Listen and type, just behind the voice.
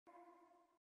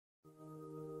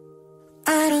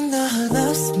don't know who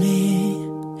loves me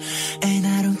And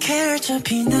I don't care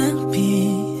어차피 난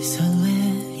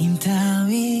비설레임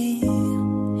따위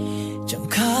좀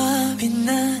겁이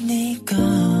나니까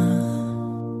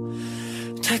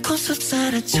달콤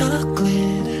쌉쌀한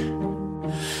초콜릿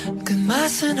그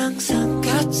맛은 항상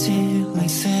같지 Like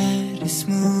sad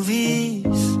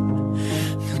movies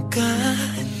누가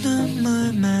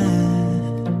눈물만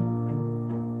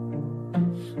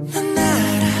난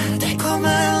알아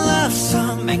달콤한 love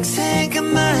song 맹세한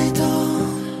말도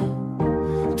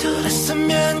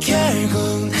돌았으면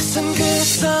결국 낯선 그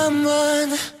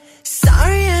someone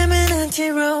Sorry I'm an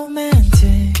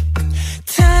anti-romantic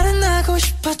달아나고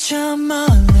싶어 저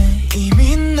멀리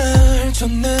이미 널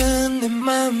줬는 내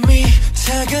맘이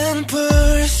작은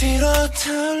불씨로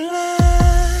타올라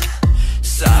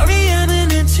Sorry I'm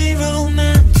an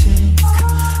anti-romantic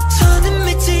더는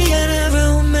믿지 않아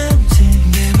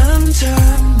romantic 내 맘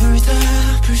전부 다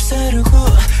불사르고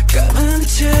까만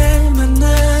채만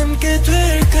남게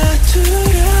될까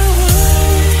두려워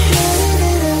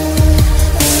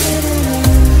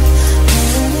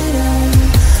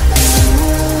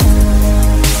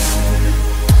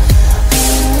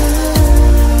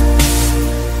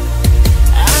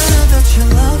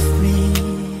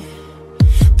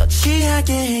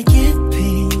취하게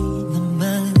깊이 넌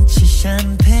마치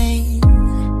샴페인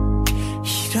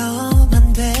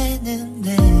이러면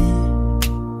되는데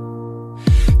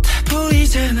다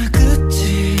보이잖아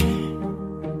그치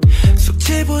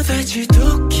숙제보다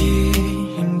지독히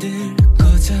힘들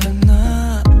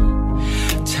거잖아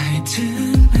잘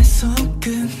틈에서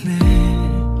끝내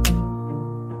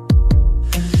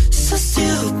So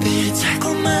stupid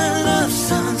달콤한 love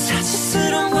song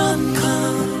사치스러운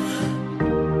rom-com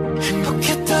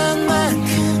행복했던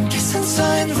만큼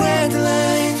계산서엔 red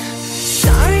line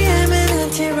Sorry I'm an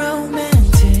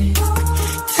anti-romantic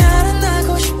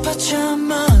달아나고 싶어 저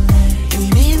멀리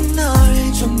이미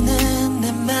널 줬는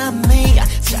내 맘이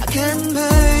작은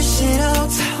불씨로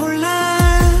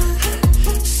타올라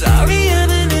Sorry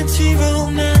I'm an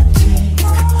anti-romantic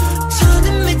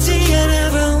더는 믿지 않아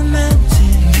romantic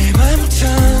내 맘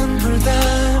전부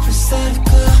다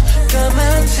불살고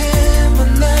까만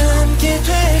틈만 남게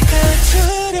될까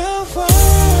두려워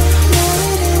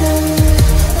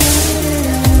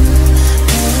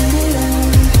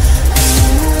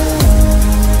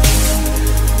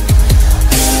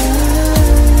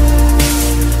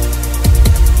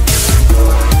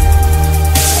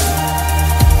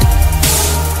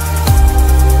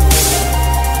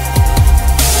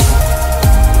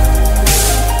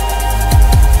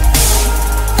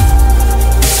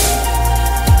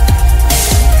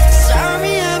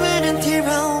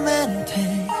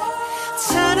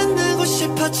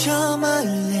저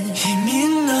멀리 이미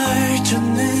널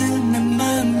줬는 내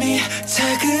맘이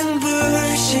작은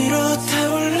불씨로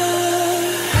타올라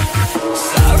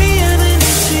Sorry I'm an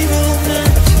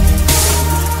anti-romantic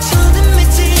더는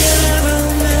믿지 않아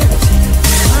romantic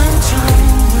맘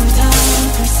전부 다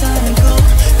불사르고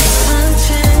까만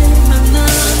채만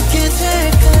남게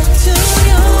될까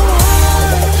두려워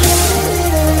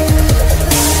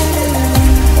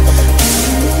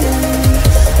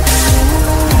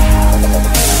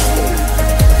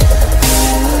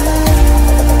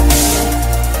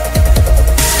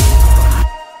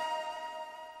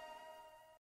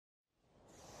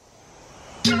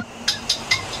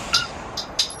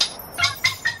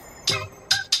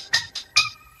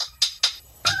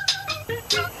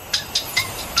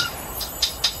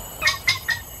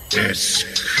It's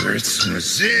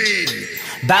Christmas Eve.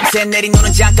 밤새 내린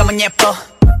눈은 잠깐만 예뻐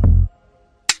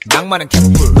낭만은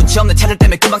캠프 눈치 없는 차들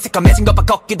때문에 금방 새까매진 것봐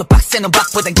걷기도 빡센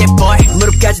오박보단 예뻐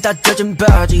무릎까지 다 젖은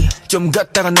바지 좀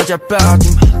걷다가 너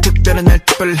빠짐 특별한 날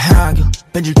특별하게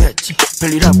변질됐지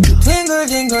별일 없고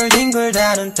뒹굴뒹굴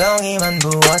다른 덩이만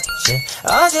부었지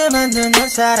어제 만든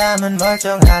사람은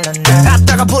멀쩡할란다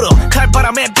아따가 불어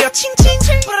칼바람에 뼈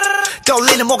칭칭칭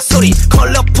떠올리는 목소리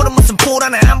컬러풀은 무슨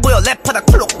불안해 안 보여 랩하다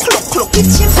쿨룩쿨룩쿨룩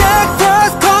기침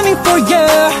Dark coming for you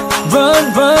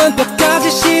Run run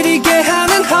뼈까지 시리게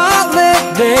하는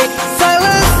holiday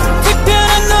Silence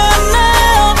특별한 넌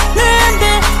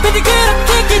없는데 baby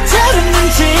그렇게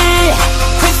귀찮았는지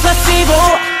Christmas Eve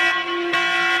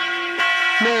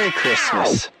Merry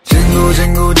Christmas. Jingle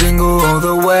jingle jingle all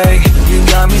the way You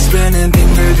got me spinning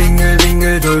빙글 빙글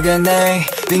빙글 돌겠네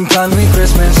Think on me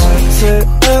Christmas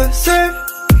슬슬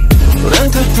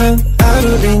불안타한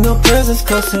하루리 no presents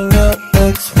causing no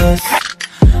express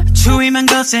추위만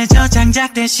거세져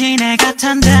장작 대신에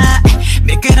같한다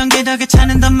미끄러운 게 더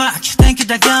괜찮은 더 much Thank you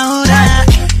다가오라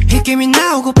입김이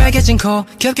나오고 빨개진 코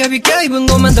겹겹이 껴입은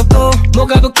옷만 덮고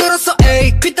뭐가 부끄러서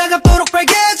에이 귀따가 보록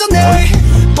빨개졌네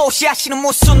무시하시는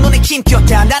모습 눈에 긴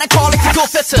띄었다 나는 퀄리티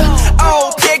굿패스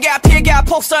피해가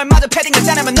폭설마저 패딩을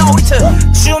짜내면 노리트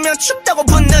추우면 춥다고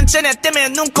붙는 쟤네 때문에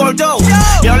눈꼴도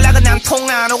연락은 안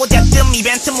통화 안 오고 대뜸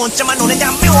이벤트 문자만 눈에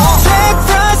담겨 Take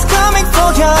first coming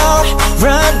for you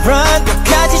Run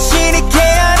끝까지 신이게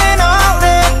하는 all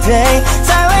the day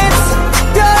Silence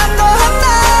특별한 거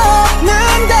하나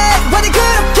없는데 왜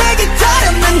그렇게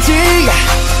기다렸는지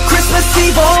Christmas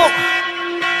Eve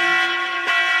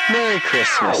Merry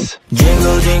Christmas.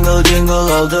 Jingle jingle jingle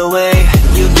all the way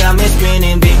You got me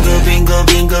spinning bingle bingle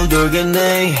bingle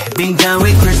돌겠네 Bing down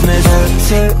with Christmas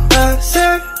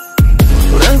슬슬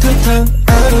우렁투탕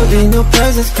하루 이 new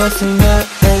presents costing my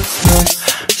Xmas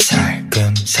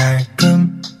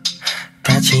살금살금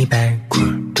같이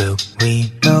발굴뚝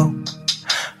위로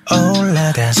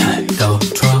올라가 살도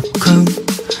조금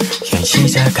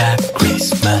현시자가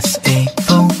Christmas Eve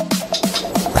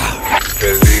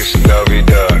Feliz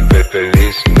Navidad,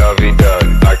 Feliz Navidad.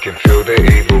 I can feel the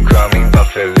evil coming, but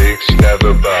Felix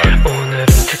never bad. 오늘은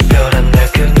특별한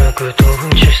날 그 누구도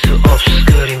훔칠 수 없어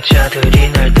그림자들이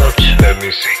날 덮쳐. Let me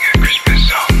sing a Christmas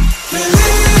song.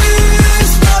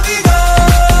 Feliz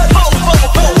Navidad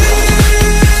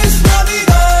Feliz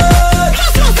Navidad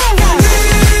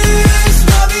Feliz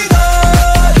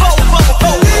Navidad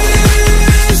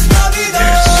Feliz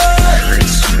Navidad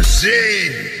Christmas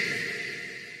Eve.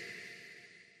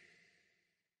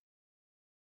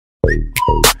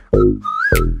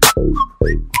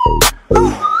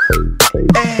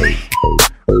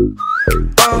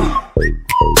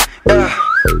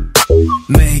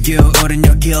 매겨울은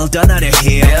여길 떠나려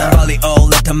해요 빨리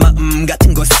올라탄 마음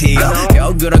같은 곳이요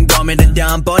겨울은 고민은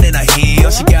다음번에나 해요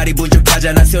시간이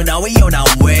부족하잖아 so now we on our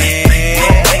way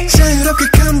자유롭게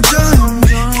감정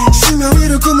심야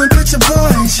위로 꿈을 펼쳐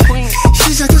boys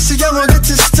시작했어 영화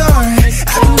같은 story I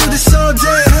can do this all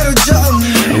day 하루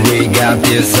종일 We got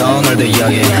this 오늘도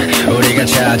여긴 우리가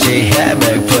차지해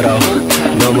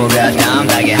 100% 너무가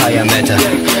담백하게 하얀 메타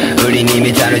우린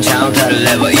이미 다른 차원 다른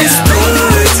level yeah.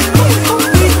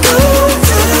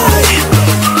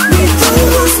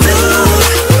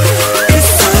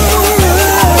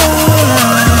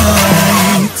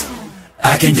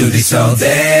 I can do this all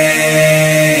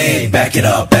day Back it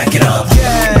up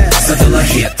yeah. 서둘러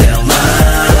hit that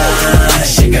line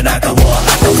시간 아까워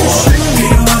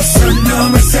필요 없어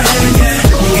너무 사랑해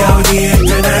네가 어디에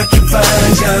있든 I can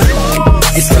find you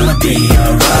It's gonna be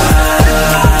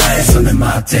alright 손을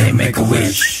맞대 make a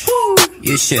wish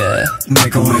You should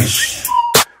make a wish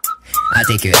I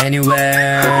take you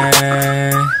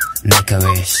anywhere make a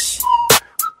wish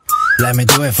Let me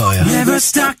do it for you Never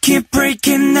stop, keep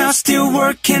breaking now Still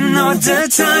working all the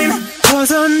time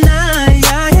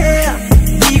벗어나야 해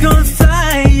We gon'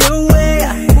 fly away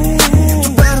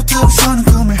똑바로 타고 서는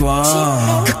꿈을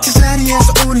각자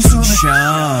자리에서 우리 숨을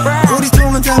쉬어 우리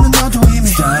통한다면 너도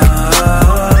이미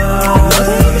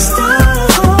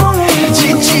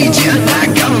지치지 않아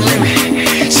got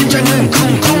limit 심장은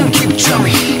쿵쿵 keep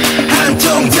drumming 한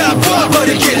통 다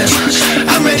부어버리기는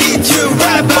I'm ready to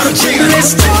ride 바로 지금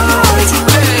Let's start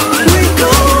We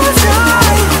gon'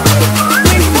 fly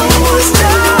We won't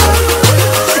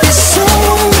stop It's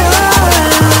alright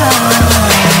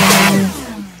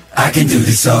I can do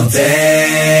this all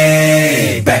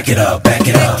day Back it up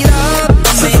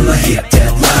서둘러 hit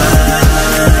that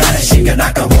line 시간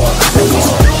아까워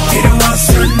필요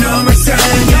없어 너무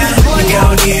사랑해 네가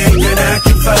어디에 있든 I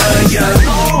can find you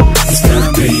It's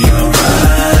gonna be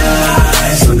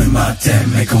alright 손을 맞대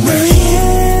make a wish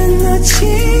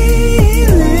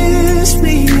Lift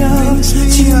me up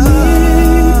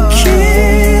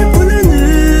기분을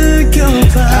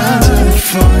느껴봐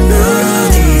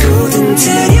어디로든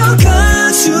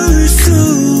데려가 줄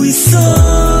수 있어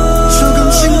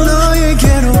조금씩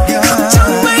너에게로 가 걱정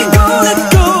말고 let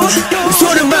go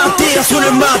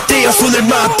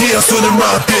손을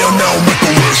맞대요 now make a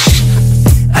wish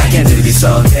I can do this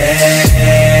all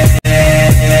day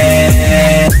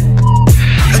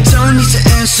I don't need to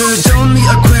answer, don't need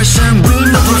a question We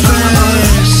know the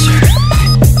answer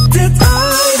That I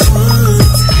want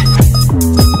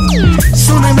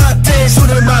손을 맞대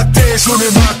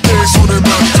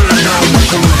now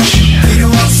make a wish 필요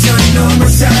없어 너무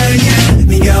사랑해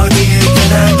네가 어디에 있든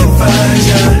I can find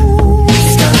you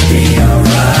It's gonna be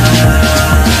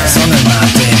alright 손을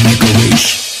맞대 make a wish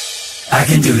I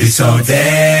can do this all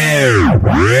day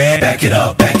Back it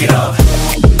up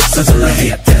서둘러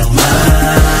hit that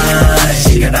line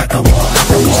시간 아까워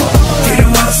필요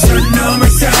없어 너무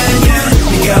사랑해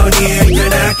네가 어디에 있든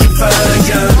I can find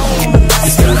you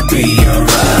It's gonna be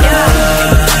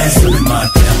alright 손을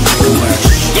맞대 make a wish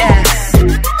Yeah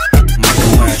Make a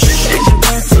wish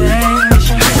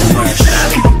Make a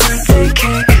wish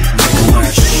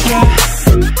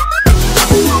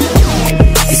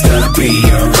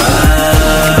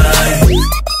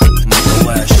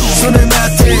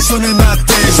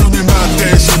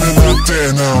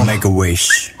there now. Make a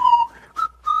wish.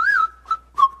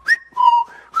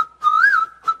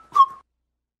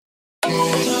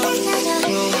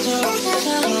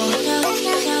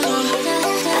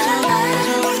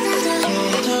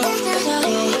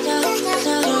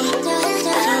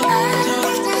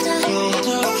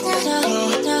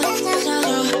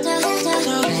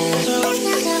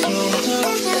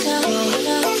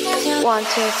 One,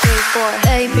 two, three, four.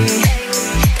 Baby,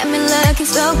 got me looking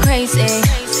so crazy.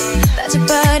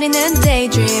 빠져버리는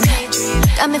daydream.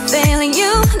 Got me feeling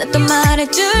you. 나 또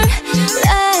말해줄래.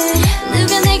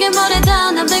 누가 내게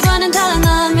뭐래도 남들과는 달라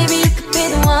넌. Maybe you could be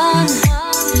the one.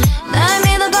 날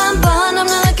믿어봐 한번. I'm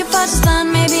not looking for just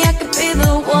fun. Maybe I could be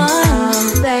the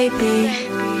one. Baby,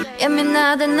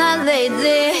 예민하다 나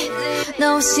lately.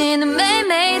 너 없이는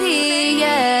매일매일이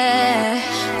yeah.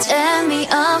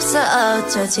 재미없어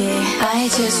어쩌지. I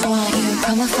just want you.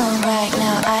 Call my phone right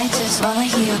now. I just wanna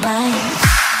hear your line.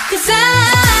 Cause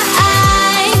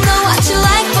I know what you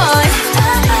like, boy.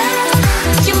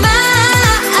 You're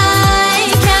mine.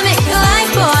 Can't make you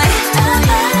like, boy.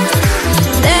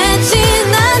 내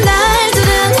지난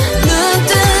날들은 눈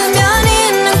뜨면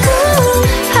있는 cool.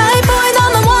 High boy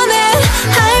너만 원해.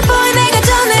 High boy 내가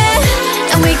전해.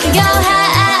 And we can go high.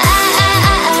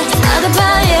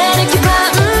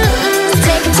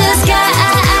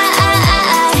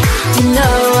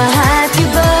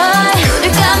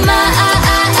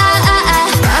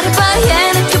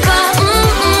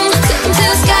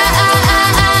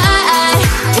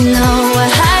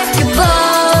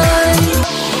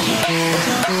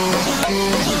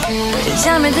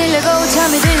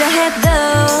 잠을 들려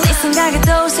해도 네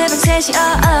생각에도 새벽 3시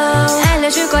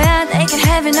알려줄 거야 they can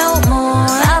have it no more.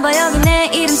 봐봐 여기 내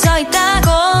이름 써있다고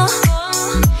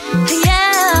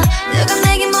yeah. 누가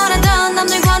내게 뭐라던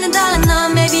남들과는 다른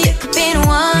넌 Maybe you could be the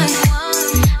one.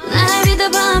 날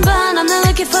믿어봐 한번 I'm not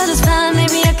looking for this fun.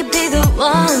 Maybe I could be the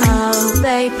one. Oh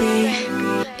baby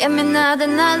예민하다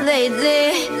나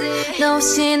lately. 너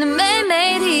없이는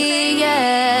매일매일이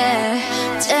yeah.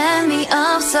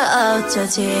 재미없어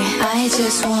어쩌지. I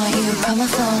just want you. Call my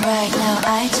phone right now.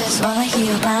 I just wanna hear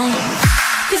your line.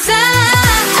 Cause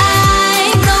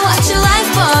I know what you like,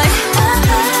 boy.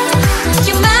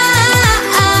 You're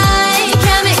mine.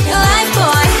 Can't make you like,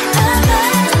 boy.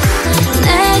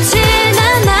 내 지난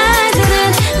날들은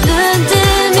눈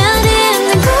뜨면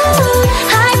있는 cool.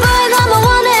 High boy 너만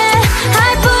원해.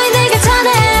 High boy 내가 전해.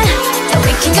 And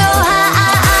we can go high.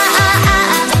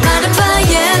 말해봐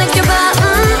yeah 느껴봐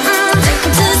Take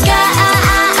it to the sky.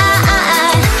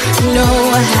 You know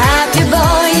a happy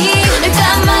boy. 늘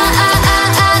감아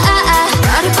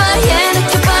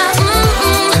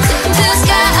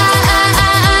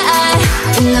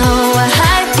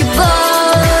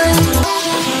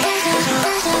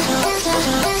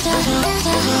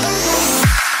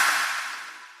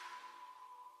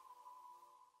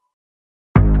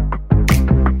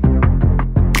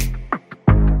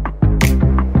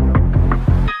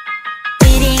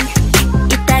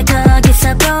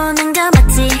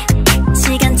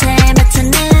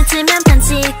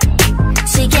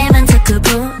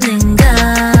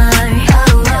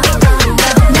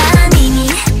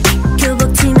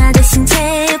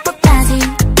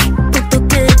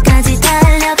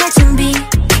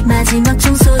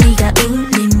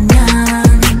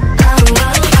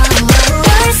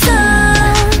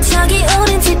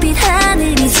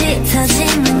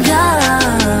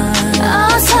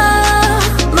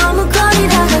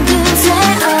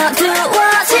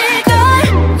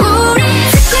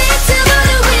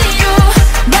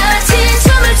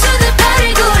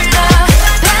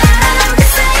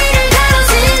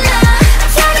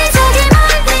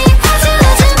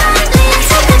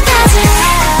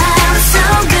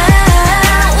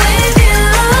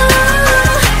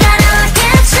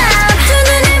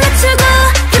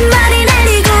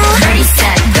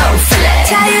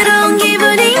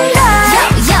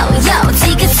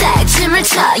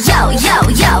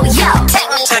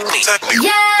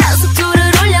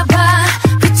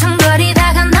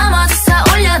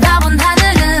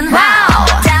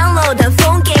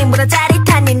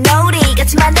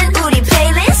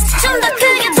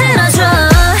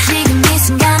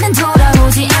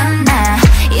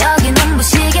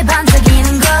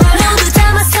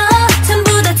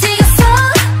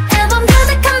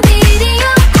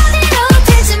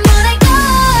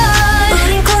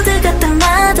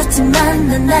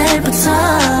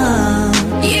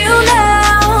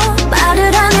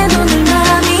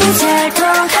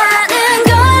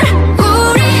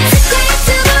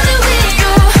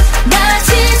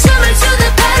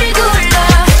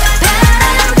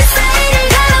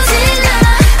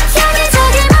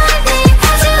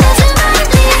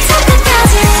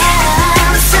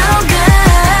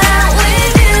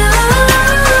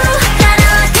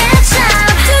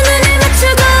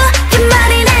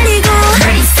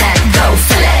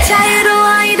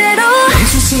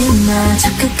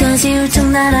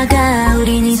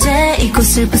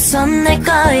슬퍼선 내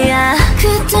거야.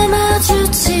 그때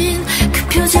마주친 그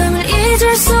표정을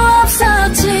잊을 수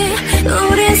없었지.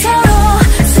 우린 서로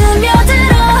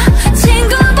스며들어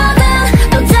친구보단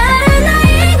또 다른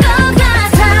나인 것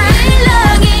같아.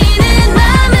 일렁이는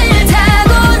맘을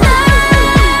타고나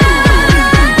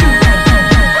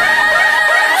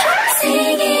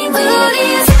Singing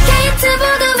우리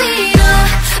스케이트보드 위로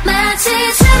마치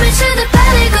춤을 추듯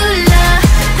발을 굴러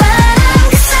바람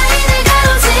그 사이를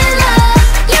가로질러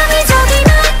여기저기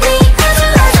많이 아주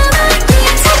많이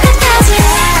착각하지.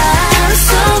 I'm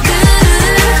so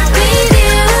good with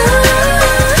you.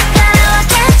 따라와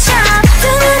catch up 두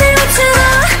눈을 맞추고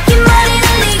긴 머리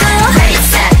날리고 Ready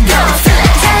set go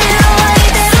flip 자유로워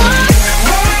이대로.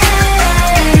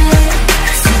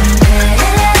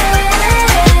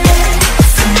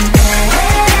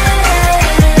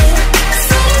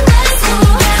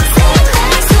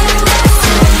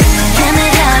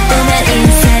 카메라 보면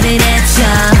인사를 해줘.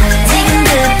 지금 그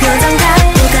표정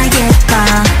각도가 예뻐.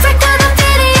 불끄던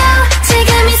비디오 지금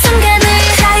이 순간을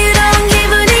자유로운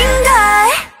기분인걸.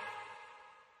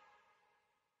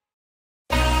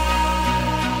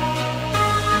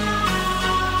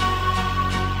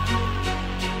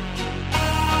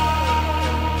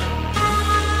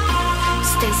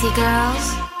 Stacy girls,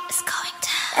 it's going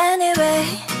down. Anyway,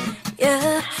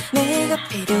 yeah, 네가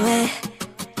필요해.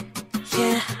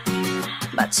 Yeah,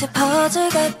 마치 퍼즐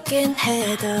같긴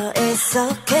해도 it's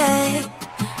okay.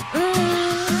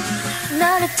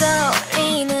 너를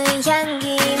떠올리는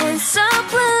향기는 so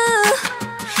blue.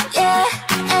 Yeah,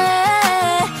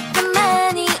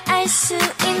 나만이 알 수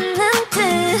있는 듯.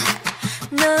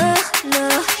 No, no,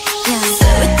 yeah.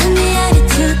 소박한 네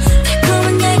attitude,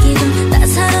 달콤한 얘기도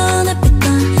따사로운 햇빛도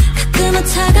가끔은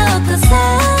차가웠던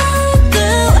사고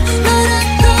너랑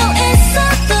또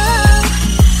있어도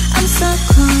I'm so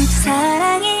cool.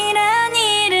 사랑이란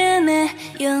이름에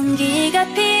용기가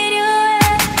필요해.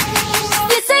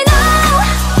 Yes I know,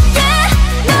 yeah,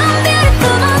 넌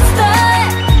beautiful monster.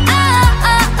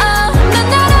 넌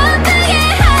날 아프게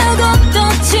하고 또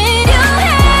치료해.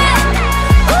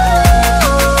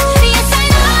 Yes I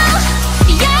know,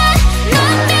 yeah, 넌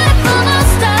beautiful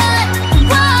monster.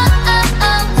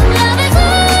 Love is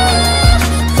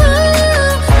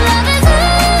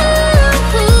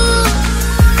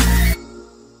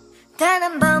단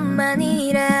한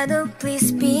번만이라도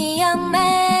please be a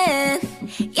man.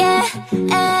 Yeah,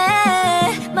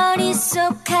 머릿속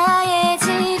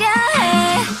하얘지려 해.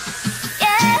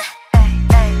 Yeah,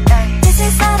 this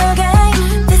is not a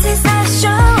game, this is not a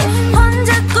show.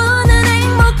 혼자 꾸는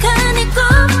행복한 이 꿈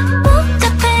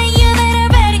복잡해, you better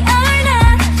ready or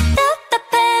not.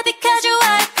 답답해 because you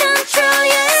out of control.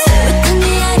 Yeah, 소박한 네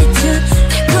attitude,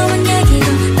 달콤한 얘기도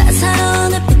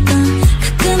따사로운 햇빛도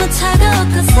가끔은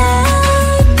차가웠던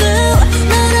사고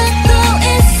너랑 또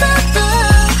있어도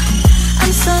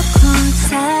I'm so cool.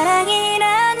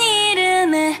 사랑이란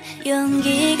이름에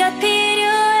용기가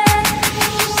필요해.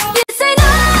 Yes I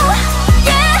know,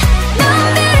 yeah, 넌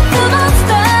beautiful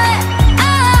monster.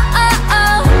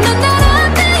 넌 날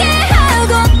아프게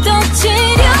하고 또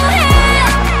치료해.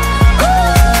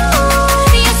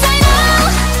 Yes I know,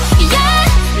 yeah,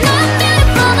 넌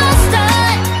beautiful monster.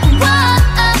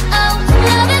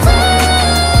 Love is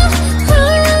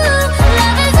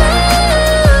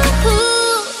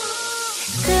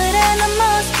그래 넌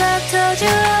most I told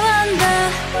you I wonder.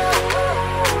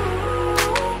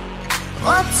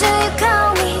 What do you call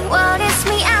me? What is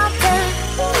me out there?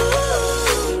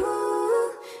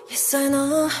 Yes I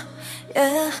know,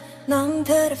 yeah, 넌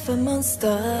beautiful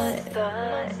monster.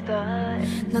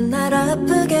 넌 날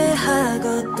아프게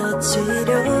하고 또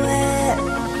치료해.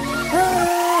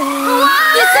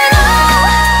 Yes I know,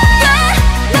 yeah,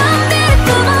 넌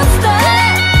beautiful monster.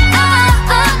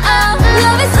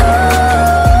 Love is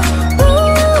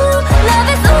love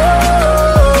is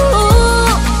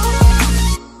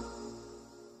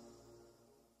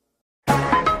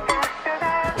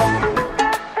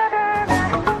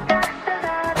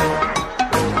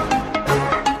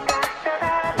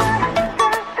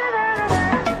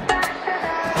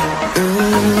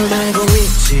알고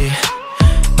있지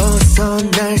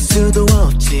벗어날 수도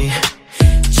없지.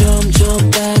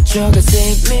 점점 빠져가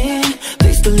save me,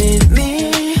 please believe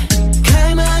me.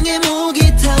 갈망의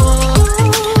목이 타워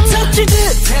덮칠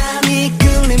듯한 이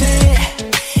끌림에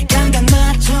감각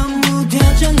맞춰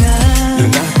무뎌져 난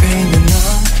눈앞에 있는 넌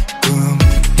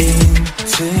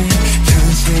꿈인지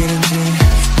현실인지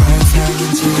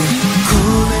환상인지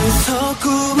꿈에서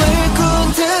꿈을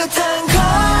꾼 듯한 걸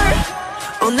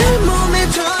오늘 몸에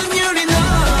전율이 널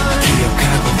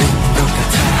기억하고 있는 것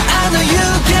같아. I know you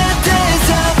get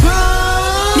this up.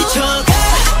 미쳐가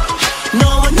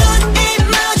너와 넌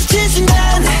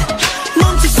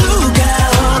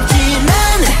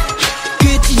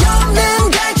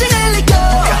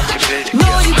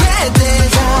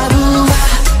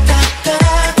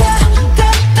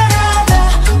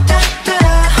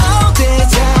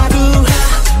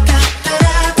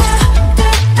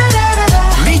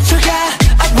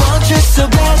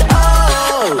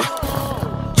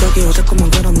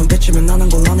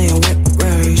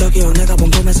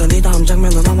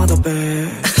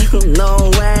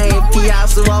no way 피할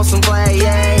수 없은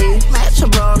play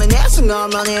맞춰보는 예승은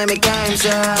넌 이미 game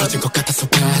show 터진 것 같아서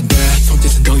반대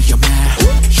손짓은 더 위험해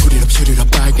슈리럽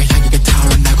빨간 향기가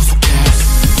타올라나고 속해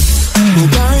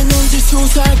뭐가 있는지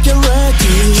수사할게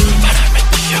ready 바람에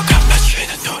뛰어가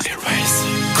마주에는 우리 race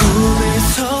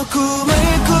꿈에서 꿈을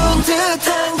꾼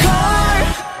듯한 걸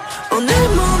오늘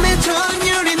몸에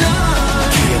전율이 널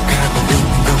기억하고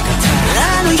있는 것 같아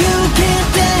I know you get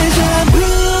deja vu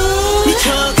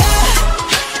미쳐가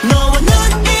너와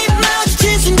눈이 마주친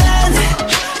순간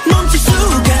멈출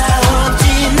수가 없지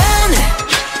난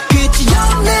끝이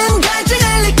없는 갈증을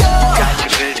느껴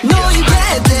No you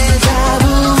get deja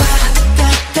vu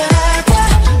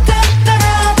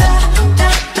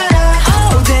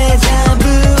Oh deja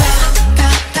vu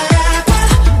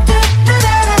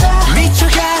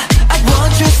미쳐가 I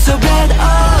want you so bad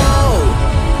oh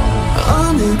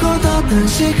어느 곳 어떤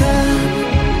시간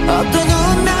어떤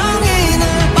운명이네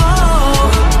oh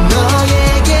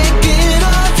너에게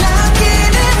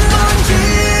끌어당기는 건지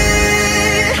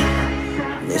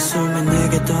내 숨이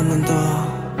내게 닿는다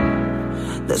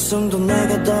내 숨도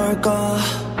내게 닿을까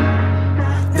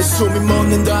내 숨이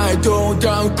멎는다 해도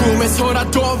다음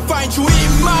꿈에서라도 find you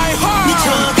in my heart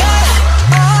미쳐가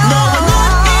너와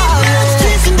눈이 마주친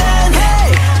순간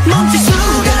멈출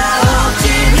수가 없지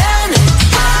난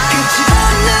끝이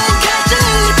없는 갈증을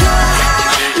느껴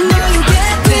No you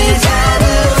get deja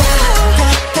vu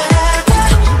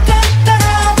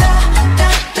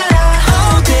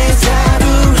Oh deja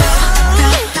vu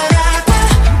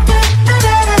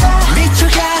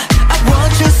미쳐가 I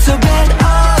want you so bad oh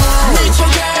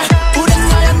미쳐가 우린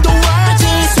나연 도와지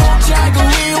속작은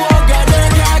미워가는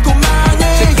하고만은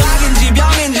생각인지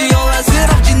병인지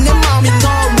혼란스럽지 내 맘이 너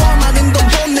원하는 건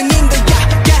본능인데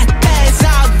get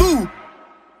deja vu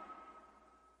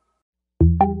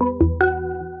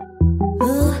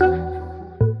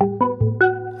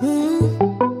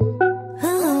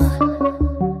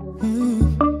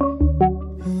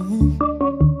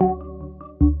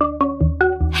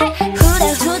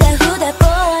후다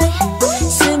boy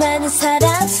수많은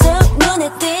사람 속 눈에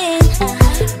띈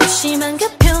무심한 그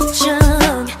표정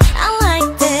I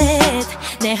like that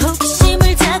내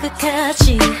호기심을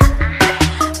자극하지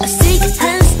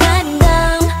어색한 스타일인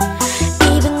넌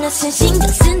입은 낯선 신경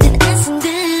쓴 듯 안 쓴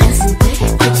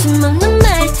듯 거침없는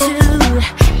말투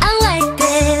I like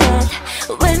that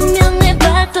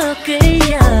외면해봐도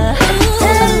끌려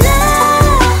달라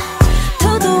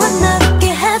도도한 나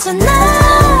웃게 하잖아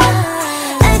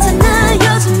알잖아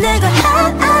요즘 내가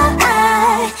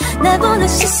날 보는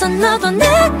시선 너도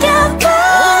느껴봐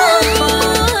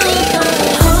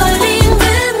홀린 듯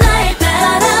날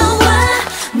따라와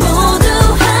모두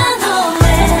환호해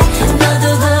너도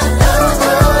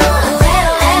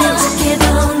아닌 척해도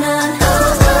넌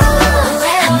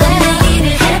한번 내기를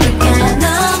해볼까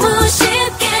너무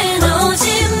쉽게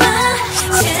놓지마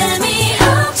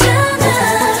재미없잖아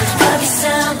거기서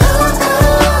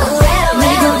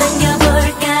밀고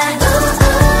당겨볼까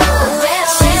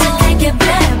시작할게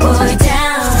bad boy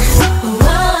down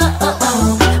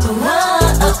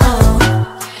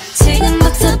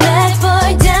지금부터 bad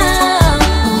boy down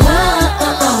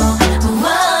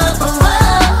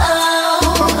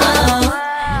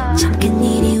잠깐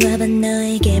이리 와봐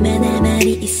너에게만 할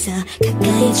말이 있어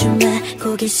가까이 좀와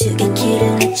고개 숙여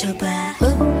귀를 낮춰봐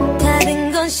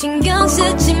다른 건 신경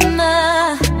쓰지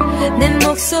마 내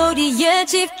목소리에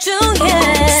집중해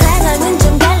상황은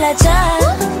좀 달라져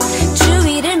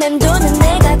주위를 맴도는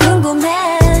내가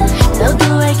궁금해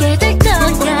너도 알게 될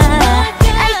거야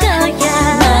알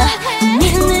거야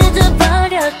이미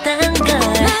늦어버렸단 걸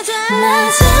맞아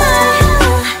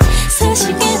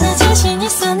사실 꽤나 자신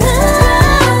있어 나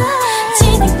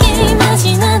지는 게임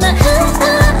하진 않아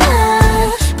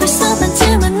벌써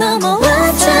반쯤은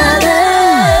넘어왔잖아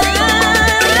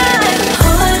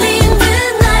홀린 듯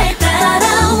날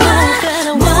따라와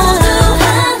모두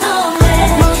환호해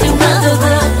너도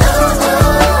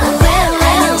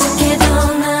아닌 척해도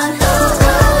넌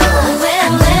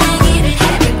내기를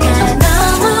해볼까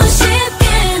너무 쉽게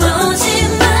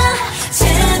놓지마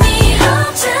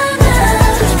재미없잖아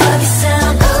거기서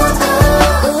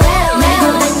밀고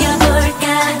당겨볼까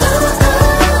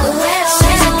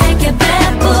시작할게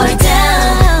bad boy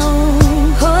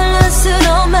down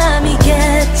혼란스러운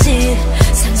맘이겠지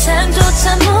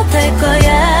상상조차 못할 거야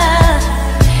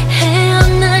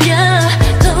헤어나려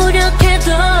노력해도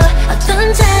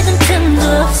어떤 작은 틈도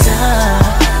없어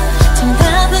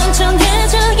정답은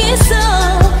정해져 있어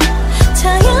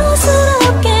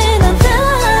자연스럽게 난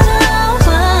따라와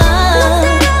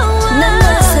난 널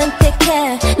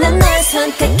선택해 난 날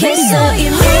선택했어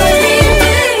이미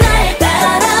날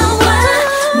따라와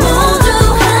모두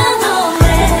환호해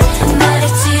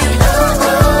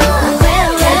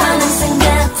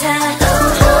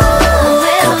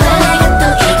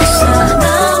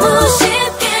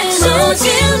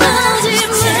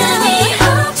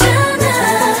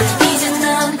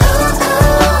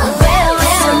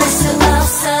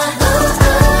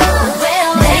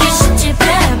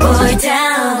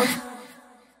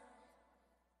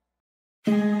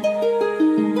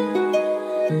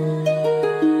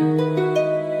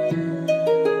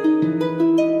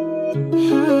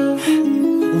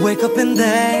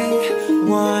Sunday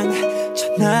one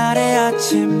첫날의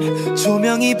아침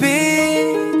조명이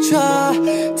비춰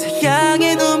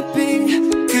태양의 눈빛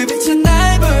그 빛은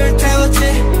날 불태웠지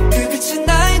그 빛은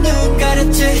나의 눈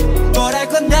가렸지 뭐랄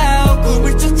건 now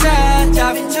꿈을 쫓아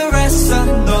잡힌 줄 했어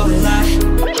놀라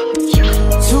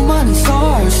수많은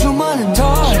썰 수많은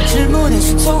덜 질문의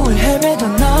숨통을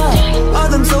헤매던 나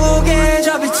어둠 속에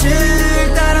저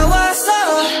빛을 따라왔어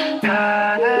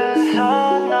가는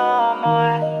선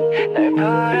너머에 널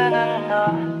부르는 널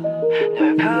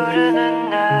부르는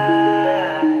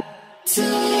날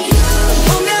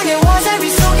운명의 와사비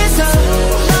속에서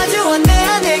마주한 내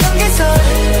안의 경계선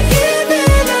Give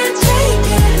it or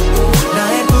take it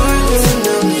나의 붉은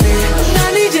눈빛 난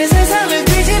이제 세상을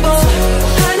뒤집어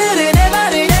하늘에 내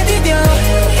발을 내디뎌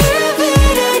Give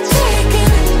it or take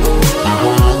it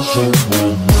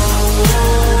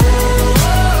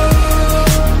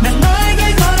난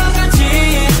너에게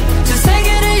걸어가지 저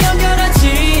세계를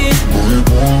연결하지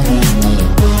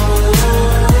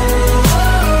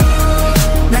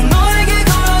난 너에게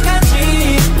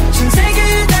걸어가지 전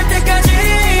세계를 닿을 때까지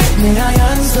내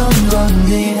하얀 손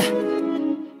건넨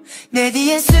내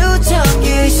뒤에 수천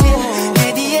개의 신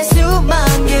내 뒤에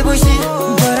수만 개 불신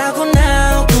뭐라고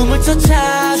now 꿈을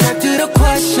쫓아 잘 들어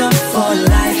question for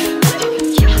life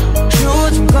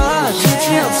요즘과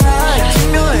진치 없어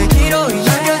기묘의 기로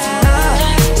이어진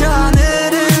나저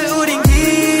하늘을 우린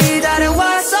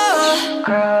기다려왔어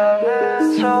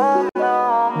가는 선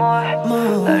너머에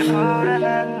날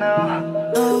부르는 널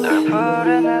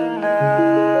부르는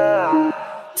날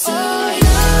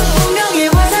운명의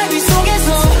와사비 속에서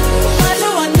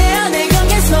마주한 내 안의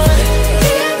경계선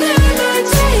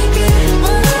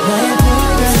나의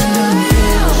붉은 눈빛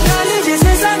난 이제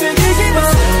세상을 뒤집어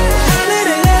하늘에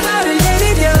내 발을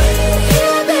내디뎌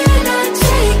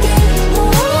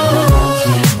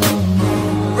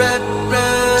랩 랩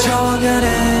저별의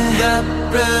랩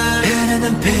랩 흐르는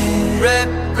피 랩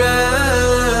랩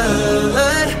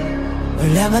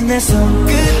올라만 내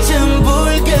손끝은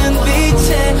붉은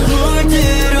빛에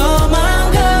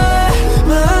물들어만 가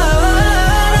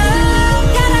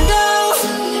Gotta go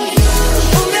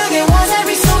운명의 와사비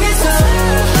속에서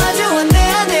마주한 내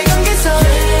안의 경계선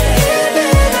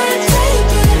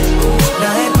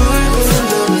나의 붉은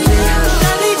눈빛 난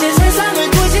이제 세상을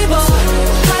뒤집어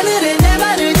하늘에 내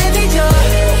발을 내디뎌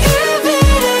Give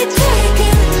it or take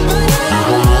it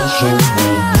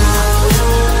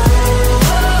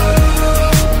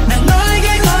난 너에게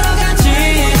걸어가지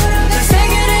전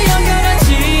세계를 연결하지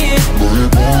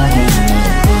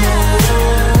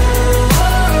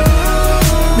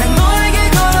난 너에게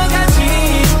걸어가지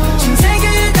전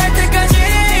세계를 닿을 때까지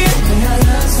내 하얀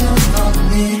손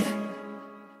언니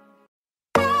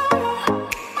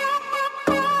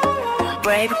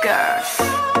Brave girls,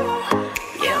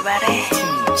 you ready?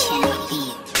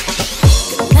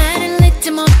 나를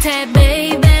잊지 못해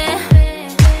baby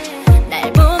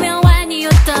날 보며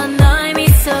완이었던 너의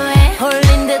미소에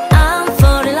홀린 듯 I'm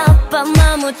fall in love but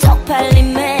너무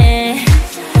쪽팔림에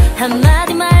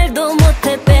한마디 말도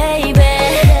못해 baby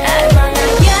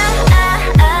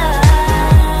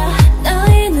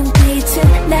너의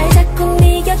눈빛은 날 자꾸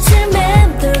네 곁을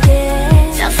맴돌게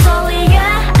Just only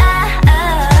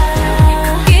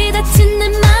거기 닫힌 내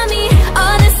맘이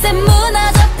어느새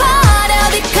무너져 버려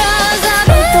Because I'm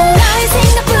온통 너의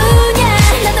생각뿐이야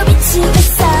나도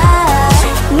미치겠어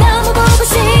너무 보고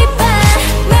싶어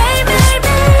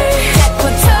매일매일매일 자꾸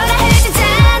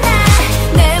초라해지잖아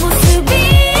내 모습이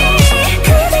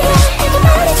그대에게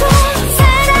말해줘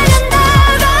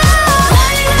사랑한다고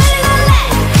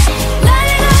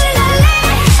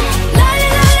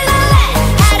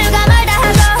하루가 멀다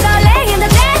하고 설레긴 더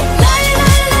돼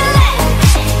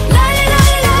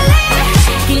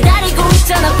기다리고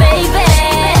있잖아 baby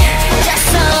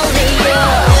Just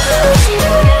only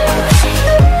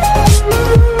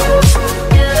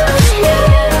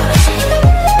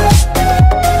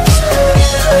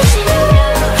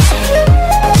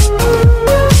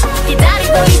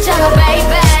기다리고 있잖아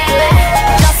baby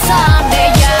Just only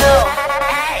you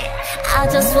I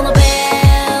just wanna be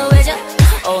with you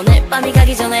오늘 밤이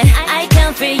가기 전에 I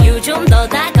can feel you 좀 더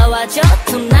다가와줘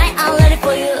Tonight I'm ready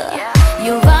for you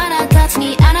You wanna touch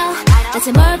me I know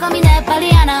대체 뭘 고민해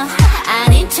빨리 안아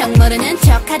아닌 척 모르는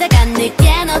척 하다가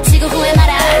늦게 놓치고 후회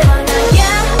마라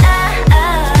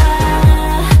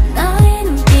너의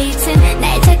눈빛은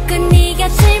날 자꾸 네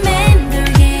곁을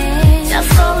맴돌게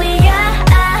Just only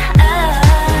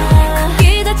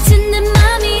거기 닫힌 내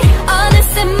맘이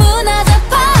어느새 무너져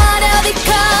버려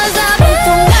Because I'm 온통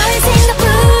너의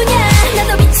생각뿐이야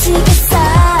나도 미치겠어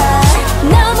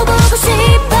너무 보고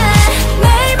싶어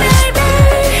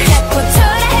매일매일매일 자꾸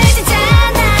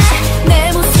초라해지잖아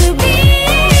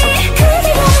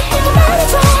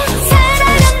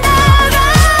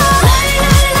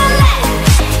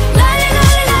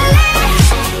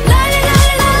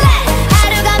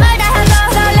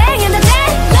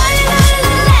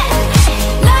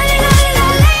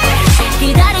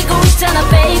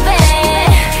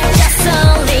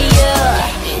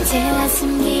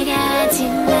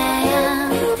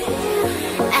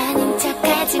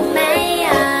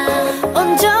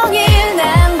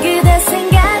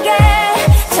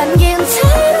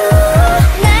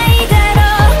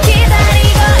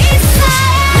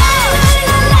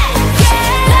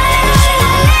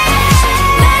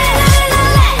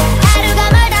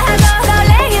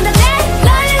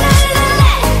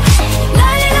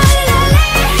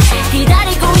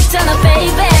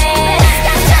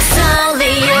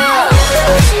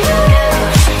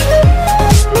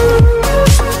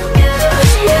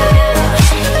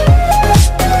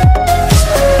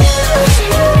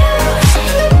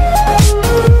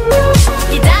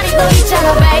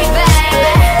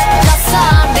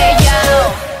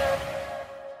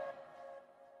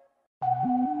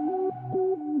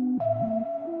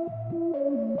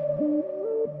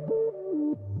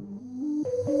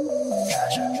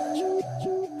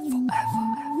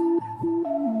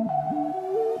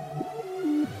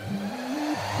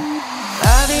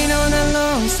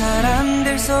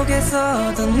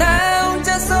속에서도 나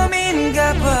혼자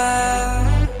섬인가 봐.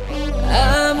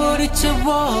 아무리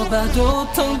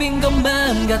채워봐도 텅 빈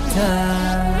것만 같아.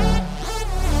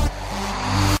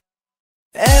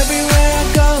 Everywhere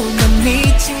I go 난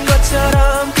미친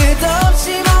것처럼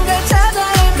끝없이 뭔가 찾아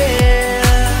헤매.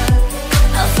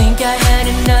 I think I had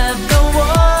enough, don't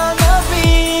wanna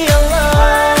be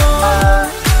alone.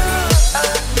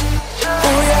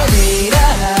 우연이라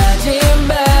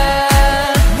하지만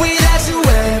without you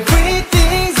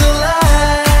everything's a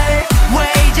lie. 왜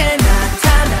이제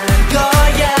나타난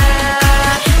거야.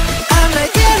 I'm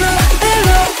like hello,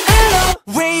 hello, hello.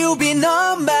 Where you been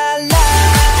all my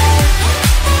life?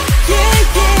 Yeah,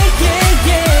 yeah, yeah,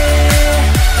 yeah.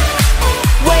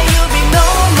 Where you been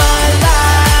all my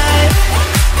life?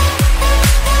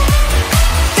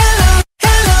 Hello,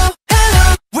 hello, hello.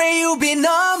 Where you been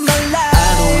all my life? I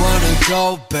don't wanna go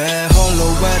back. 홀로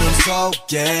외로운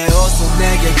속에 어서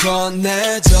내게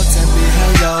건네줘. Tell me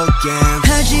hello again.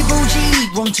 하지부지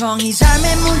멍청이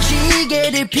삶의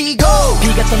무지개를 피고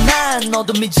비가 떠난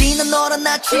어둠이 지난 너란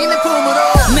아침의 품으로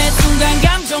매 순간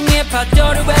감정의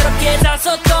파도를 외롭게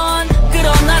닿았던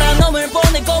그런 나라 놈을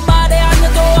보내고 말해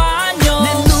안녕도 안녕.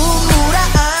 내 눈물아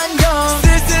안녕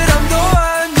쓸쓸함도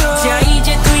안녕. 자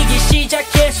이제 뛰기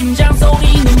시작해 심장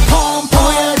소리는 펑펑.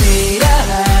 우연이라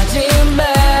하지만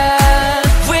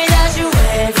without you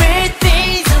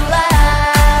everything's a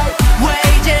lie. 왜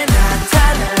이제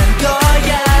나타난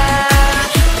거야.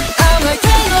 I'm like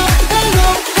hello, hello,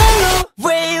 hello.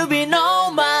 Where you been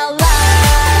all my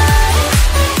life?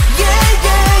 Yeah,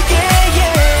 yeah, yeah,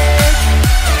 yeah.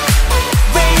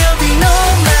 Where you been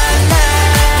all my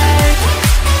life?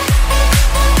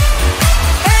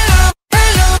 Hello,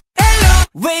 hello, hello.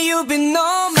 Where you been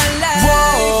all my life?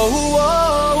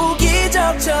 Whoa,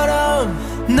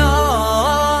 기적처럼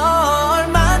널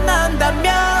만난다면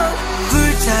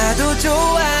불타도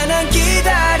좋아 난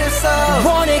기다렸어.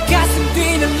 원해 가슴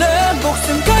뛰는 love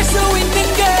목숨 걸 수 있는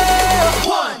걸.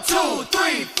 1, 2,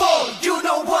 3, 4 You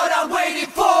know what I'm waiting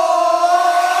for.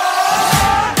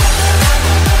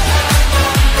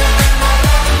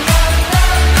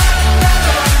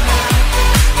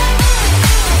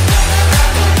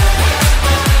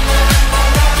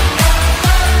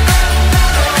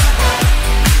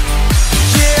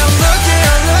 Yeah, I'm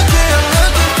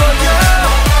looking for you.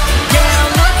 Yeah,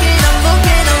 I'm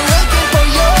looking for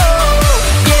you.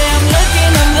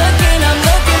 Yeah, I'm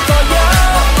looking for you.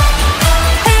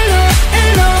 Hello,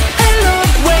 hello, hello.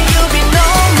 Where you been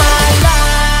all my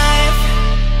life?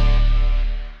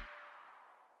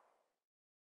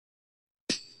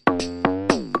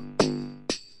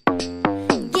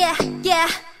 Yeah, yeah.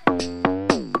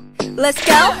 Let's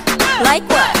go. Like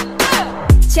what?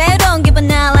 자유로운 기분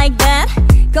not like that.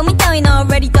 고민 따윈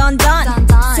already done.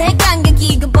 색안경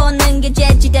끼고 보는 게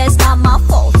재치. That's not my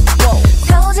fault.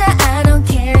 도저 I don't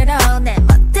care at all. 내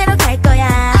멋대로 갈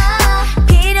거야.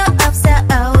 필요 없어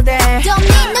older. Don't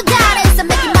need no guidance. I'm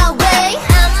making my way.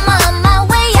 I'm on my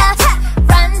way up.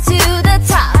 Run to the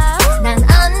top. 난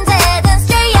언제든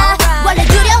straight up. 원래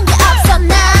두려운 게 없어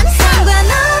난.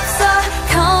 상관없어.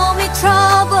 Call me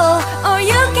trouble or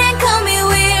you can call me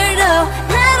weirdo.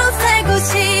 나로 살고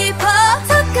싶어.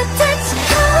 똑같을지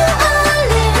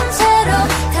어울리는 채로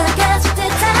다가질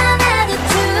듯한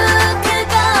attitude.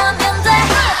 그건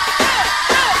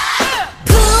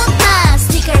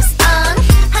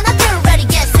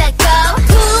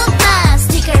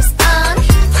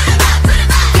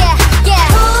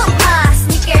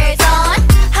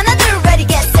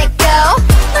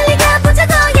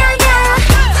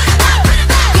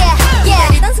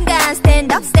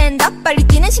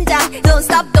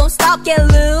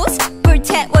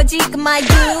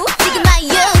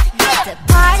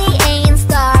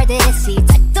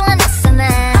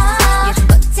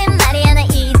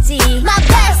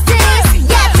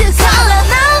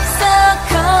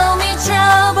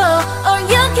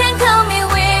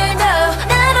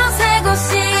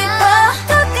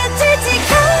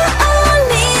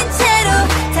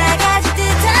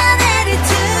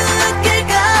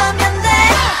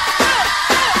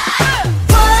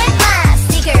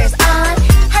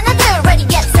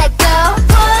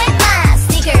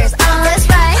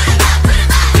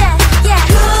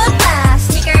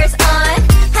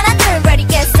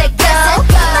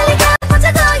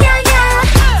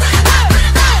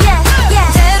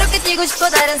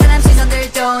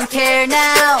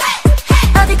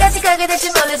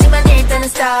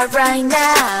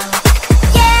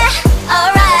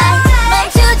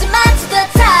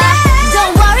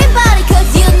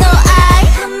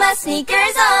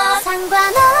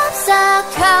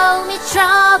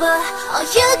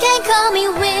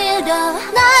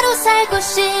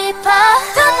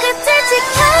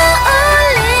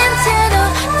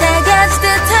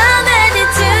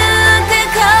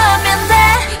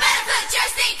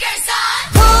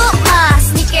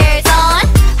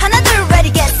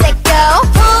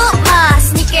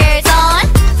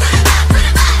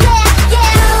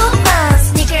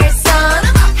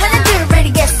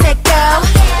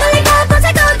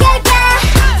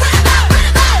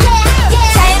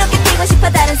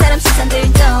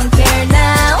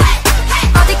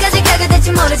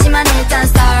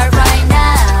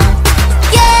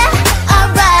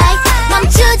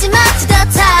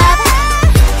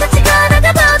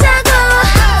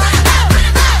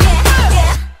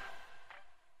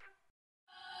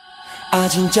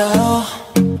진짜요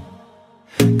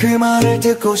그 말을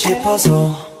듣고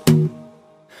싶어서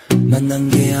만난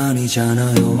게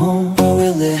아니잖아요. Oh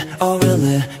really, oh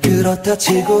really 그렇다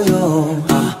치고요.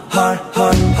 난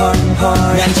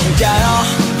진짜요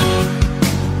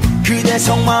그대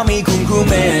속마음이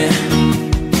궁금해.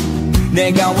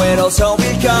 내가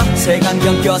외로워서일까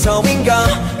색안경 껴서인가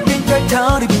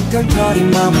빈털터리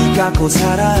마음을 갖고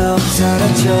살아요.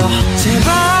 사라져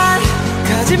제발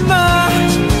가지마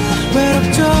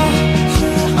외롭죠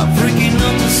I'm freaking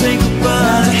out to say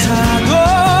goodbye 타고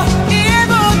이해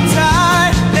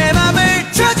못할 내 맘을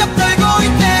추적 떨고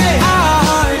있네.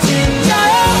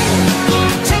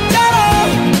 진짜로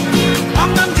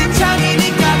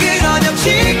엉망진창이니까 그런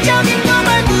형식적인 거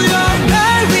말고요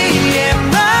날 위해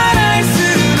말할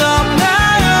순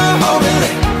없나요. Oh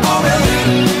really, oh really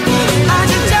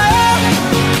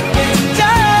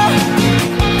진짜요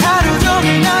하루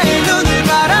종일 나의 눈을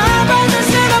바라봐줄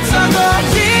순 없어도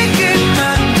지금만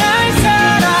날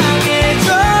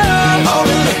사랑해줘요. Oh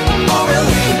really, oh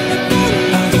really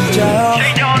진짜요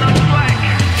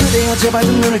그대여 제발 좀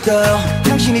눈을 떠요.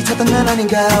 당신이 찾던 난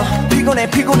아닌가요.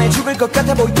 피곤해 죽을 것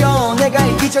같아 보여. 내가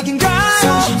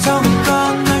이기적인가요. 심성이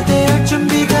건널 대할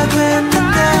준비가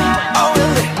됐는데 Oh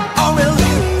really, oh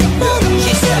really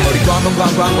우리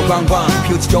광광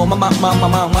퓨즈죠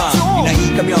마마마마마마 이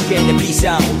나이가 몇 개냐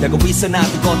비싸 되고 있어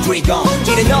나도 건드리고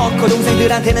이래 넣고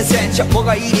동생들한테는 센척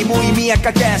뭐가 이리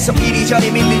무의미할까겠어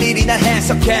이리저리 밀밀일이 난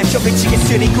해석해 좀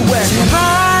미치겠으니 그 왜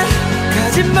제발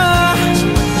가지마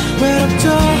외롭죠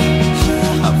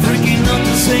I'm freaking out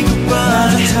to say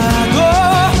goodbye 타고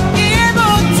이해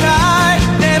못할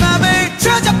내 맘을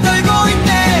추적 떨고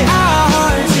있네.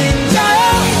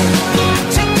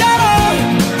 진짜로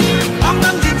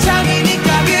엉망진창이니까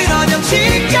그런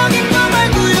형식적인 거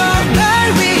말고요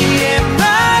날 위해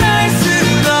말할 순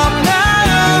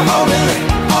없나요. Oh really,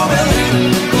 oh really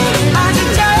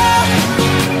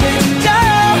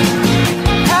진짜요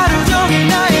하루 종일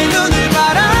나의 눈을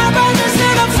바라봐줄 순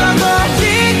없어도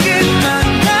지금만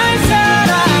날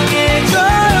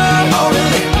사랑해줘요. Oh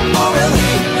really, oh really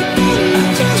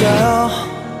진짜요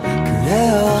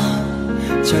그래요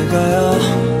잘 가요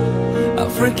I'm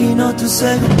freaking out to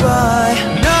say goodbye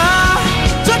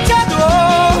나조차도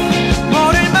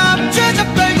모를 맘 추적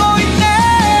떨고 있네.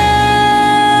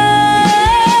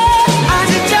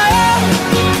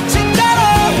 진짜로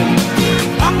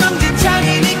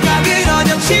엉망진창이니까 그런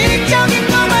형식적인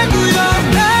거 말고요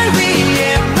날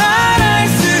위해 말할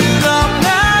순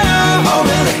없나요. Oh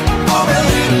really, oh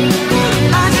really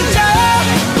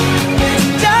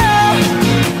진짜요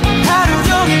하루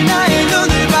종일 나의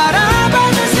눈을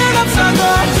바라봐줄 순 없어도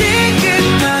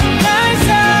지금만 날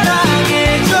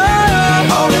사랑해줘요.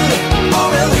 Oh really, oh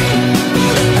really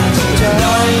널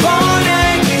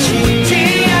보내기 쉽지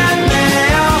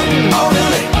않네요. Oh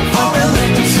really, oh really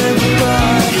to say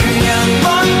goodbye 그냥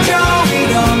먼저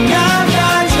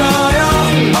일어나가줘요.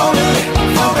 Oh really,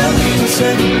 oh really to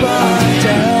say goodbye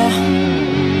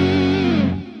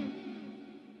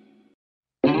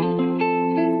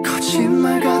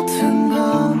거짓말 같은 밤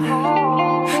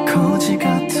거지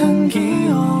같은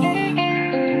기억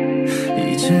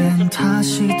이젠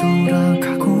다시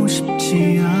돌아가고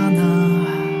싶지 않아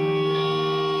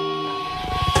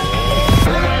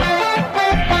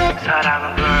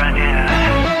사랑은 burning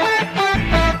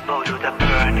모두 다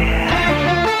burning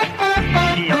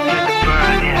기억들도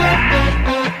burning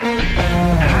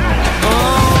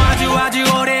아주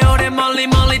오래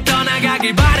멀리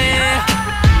떠나가길 바래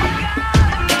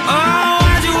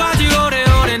아주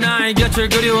오래 나의 곁을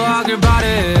그리워하길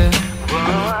바래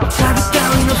자기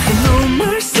따윈 없어 no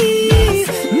mercy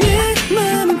내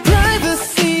맘은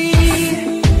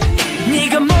privacy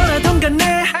네가 뭐라던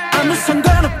간에 아무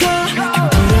상관없고 그냥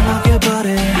불안하게 바래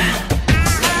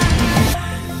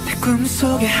내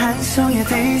꿈속에 한 송이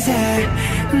daisy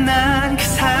난 그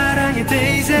사랑의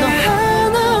daisy 너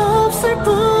하나 없을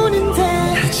뿐인데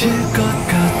해질 것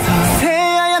같아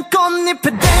새하얀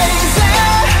꽃잎의 daisy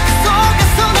그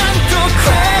속에서 난 또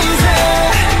crazy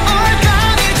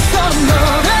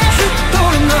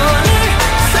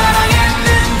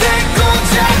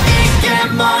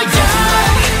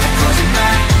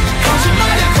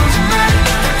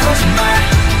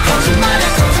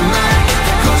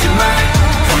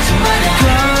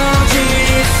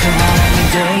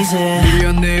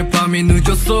미련의 밤이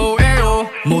늦었어 에요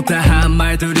못다한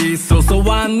말들이 있어서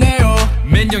왔네요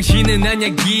맨정신은 아냐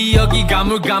기억이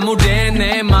가물가물해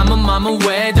내 맘은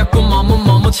왜 자꾸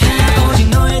머뭇해 오직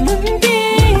너의 눈빛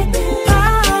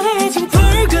파래진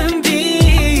붉은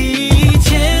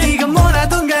빛에 네가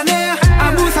뭐라던 간에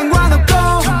아무 상관없고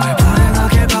정말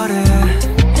불행하게 바래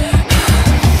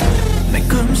내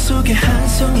꿈속에 한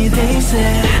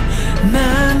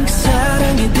난 그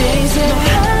사랑의 데이지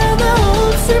하나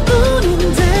없을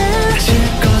뿐인데 질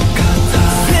것 같아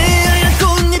새하얀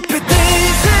꽃잎의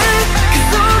데이지 그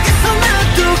속에서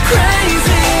나도 crazy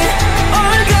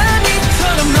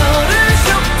얼간이처럼 너를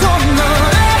쏟고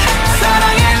너를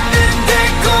사랑했는데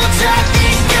고작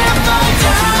이게 뭐야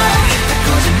다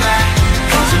거짓말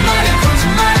거짓말이야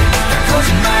거짓말 다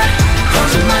거짓말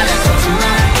거짓말이야 거짓말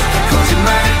다 거짓말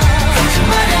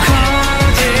거짓말이야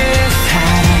거짓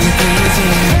사랑의 데이지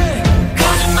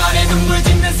거짓말에 눈물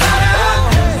짓는 사랑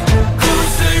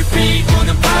구슬 피우는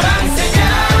파랑새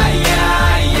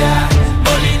야야야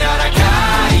멀리 날아가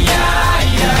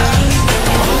야야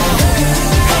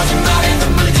거짓말에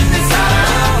눈물 짓는 사람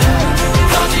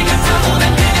거지 같아도 난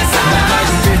그냥 사랑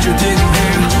비춰지는 길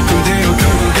그대로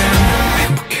결국엔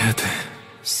행복해야 돼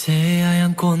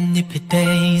새하얀 꽃잎의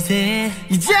데이지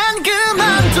이젠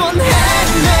그만둬내네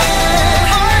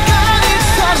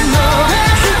얼간이처럼 너를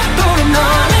죽도록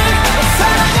너를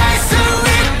사랑할 수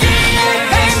있기에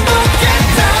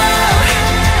행복했다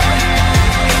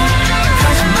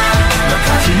거짓말 너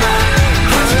거짓말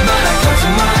거짓말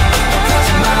거짓말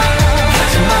거짓말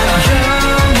거짓말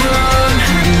영원한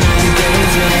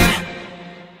데이지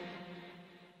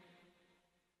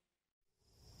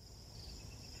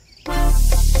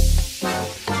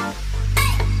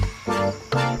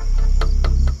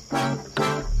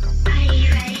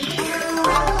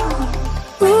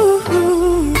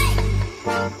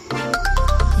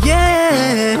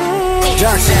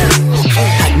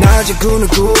낮에 꾸는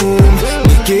꿈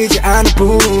믿기지 않을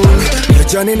뿐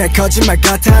여전히 내 거짓말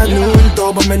같아 눈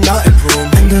떠보면 너의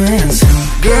room And the answer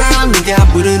Girl 네가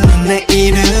부르는 내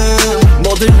이름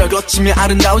모든 널 거치며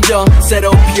아름다운 정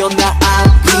새로 피어나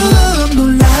I'm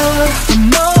놀라워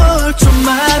뭘 좀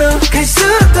알아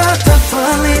갈수록 더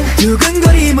falling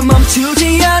두근거림은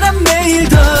멈추지 않아 매일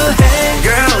더해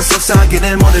Girl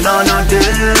속삭이는 모든 언어들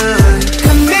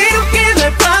감미롭게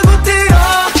날 파고들어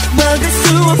막을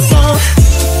수 없어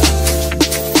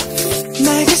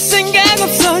나갈 생각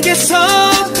없어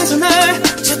계속해서 날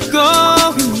찾고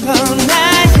있는 건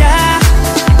나야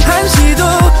한시도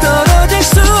떨어질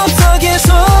수 없어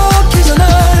계속해서 널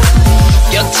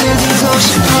곁에 두고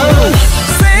싶어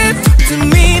Sweet to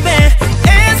me babe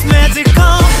It's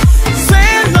magical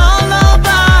Sweet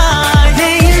lullaby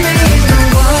매일매일 널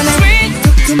원해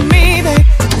Sweet to me babe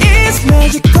It's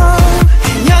magical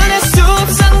연할 수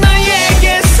없어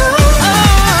너에게서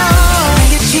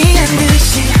내게 취한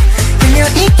듯이 그녀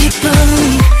이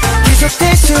기쁨이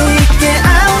계속될 수 있게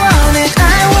I want it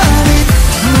I want it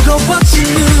무거워진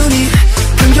눈이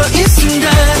감겨인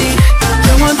순간이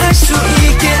영원할 수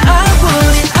있게 I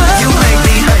want it I want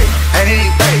it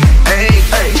Hey hey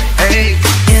hey hey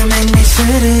You make me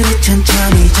스르르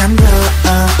천천히 잠들어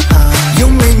You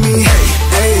make me hey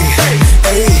hey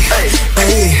hey hey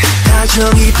hey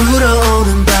가정이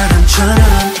불어오는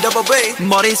바람처럼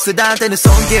머리 쓰다대는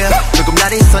손길 조금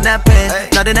날이 선 앞에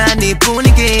나른한 네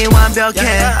분위기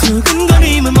완벽해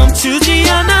두근거림은 멈추지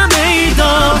않아 매일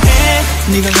더해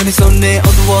네가 현해서 내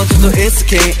어두워져도 it's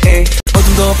okay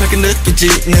어둠도 밝게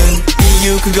느껴지는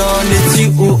이유 그건 it's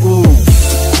you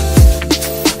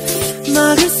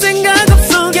막을 생각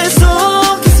없어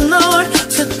계속해서 널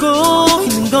찾고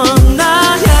있는 건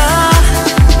나야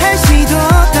한시도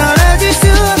떨어질 수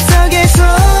없어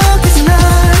계속해서 널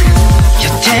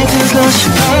곁에 두고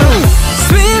싶어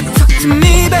Sweet talk to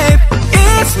me babe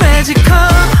It's magical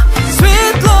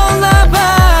Sweet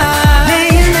lullaby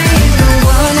매일매일 널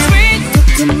원해 Sweet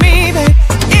talk to me babe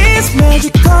It's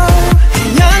magical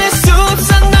연할 수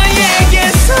없어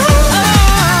너에게서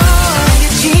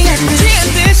취한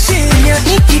듯이 그녀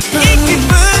이 기쁨이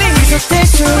계속될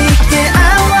수 있게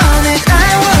I want it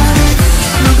I want it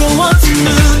무거워진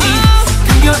눈이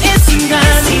감겨인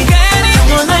순간이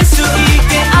영원할 수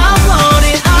있게 I want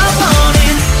it I want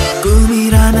it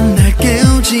꿈이라면 날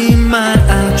깨우지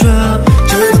말아줘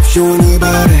끝없이 오늘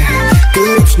바래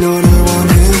끝없이 너를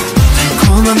원해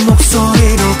달콤한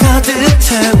목소리로 가득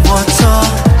채워줘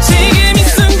지금 이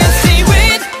순간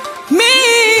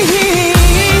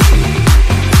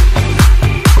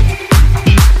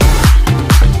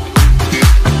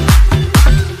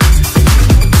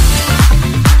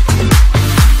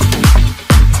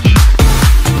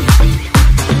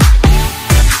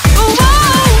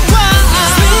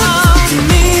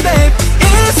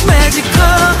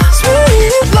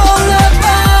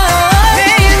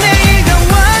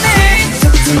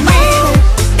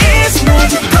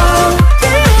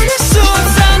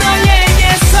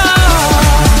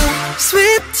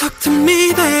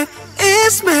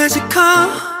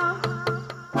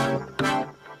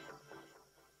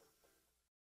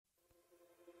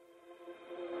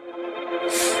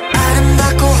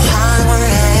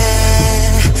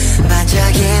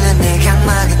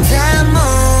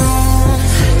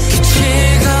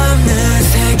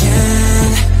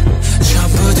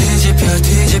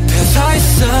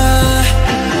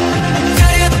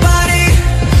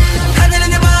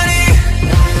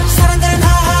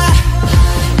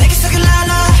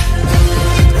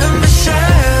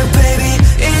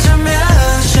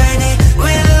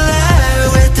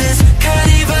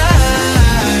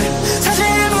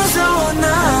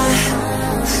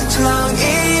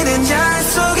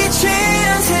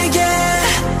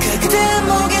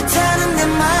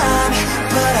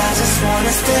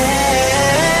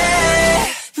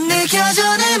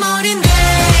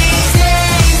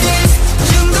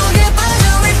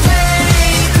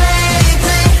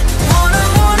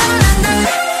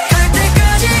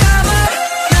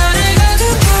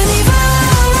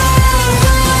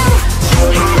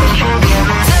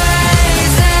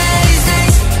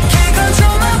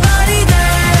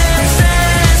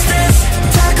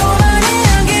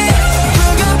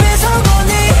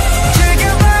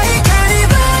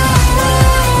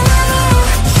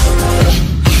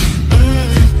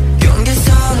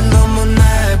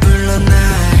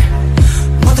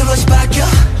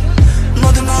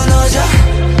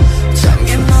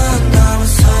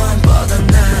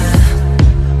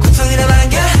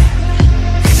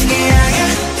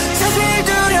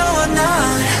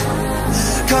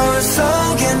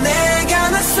속에 내가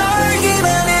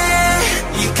낯설기만 해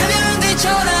이 가벼운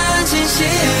뒤처럼 진실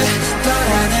But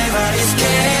I never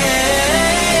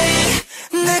escape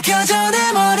느껴져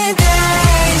내 머리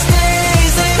days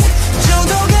days days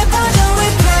중독에 빠져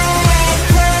replay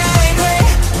play play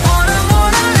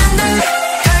원하는데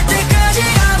갈 때까지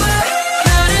아마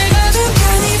나를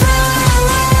가득하니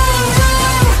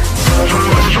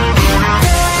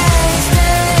days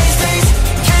days days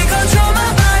can't control my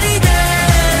body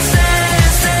dance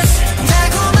dance dance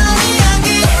달콤한 이 향기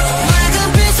맑은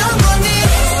빛 선분이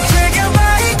즐겨봐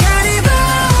이 카니발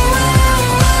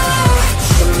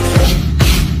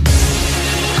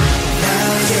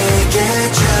나에게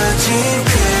젖은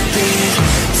그빛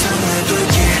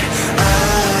선물들게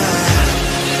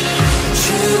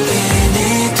주인이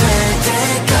될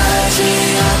때까지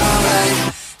I'm alright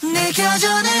느껴져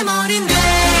내 머린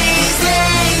days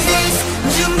days days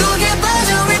중독에 빠져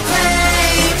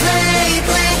replay play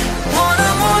play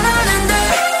원하는데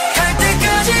갈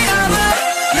때까지 아마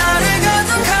나를 가둔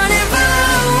카니발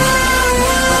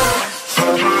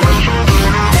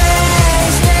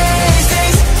days days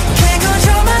days can't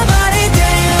control my body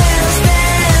dance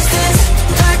dance dance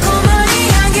달콤한 이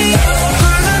향기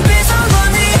붉은 빛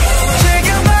선분이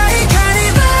즐겨봐 이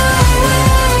카니발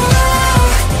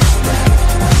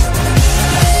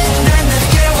난 나를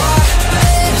깨워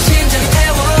심장이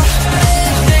태워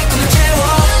내 꿈을 채워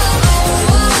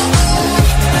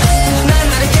난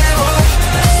나를 깨워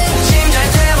심장이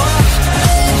태워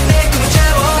내 꿈을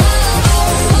채워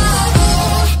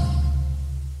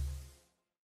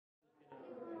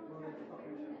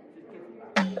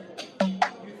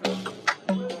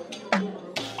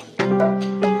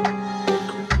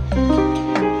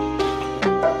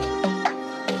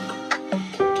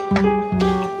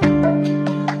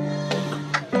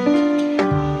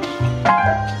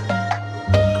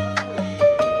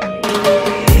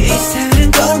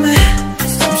이상한 꿈에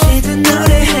숨쉬듯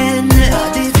노래해 내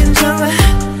어디든 좋아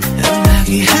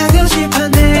음악이 하고 싶어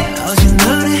내 어제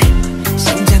노래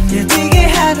심장을 뛰게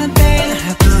하던 때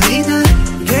하필이면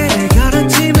길을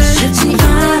걸었지만 쉽지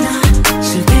않아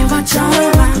실패와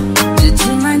절망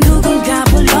듣지만 누군가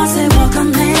불러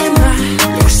세워간 내말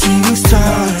You're a singing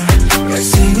star You're a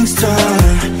singing star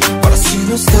What a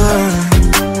single star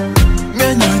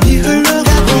몇 년이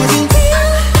흘러가버린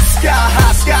Sky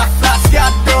high, sky fly, sky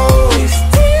low.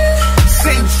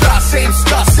 Same try, same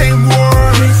star, same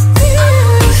world.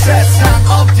 세상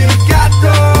어딜 가도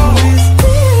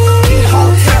이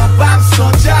호텔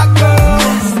방송 잡고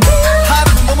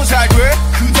하루는 너무 잘 돼,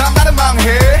 그 다음 날은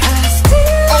망해.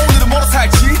 오늘은 뭐로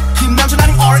살지? 김남준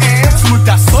아닌 RM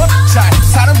 25 잘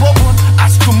사는 법은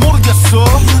아직도 모르겠어.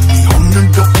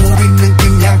 오늘도 우리는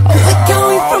그냥 We're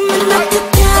going from Manhattan to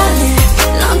Cali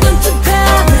London to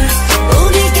Paris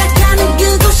우리가 가는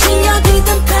그곳이 어디든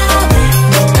Paris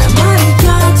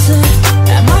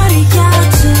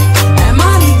MRE야트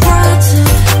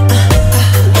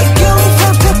We're going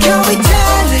from Tokyo,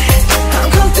 Italy Hong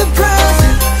Kong to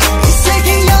Brazil 이 세계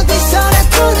어디서나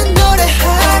부른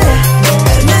노래하래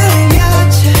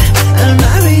알마리아트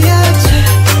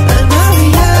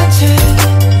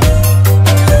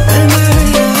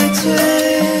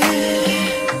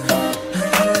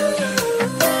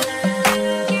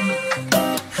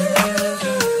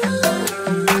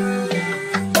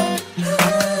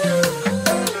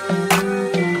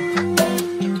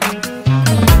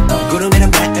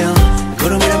구름이란 매일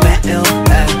구름이란 매일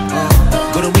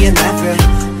구름 위에 날들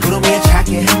구름 위에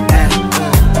차게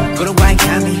구름과의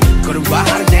감이 구름과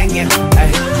하루 쟁여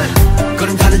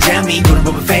구름 타는 재미 구름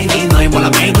보면 fading 너희 몰라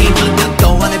maybe 몇년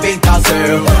동안의 빈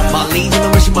탓을 멀리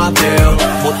지는 물씬 맛들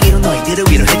못 이룬 너희들을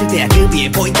위로해줄 때야 그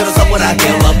위에 포인트로 선물할게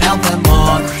Love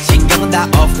Alphamon 신경은 다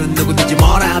off 누구든지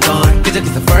뭐라던 그저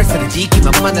기서 first를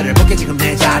지키면 나를 볼게 지금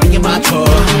내 자리에 맞춰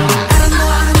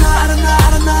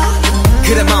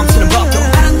그래 멈추는 법도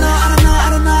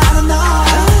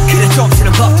그래 좀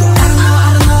법도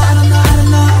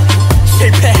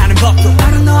실패하는 법도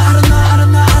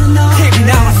TV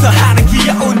나와서 하는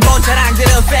귀여운 본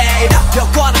자랑들은 fade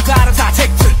여권은 다른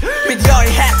사택들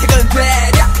미디어의 혜택은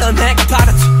되려 넌 내가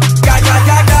받았지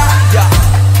야야야야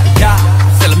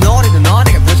셀럽 노래는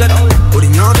너네가 표절해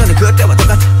우린 여전히 그때와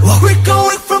똑같아 We're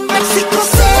going from Mexico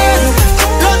City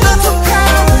London to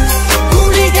Paris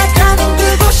우리가 가는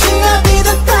그곳이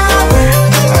어디든 Paris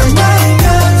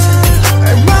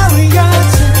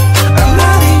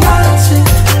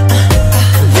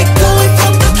We're going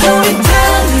from Tokyo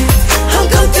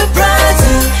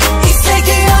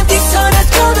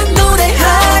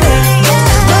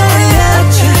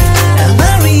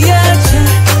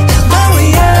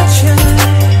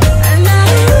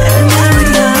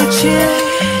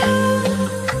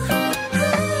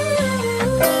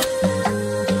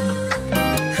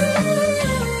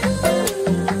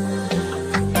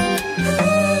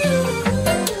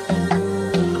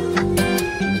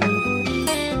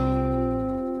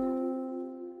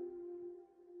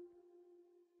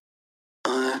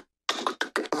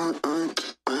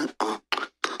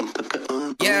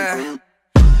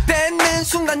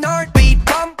순간 널 beat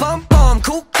bum bum bum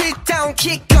cookie down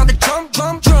kick on the drum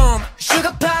drum drum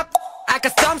sugar pop I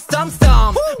got some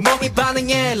몸이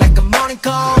반응해 like a morning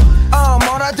call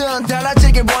뭐라든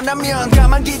달라지길 원하면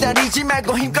가만 기다리지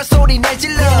말고 힘껏 소리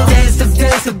내질러 Dance up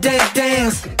dance up dance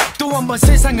dance 또 한 번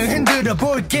세상을 흔들어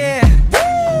볼게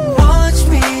Watch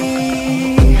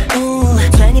me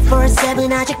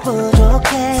 24/7 아직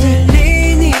부족해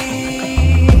들리니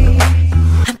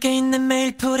함께 있는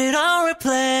매일 put it on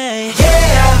replay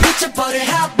Yeah 미쳐버릴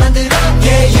핫 만들어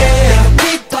Yeah yeah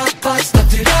빅박박스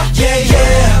터뜨려 Yeah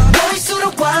yeah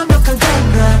너일수록 완벽한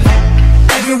강남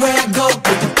Everywhere I go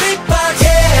with the big box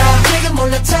Yeah 지금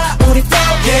올라타 우리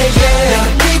flow Yeah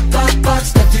yeah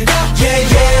빅박박스 터뜨려 Yeah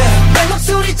yeah 내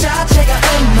목소리 자체가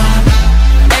음악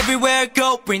Everywhere I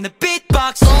go bring the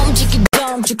beatbox Boom chicka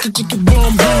boom chicka chicka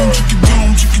boom boom chicka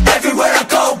boom chicka Everywhere I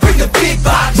go bring the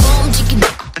beatbox Boom chicka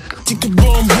chicka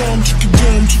boom boom chicka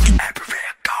boom chicka Everywhere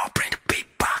I go bring the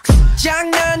beatbox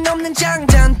장난 없는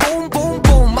장단 boom boom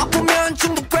boom 아프면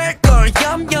중독될걸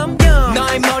yum yum yum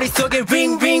너의 머릿속에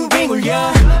ring ring ring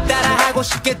울려 따라하고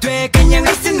싶게 돼 그냥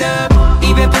listen up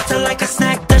입에 붙어 like a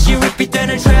snack 다시 repeat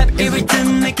되는 trap 이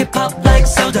rhythm make it pop like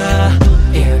soda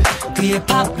yeah 귀에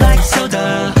pop like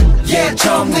soda Yeah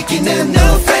처음 느끼는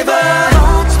new flavor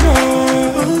Watch me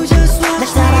날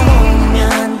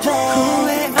따라오면 돼 후회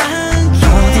않게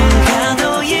어딜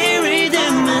가도 이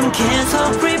rhythm은 계속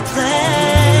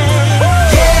replay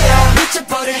Yeah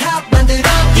미쳐버릴 핫 만들어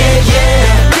Yeah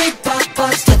yeah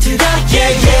빅박박스 터뜨려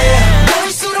Yeah yeah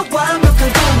너일수록 완벽한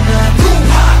공간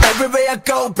Everywhere I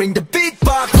go bring the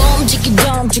beatbox Boom chicka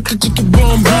boom chicka chicka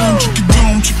boom boom chicka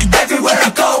boom chicka Everywhere I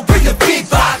go bring the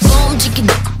beatbox Boom chicka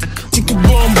chicka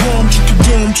boom boom chicka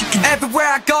boom chicka Everywhere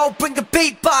I go bring the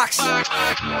beatbox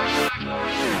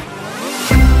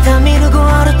다 미루고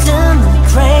얼어뜨는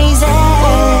crazy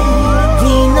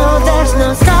We know there's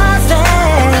no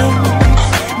stopping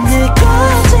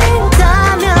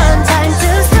느껴진다면 time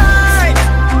to start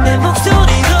내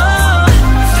목소리로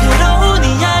새로운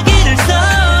이야기를 써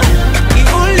이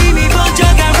울림이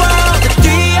번져갈 world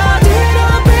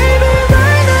뛰어들어 baby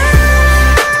right now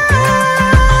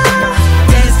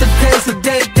Dance the dance the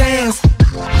dance dance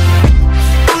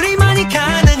우리만이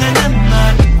가능한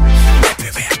음악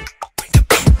Everywhere bring the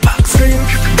beatbox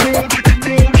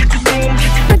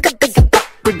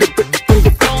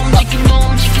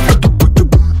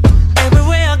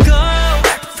Everywhere I go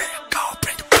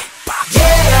bring the beatbox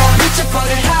Yeah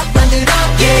미쳐버릴 핫 만들어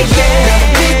Yeah yeah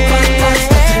beatbox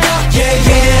터뜨려 Yeah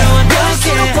yeah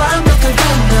너일수록 완벽한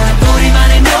공간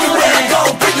우리만의 노래 Everywhere I go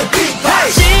bring the beatbox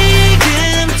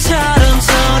지금처럼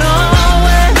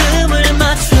서로의 음을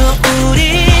맞춰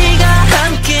우리가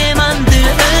함께 만들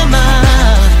음악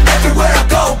Everywhere I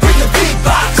go bring the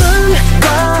beatbox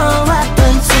꿈꿔왔던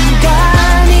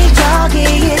순간이 여기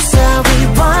있어 We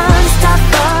won't stop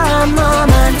for a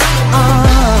moment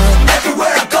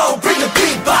Everywhere I go bring the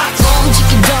beatbox Boom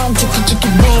chicka boom chicka chicka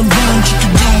boom boom chicka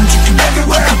boom chicka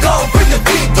Everywhere I go bring the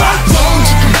beatbox Boom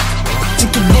chicka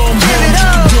chicka boom boom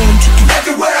chicka boom chicka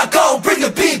Everywhere I go bring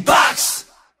the beatbox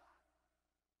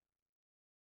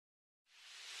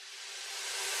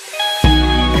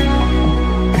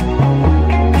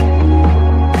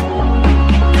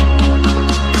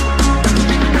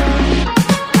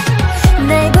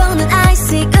날 보는 I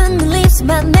see 웃는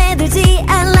립스만 매들지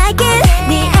I like it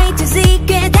네 A to Z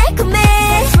꽤 달콤해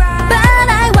But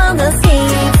I wanna see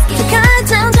더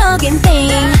결정적인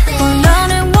thing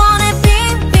너를 원해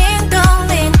빙빙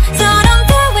돌린 저런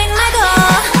doing 말고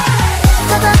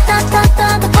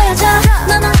더더더더더 보여줘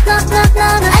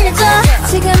너는 알려줘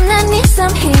지금 난 네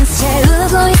some hints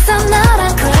채우고 있어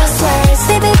너랑 crosswords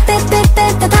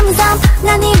삐삐삐삐삐 다 담은 삶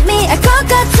난 이미 알 것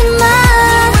같지만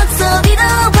목소리로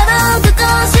바로 듣고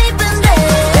싶은데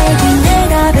Baby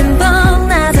내가 빈번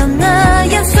나도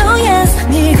너야 so yes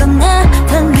네가 나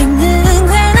당기는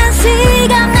괜한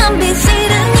시간 낭비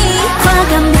싫으니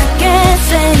과감하게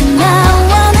say now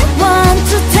one and one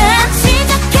to ten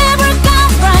시작해볼까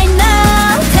right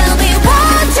now Tell me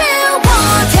what you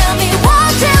want Tell me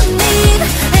what you need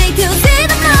A to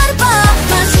Z는 말해봐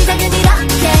시작은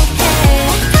이렇게 해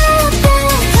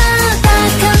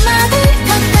한마디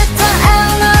한때더 I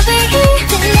love it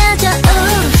들려줘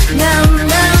No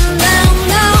no no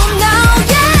no no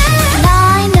yeah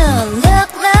나이는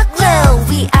look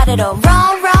위아래로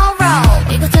roll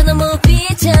이것도 너무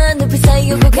비찬 눈빛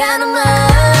사이 오고 가는 말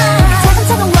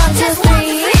차근차근 1, 2, 3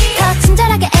 더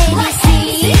친절하게 ABC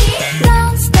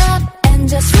Don't stop and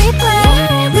just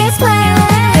replay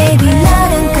Baby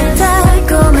나는 꼭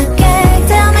달콤하게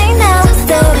Tell me now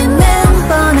떠오르는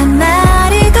뻔한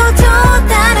말이 또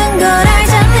다른 걸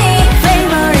알잖니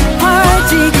Favorite part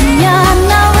지금이야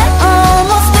너의 all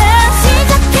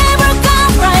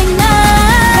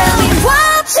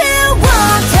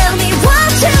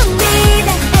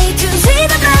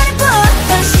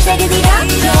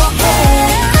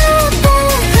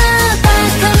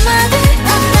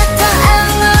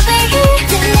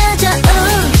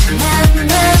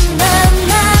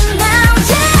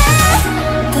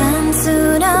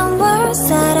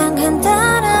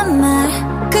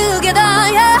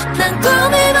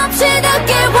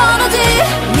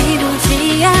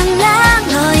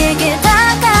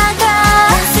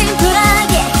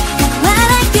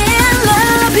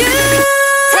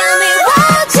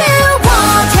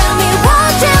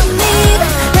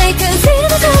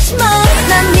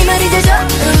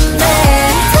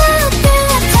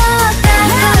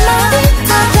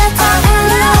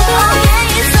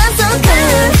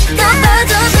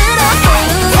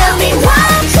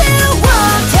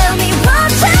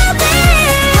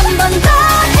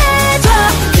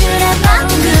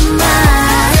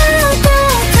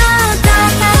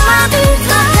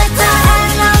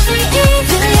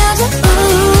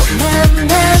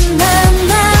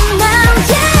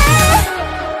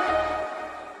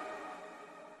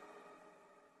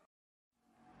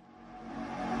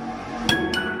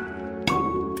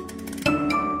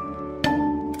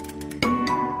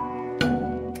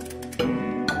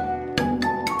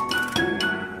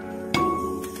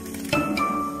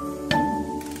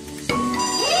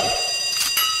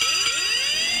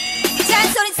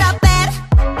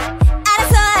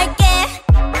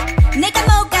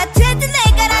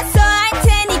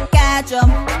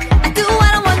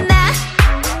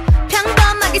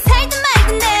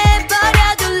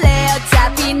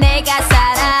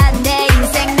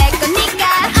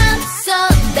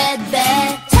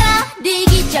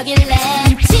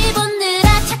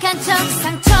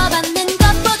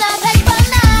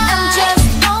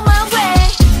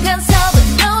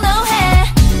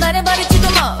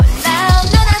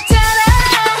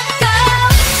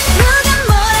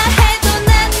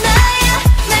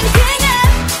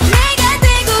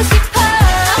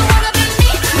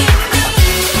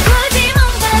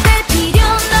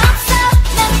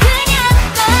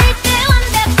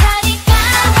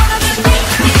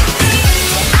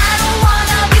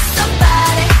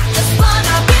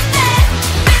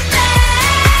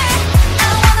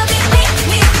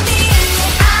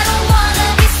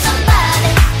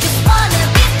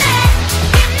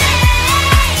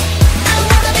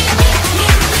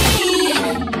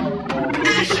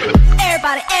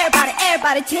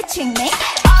everybody teaching me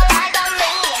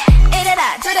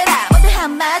이래라 저래라 모두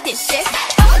한마디씩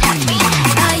Oh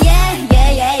yeah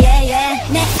yeah yeah yeah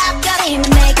yeah 내 앞가림은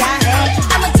내가 해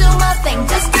I'ma do my thing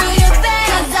just do your thing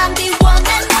Cause I'm the one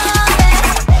and only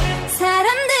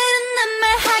사람들은 난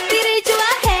말하기를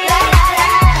좋아해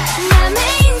남의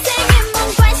인생에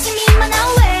뭔 관심이 많아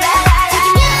왜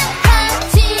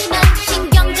하지만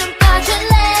신경 좀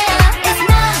꺼줄래 It's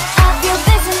none of your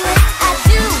business I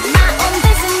do my own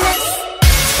business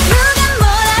누가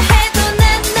뭐라 해도 난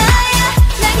너야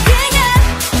난 그냥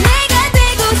내가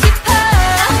되고 싶어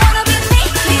I wanna be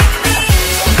me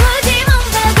굳이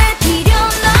뭔가 될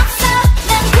필요는 없어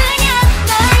난 그냥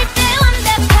너일 때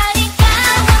완벽하니까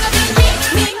I wanna be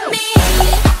me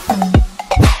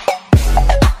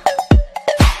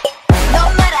No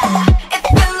matter if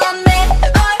you love me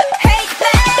or hate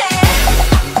me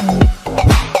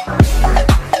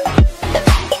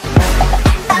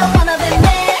I wanna be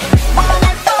me, one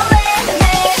and only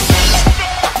me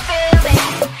Feel me,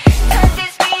 turn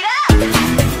this beat up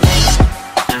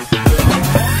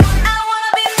I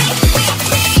wanna be me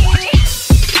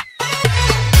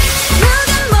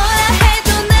누가 뭐라 해도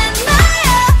난 너야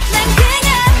난 그냥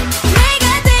내가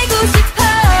되고 싶어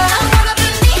I wanna be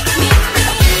me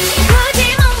굳이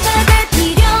뭔가 될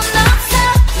필요는 없어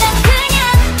난 그냥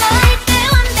너일 때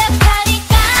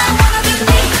완벽하니까 I wanna be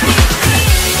me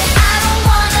I don't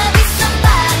wanna be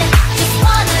somebody just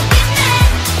wanna be me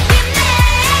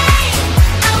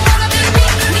I wanna be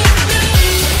me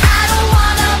I don't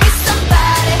wanna be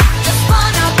somebody just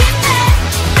wanna be me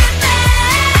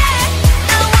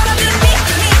I wanna be me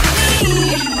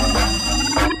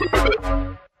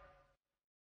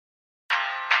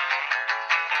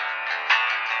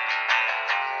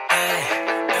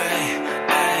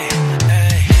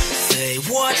Say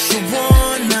what you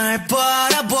want 날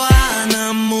바라봐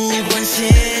난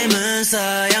무관심은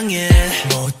사양해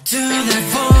모두 날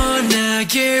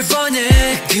원하길 원해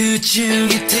그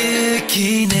중에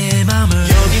특히 내 맘을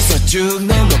여기서 쭉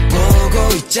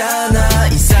넘어보고 있잖아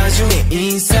인사 중에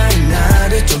인사인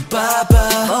나를 좀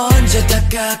봐봐 언제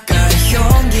다가갈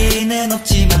용기는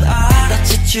없지만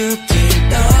알아채줄게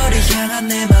너를 향한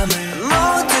내 맘을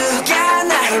모두가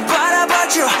나를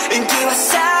바라봐줘 인기와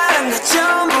사랑 나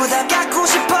전부 다 갖고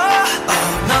싶어 Oh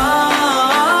no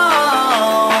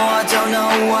I don't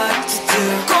know what to do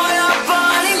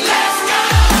꼬여버린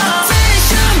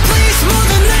Attention please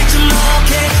모두 날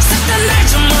주목해 싹 다 날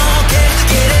주목해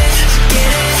Get it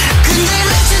근데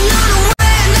대체 너는 왜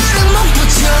나를 못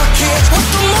부족해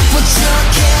옷도 못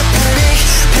부족해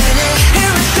Panic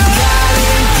here we go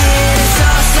가림길에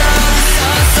서서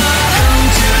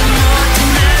흠줄 못해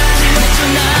난 외쳐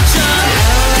나쳐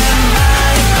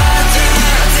많이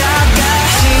버티다가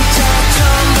진짜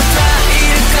전부 다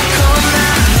잃고 나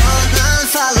너는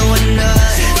following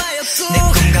us 내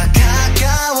꿈과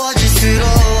가까워질수록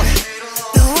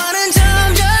너와는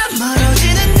점점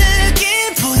멀어지는 느낌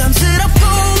부담스럽고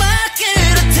막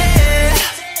그렇대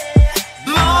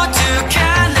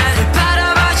모두가 나를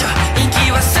바라봐줘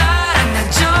인기와 사랑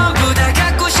난 전부 다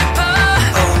갖고 싶어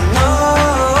Oh no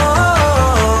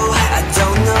I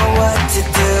don't know what to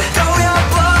do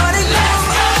꼬여버린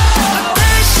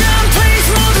Attention please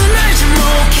모두 날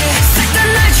주목해 싹 다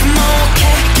날 주목해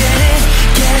Get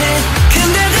it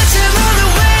근데 대체 너는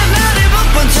왜 나를 못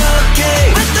본 척해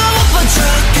왜 또 못 본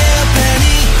척해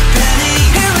Panic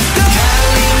here we go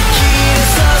가림길에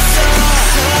서서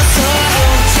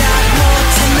꼼짝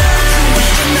못해 난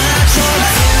외쳐 나쳐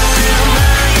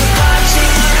많이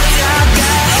버티다가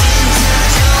진짜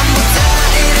전부 다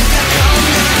잃고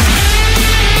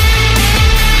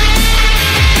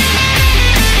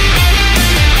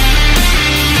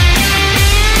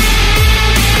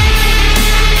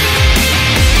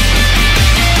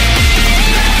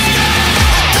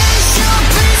Attention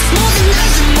please 모두 날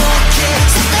주목해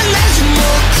싹 다 날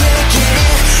주목해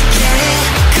Get it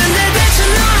근데 대체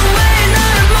너는 왜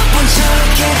나를 못 본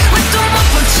척해 왜 또 못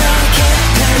본 척해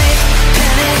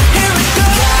Panic here we go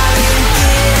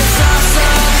가림길에 서서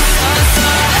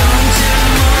꼼짝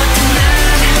못해 난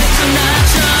외쳐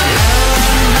나쳐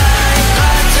많이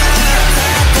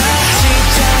버티다가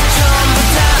진짜 전부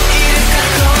다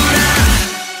잃고 나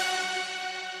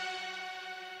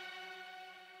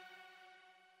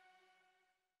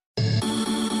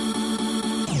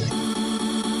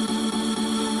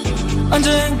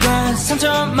언젠간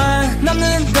상처만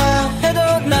남는다 해도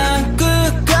난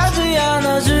끝까지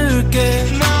안아줄게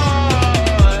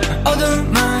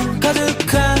어둠만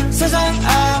가득한 세상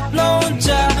앞 너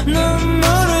혼자 눈물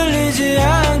흘리지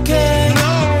않게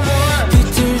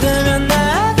비틀대면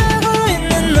나가고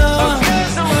있는 너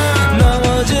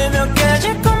넘어지면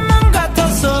깨질 것만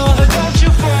같아서 Don't you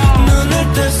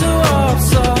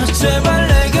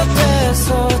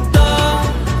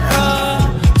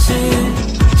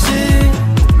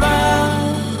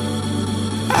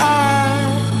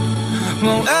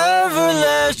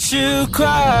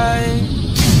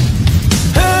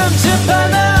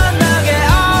흠칫한 안 나게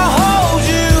I'll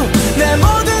hold you 내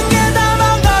모든 게 다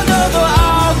망가져도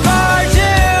I'll guard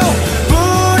you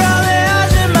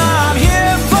불안해하지마 I'm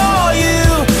here for you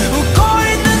웃고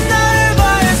있는 나를 봐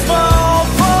It's for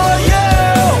you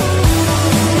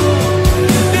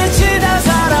빛이 다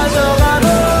사라져가도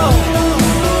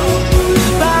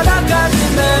바닥까지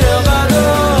내려가도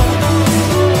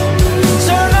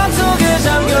절망 속에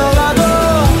잠겨가도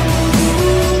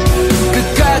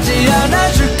끝까지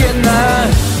안아줄게 난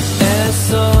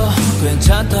애써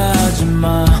괜찮다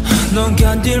하지마 넌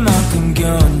견딜 만큼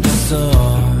견뎠어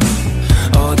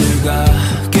어딜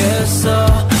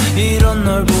가겠어 이런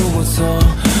널 보고서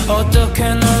어떻게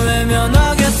널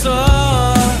외면하겠어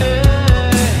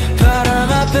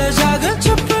바람 앞에 작은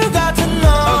촛불 같은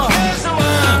너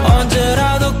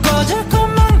언제라도 꺼질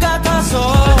것만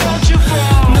같아서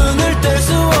눈을 뗄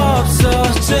수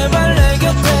없어 제발 내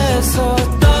곁에서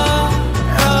떨어지지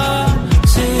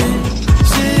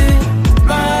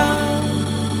마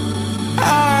I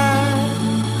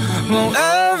won't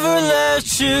ever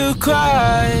let you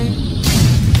cry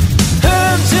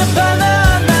흠칫한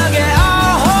안 나게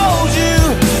I'll hold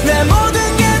you 내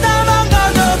모든 게 다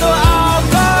망가져도 I'll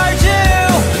guard you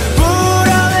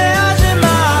불안해하지마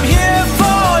I'm here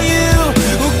for you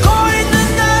웃고 있는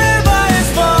나를 봐 It's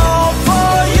for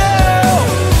you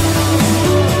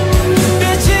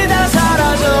빛이 다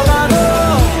사라져가도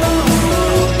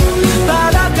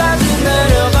바닥까지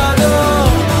내려가도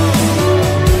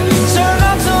절망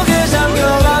속에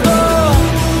잠겨가도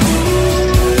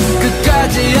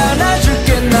끝까지 안아줄게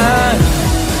난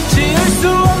지울 수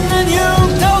없는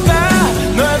흉터가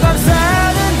널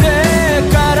감싸는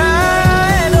데까라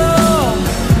해도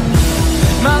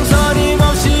망설임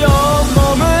없이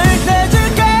온몸을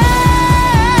내줄게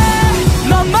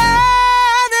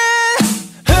너만은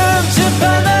흠칫한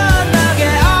안 나게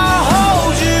I'll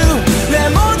hold you 내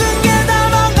모든 게 다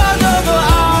망가져도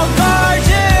I'll guard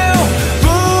you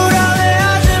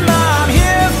불안해하지마 I'm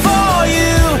here for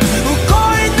you 웃고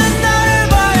있는 나를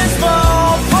봐 It's for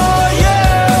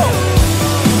you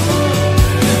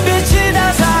빛이 다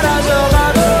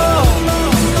사라져가도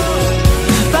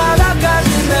바닥까지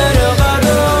내려가도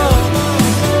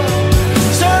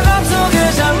절망 속에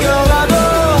잠겨가도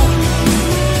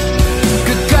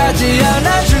끝까지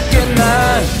안아줄게 난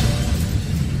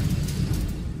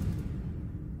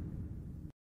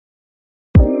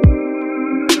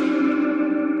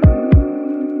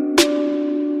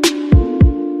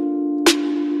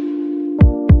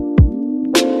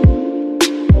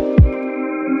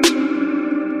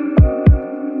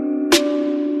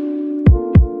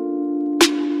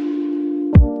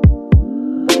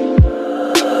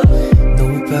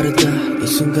너무 빠르다 이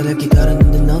순간을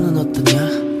기다렸는데 너는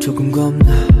어떠냐 조금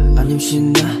겁나 아님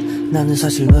신나 나는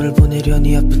사실 너를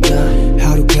보내려니 아프다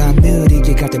하루가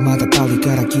느리게 갈 때마다 빨리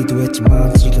가라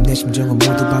기도했지만 지금 내 심정은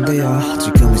모두 반대야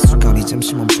지금 이 순간이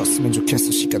잠시 멈췄으면 좋겠어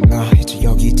시간 나 이제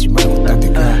여기 있지 말고 딴 데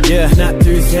가 Yeah 하나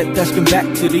둘 셋 다시금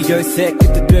back to the 열쇠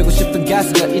그때 되고 싶던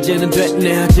가수가 이제는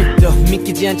됐네 아직도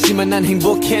믿기지 않지만 난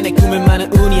행복해 내 꿈에 많은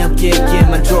운이 함께했기에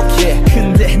만족해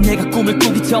근데 내가 꿈을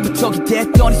꾸기 전부터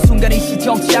기대했던 이 순간이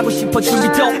시정치하고 싶어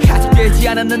준비도 아직 되지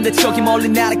않았는데 저기 멀리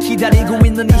나를 기다리고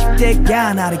있는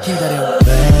 20대가 나를 기다려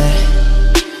왜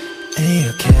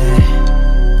이렇게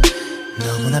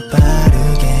너무나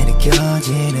빠르게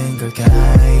느껴지는 걸까 이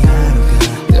하루가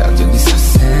여전히 so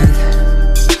sad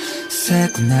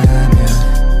새고 나면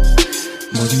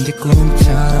모든 게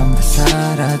꿈처럼 다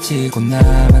사라지고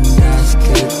나만 다시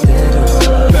그대로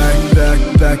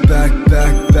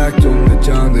back 좀 더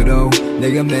전으로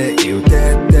내가 매일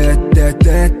때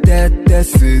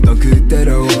쓰던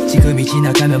그대로 지금이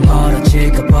지나가면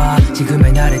멀어질까봐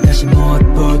지금의 나를 다시 못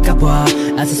볼까봐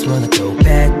I just wanna go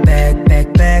back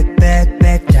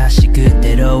다시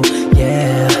그대로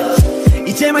yeah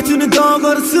이제 말투는 더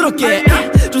거른스럽게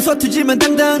좀 서투지만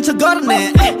당당한 척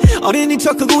걸었네 어린이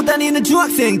척하고 다니는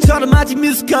중학생처럼 아직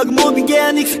뮤직하고 모든 게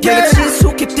안 익숙해 내가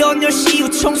친숙했던 10시 이후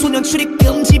청소년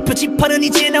출입금지 표지판은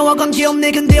이제 나와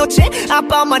관계없네 근데 어째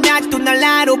아빠 엄마는 아직도 날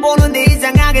나로 보는데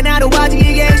이상하게 나도 아직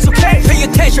이게 익숙해 Pay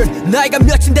attention 나이가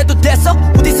몇인데도 됐어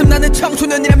곧 있으면 나는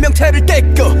청소년이란 명태를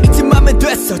떼고 이쯤 하면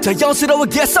됐어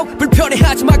자연스러워겠어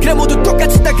불편해하지마 그래 모두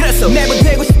똑같이 다 그랬어 매번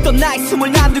되고 싶던 나이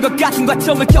 24들 것 같은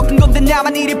과정을 겪은 건데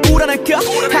나만 이리 불안할까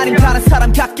아님 다른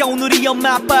사람 가까운 우리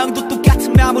엄마 아빠 형도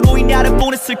똑같은 마음으로 이 나를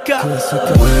보냈을까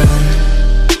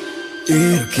왜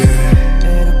이렇게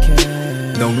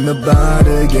너무나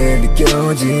빠르게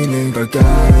느껴지는 걸까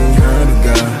이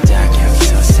하루가 딱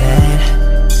여기서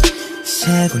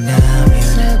새고 나면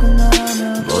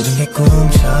모든 게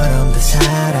꿈처럼 다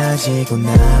사라지고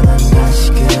나만 다시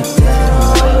그대로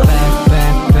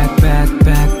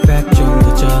back 좀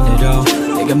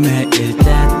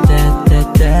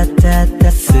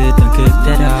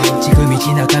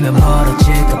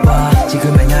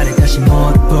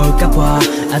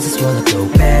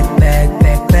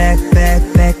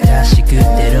해 다시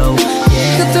그대로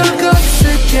그토록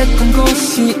어색했던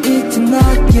곳이 이제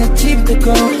나의 집이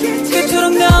되고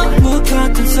그토록 너무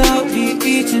같은 소리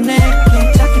이제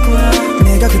내게 작게 보여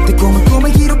내가 그때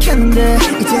꿈을 기록했는데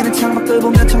이제는 창밖을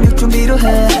보며 착륙 준비를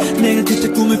해 내가 그때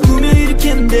꿈을 꾸며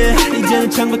일으켰는데 이제는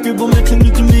창밖을 보며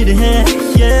착륙 준비를 해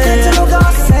그토록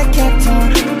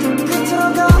어색했던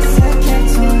그토록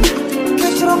어색했던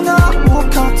그토록 너무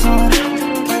컸던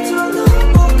그토록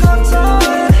너무 컸던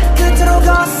그토록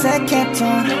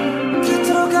어색했던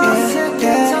그토록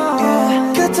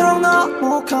어색했던 그토록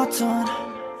너무 컸던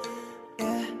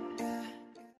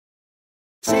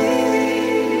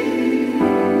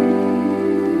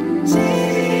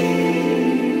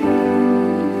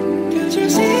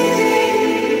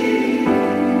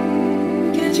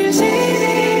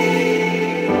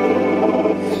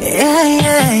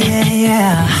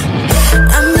Yeah.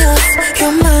 I'm yours,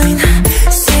 you're mine.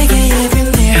 세계의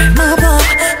비밀 마법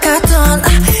같던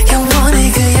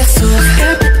영원의 그 약속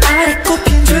별빛 아래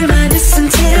꼽힌 줄만 있은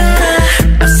till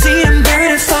I see them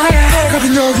burning fire.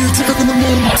 가빈 여기 지각은 눈물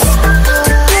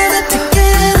Together,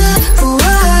 together, whoa.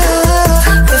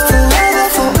 Forever,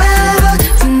 forever,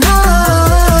 no.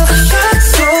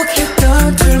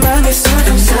 약속했던 둘만의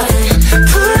사랑사이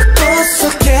불꽃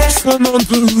속에서 넌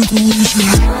불고 있어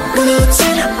무너진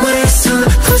머릿속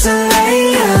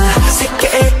부살라이야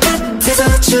세계의 끝에서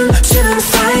춤추는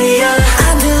fire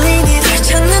안 들리니 널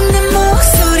찾는 내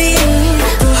목소리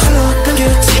또 홀로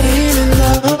남겨지는 너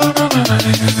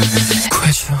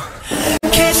구해줘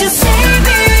Can't you see me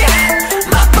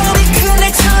마법이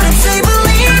그날처럼 say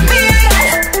believe me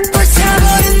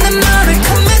불타버린 내 맘을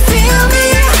come and feel me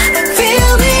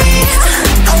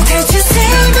Oh can't you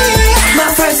see me My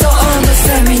friends don't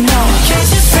understand me no Can't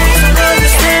you see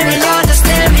me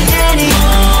understand me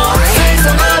anymore Friends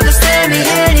don't understand me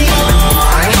anymore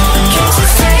Can't you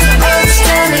see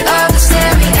me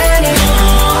understand me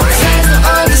anymore Friends don't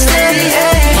understand me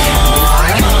anymore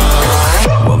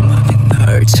원망이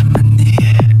널 참았니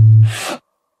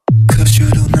Cause you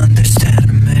don't understand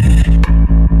me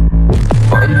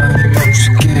원망이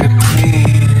멈추게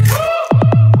please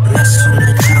내 손을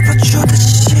잡아줘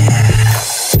다시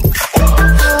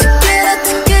Together,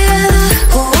 together,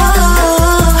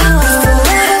 forever,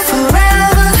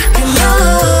 forever, you know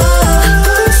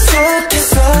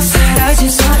속에서 사라진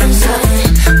사랑사이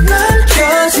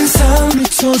남겨진 섬이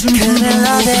젖은 그날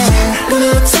너의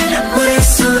무너진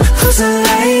머릿속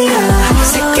부살라이야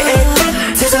세계의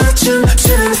끝에서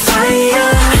춤추는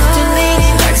fire 들리니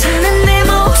널 찾는 내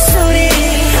목소리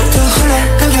또 홀로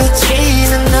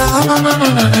남겨지는 너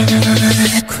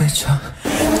구해줘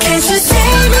Can't you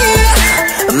see me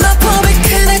마법이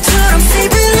그날처럼 say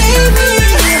believe me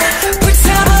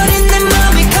불타버린 내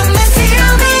맘이 come and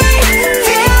feel me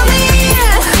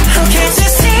Oh can't you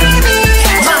see me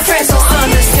My friends don't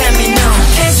understand me no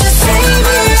Can't you see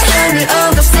me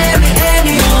understand me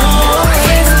anymore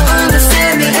Friends don't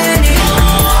understand me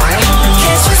anymore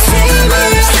Can't you see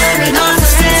me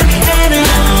understand me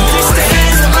anymore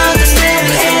Friends don't understand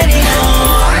me anymore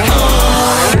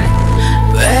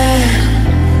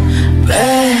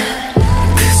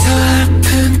그저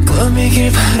아픈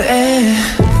꿈이길 바래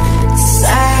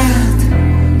Sad,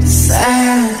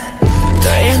 sad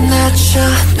떨려나쳐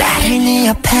나를 네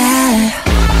옆에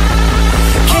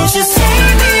Can't you see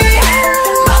me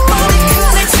마법이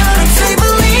그날처럼 say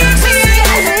believe me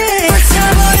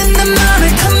불타버린 내 맘을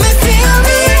come and feel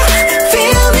me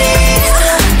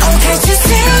Oh can't you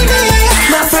see me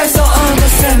My friends don't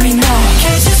understand me no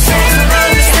Can't you see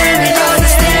me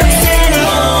understand me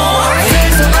anymore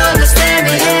Friends don't understand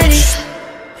me anymore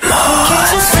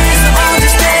Can't you see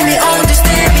me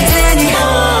understand me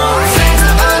anymore Friends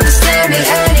don't understand me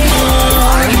anymore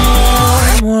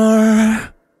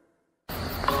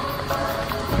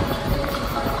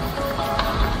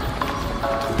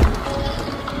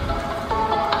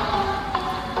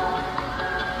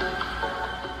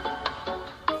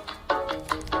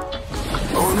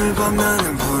오늘 밤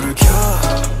나는 불을 켜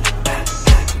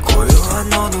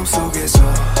고요한 어둠 속에서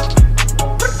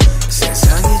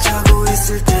세상이 자고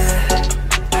있을 때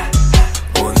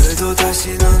오늘도 다시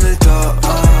눈을 떠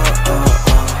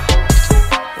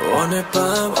오늘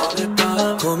밤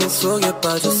고민 속에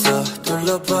빠졌어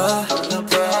둘러봐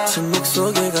침묵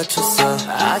속에 갇혔어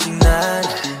아직 난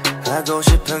하고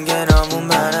싶은 게 너무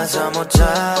많아서 못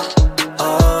자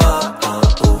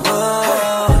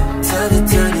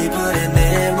따뜻한 이불에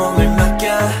내 몸을 맡겨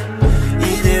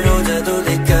이대로 자도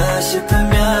될까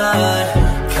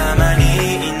싶으면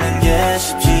가만히 있는 게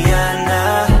쉽지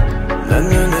않아 난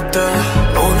눈에 떠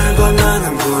오늘 밤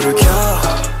나는 불을 켜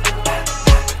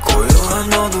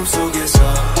고요한 어둠 속에서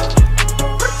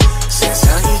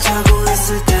세상이 자고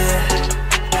있을 때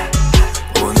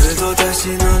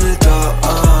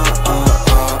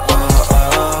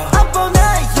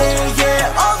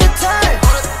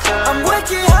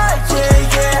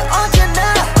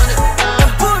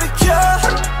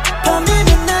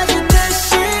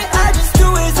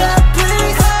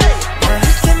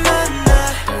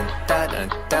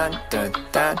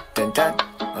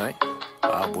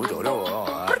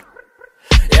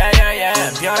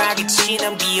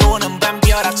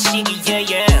분위기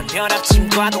yeah, yeah.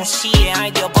 변합침과 동시에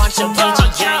아이디어 번쩍이지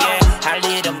yeah, yeah. 할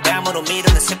일은 밤으로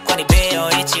미루는 습관이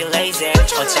배어있지 lazy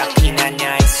어차피 난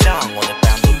야행성 오늘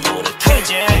밤도 불을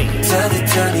켜지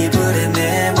따뜻한 이불에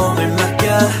내 몸을 맡겨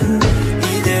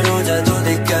이대로 자도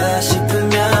될까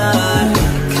싶으면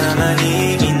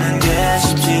가만히 있는 게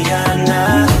쉽지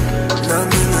않아 넌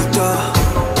눈을 떠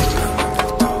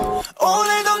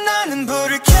오늘도 나는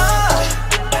불을 켜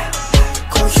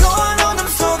고요한 어둠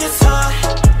속에서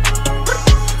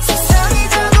세상이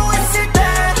자고 있을 때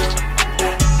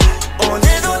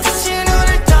오늘도 다시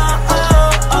눈을 떠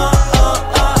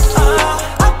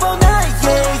Up all night,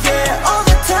 yeah, yeah, all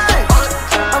the time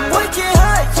I'm waking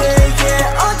hard, yeah, yeah,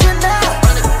 언제나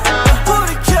불을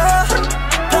켜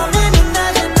밤에는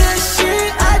낮은 듯이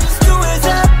I just do as I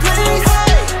please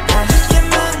나에게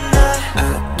만나 I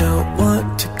don't want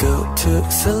to go to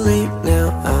sleep now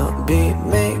I'll be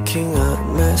making a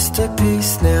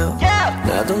masterpiece now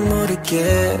나도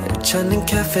모르게 찾는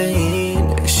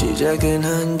카페인 시작은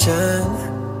한 잔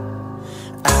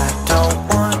I don't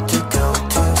want to go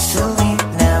to sleep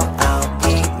now I'll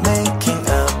be making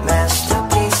a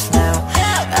masterpiece now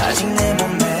아직 내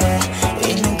몸에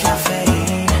있는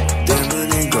카페인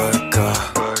때문인 걸까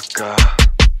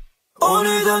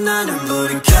오늘도 나는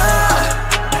불을 켜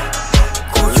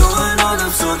고요한 어둠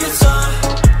속에서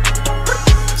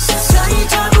세상이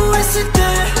자고 있을 때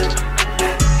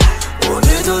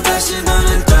오늘도 다시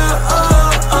눈을 떠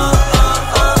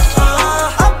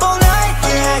Up all night,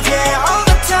 yeah, yeah, all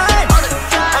the time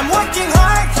I'm working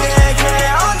hard, yeah, yeah,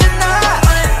 언제나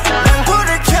난 불을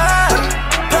켜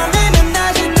밤에는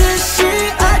낮은 듯이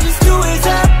I just do as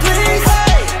I please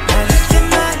나에게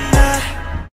만나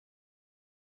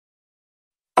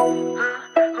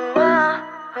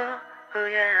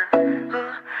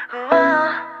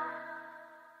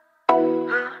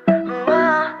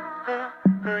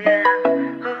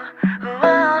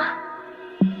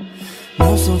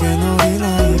맘속에 너의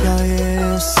나이가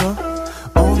있어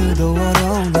오늘도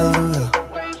어려운 하루야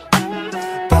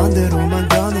반대로만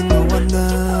가는 너와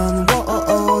난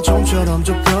좀처럼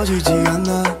좁혀지지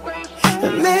않아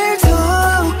매일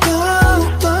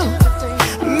더욱더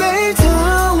매일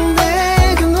더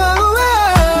내가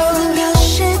모든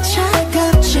것이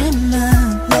차갑지만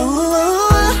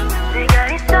네가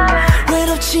있어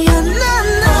외롭지 않아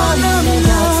너는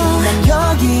난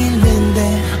여기 있는데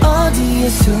어디에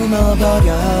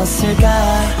숨어버렸을까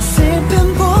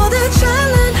슬픔보다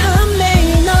찬란한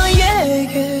매일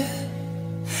너에게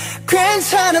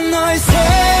괜찮아 너의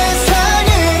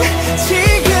세상은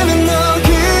지금은 너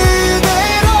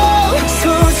그대로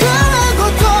소중하고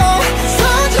또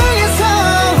소중해서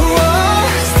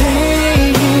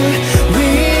Stay here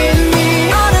with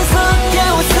me 어느덧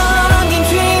깨워서 넘긴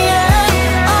뒤에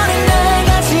어린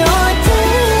날같이 올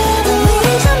때도 우리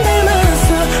잠들면서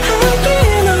함께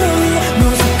너의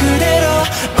모습 그대로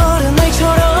어린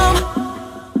아이처럼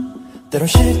때론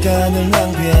시간을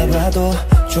낭비해봐도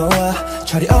좋아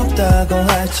철이 없다고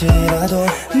할지라도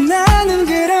나는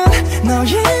그런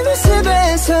너의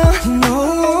모습에서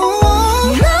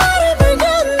나를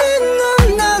불가는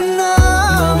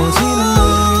넘어지는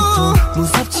일도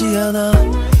무섭지 않아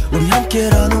우리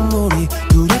함께라는 눈물이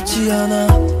두렵지 않아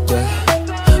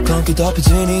검게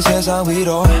덮여진 이 세상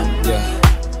위로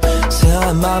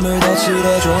새하얀 맘을 더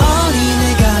칠해줘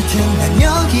어린애 같은 난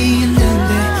여기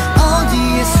있는데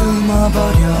어디에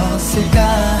숨어버렸을까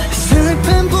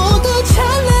슬픔보다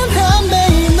찬란한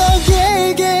매일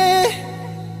너에게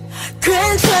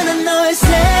괜찮아 너의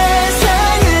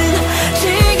세상은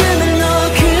지금은 너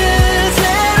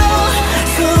그대로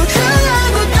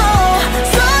소중하고 또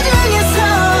소중해서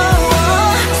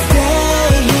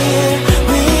Stay here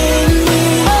with me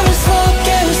어느덧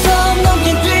깨워서 넘긴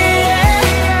뒤에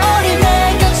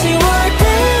어린애같이 올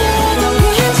때도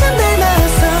우린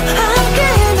잠들면서 함께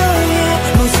너의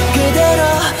모습 그대로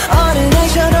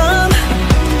어린애처럼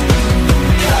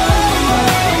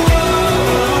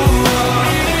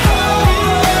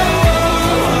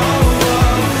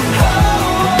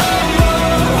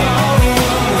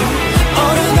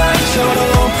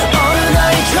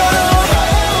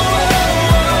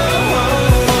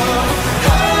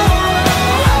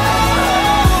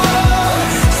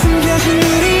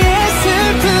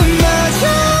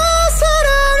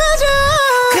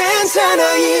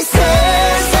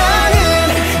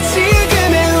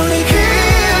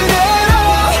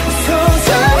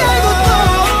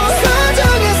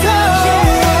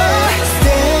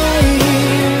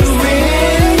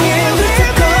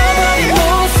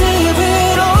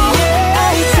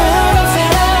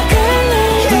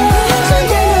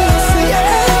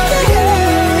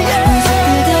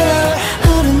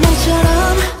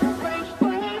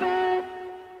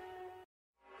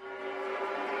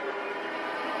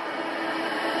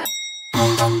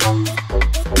People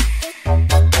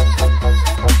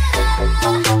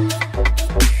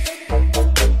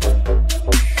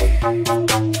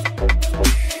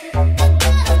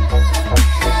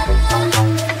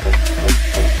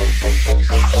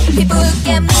look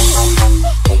at me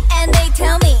and they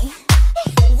tell me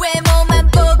외모만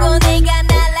보고 내가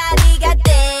날라리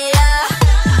같대요.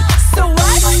 So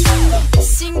what?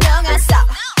 신경 안 써.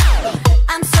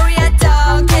 I'm sorry I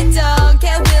don't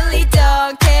care, really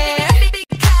don't care.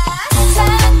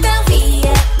 사랑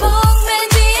따위에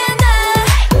목매지 않아.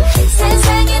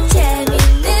 세상엔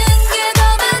재밌는 게 더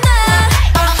많아.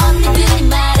 언니들이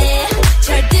말해 절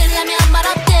들라면 말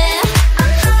어때?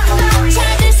 잘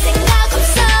들 생각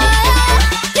없어.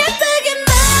 예쁘게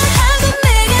말하고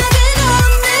매력은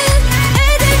없는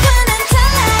애들과 난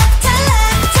달라.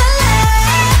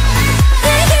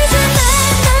 얘기지만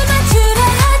날 맞추려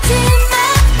하지마.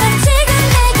 난 지금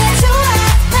내가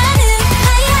좋아하는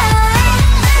나야.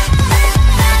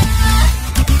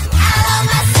 I love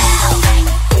myself.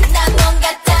 난 뭔가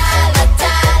달라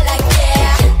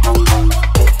yeah.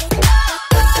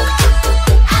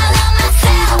 I love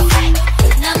myself.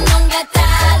 난 뭔가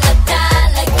달라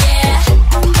yeah.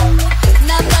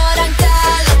 난 너랑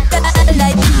달라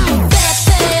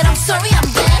Bad, I'm sorry I'm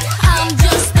bad. I'm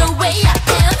just the way I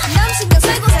am. 남 신경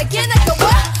쓰고 살긴 아까워.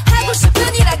 하고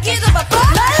싶은 일 하기도 바빠.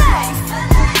 My life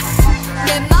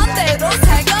내 맘대로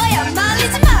살 거야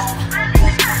말리지 마.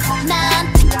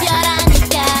 난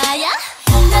특별하니까야.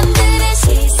 남들의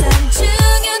시선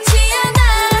중요치 않아.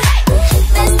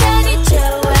 내 스타일이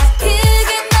좋아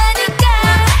그게 나니까.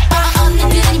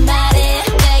 언니들이 말해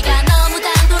내가 너무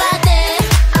단돌하대.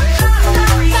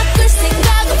 바꿀 생각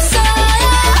없어요.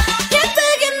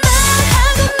 예쁘게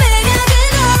말하고 매력은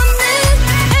없는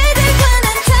애들과 난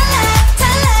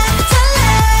달라.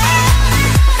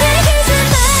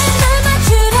 얘기지만 날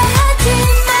맞추려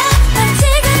하지마. 난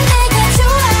지금 내가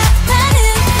좋아하는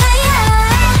나야.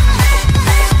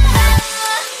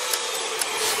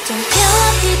 Don't care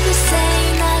what people say.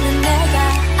 나는 내가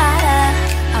알아.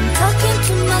 I'm talking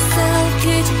to myself.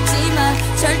 기죽지마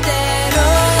절대로.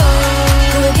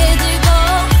 고개 들고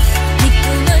네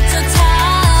꿈을 쫓아.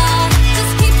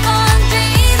 Just keep on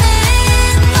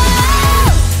dreaming.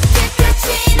 Keep your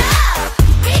chin up.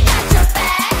 We got your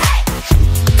back.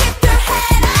 Keep your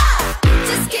head up.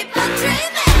 Just keep on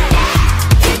dreaming.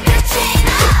 Keep your chin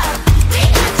up. We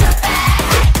got your back.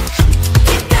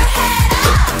 Keep your head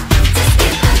up. Just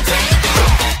keep on dreaming.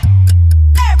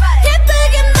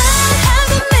 예쁘게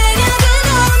말하고 매력은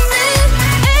없는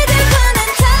애들과 난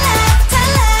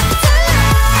달라.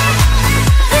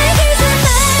 얘기지만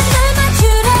날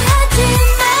맞추려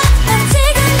하지마. 난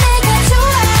지금 내가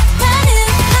좋아하는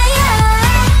나야.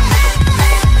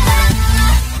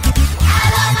 I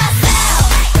love myself.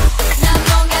 난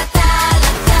뭔가 달라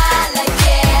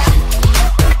yeah.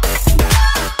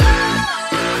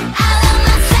 I love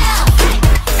myself.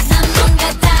 난 뭔가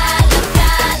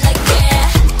달라 yeah.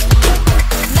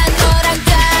 난 너랑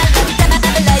달라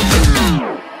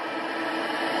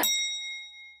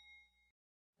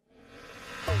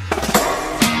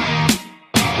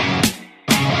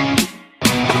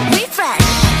Refresh.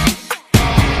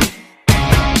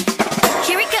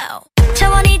 Here we go.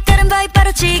 차원이 다른 vibe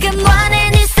바로 지금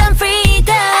원하는 is some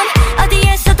freedom.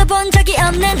 어디에서도 본 적이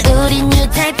없는 우리 new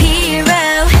type hero.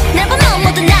 날 보면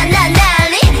모두 난리.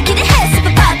 기대해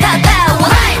super pop.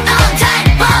 Right on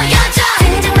time 보여줘.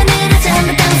 등장만으로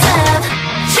전부 thumbs up.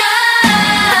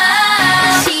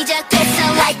 시작됐어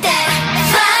like that.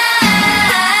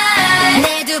 Fine.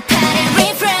 내 두 팔을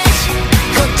refresh.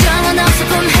 걱정은 없어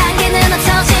품 한 개는 없어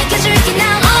지켜줄게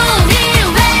now. 우리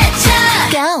외쳐.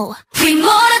 Go. We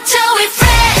몰아쳐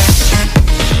refresh.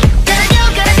 Gotta go.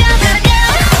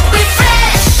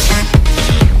 Refresh.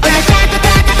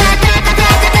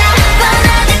 올라타타타타타타타타타.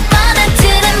 뻔한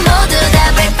틀은 모두 다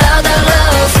break all the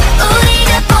rules.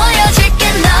 우리가 보여줄게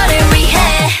너를 위해.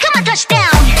 Come on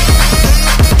touchdown.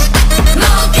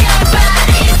 Move your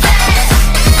body fast.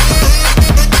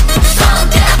 손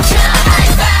겹쳐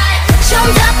high five. 좀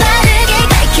더 빠르게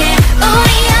갈게.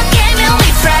 우리 함께면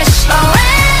refresh.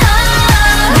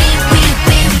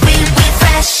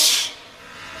 Refresh.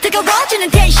 뜨거워지는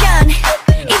텐션.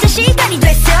 이제 시간이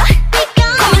됐어.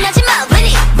 고민하지 마.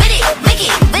 Ready.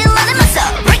 willing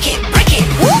myself. Break it.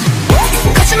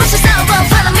 거침없이 싸워.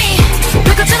 Follow me.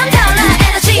 불꽃처럼 타올라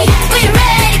energy. We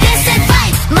ready. This and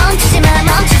fight. 멈추지 마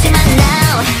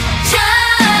now.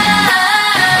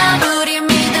 우릴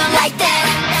믿어 like that.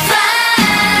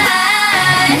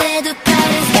 Fine. 내 두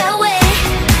팔을 가왜.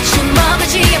 주먹을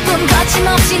쥐어품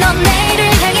거침없이 넌 내일을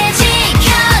향해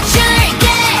지켜줄게.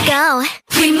 Go.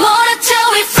 We 몰아쳐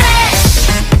refresh.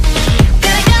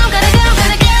 Gotta go.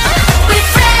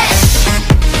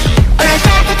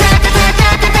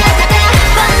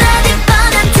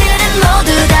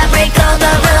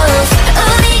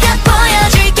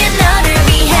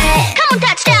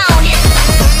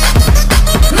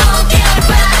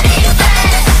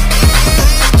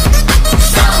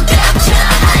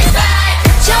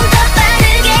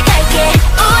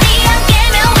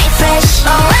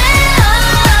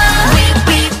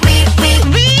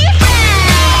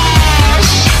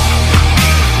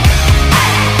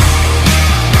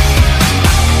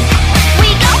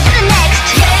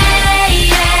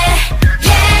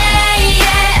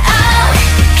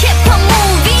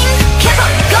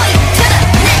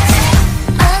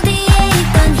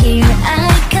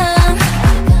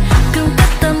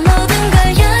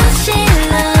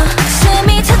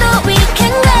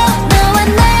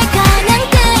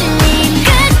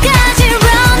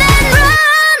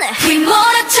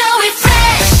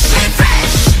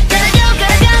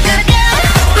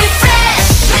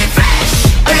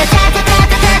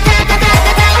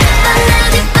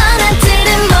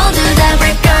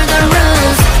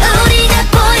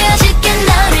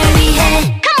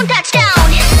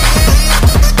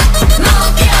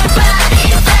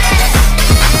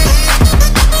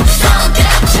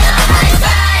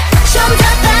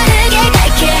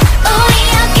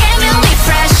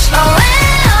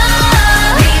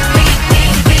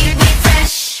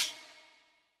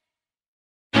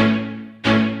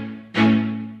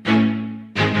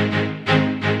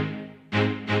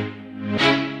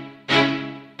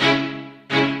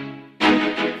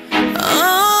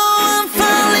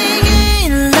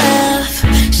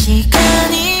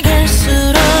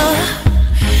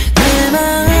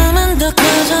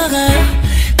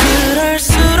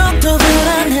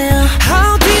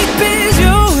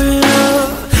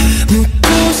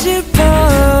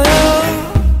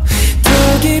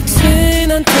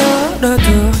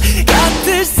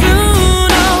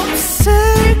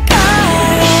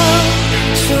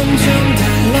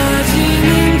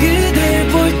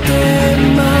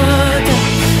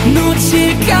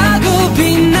 빛을 까고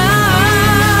빛나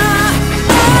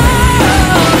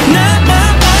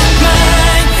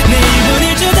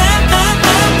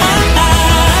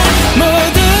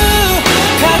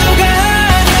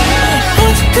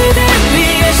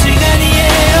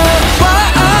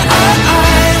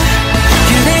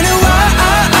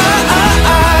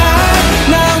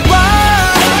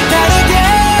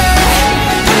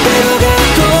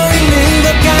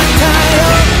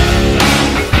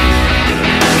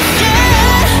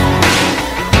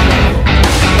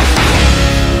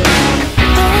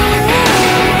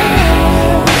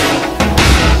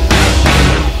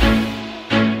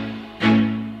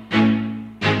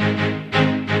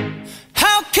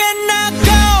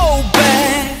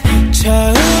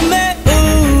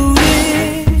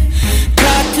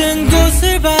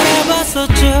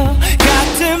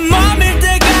같은 맘일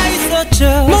때가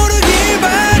있었죠. 모르길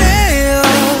바래요.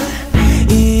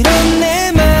 이런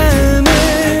내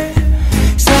마음을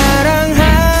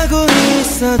사랑하고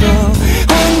있어도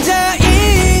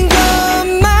혼자인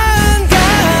것만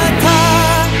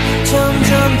같아.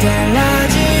 점점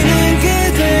달라지는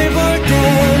그들 볼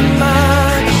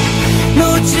때만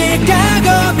놓칠까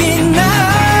겁이 나.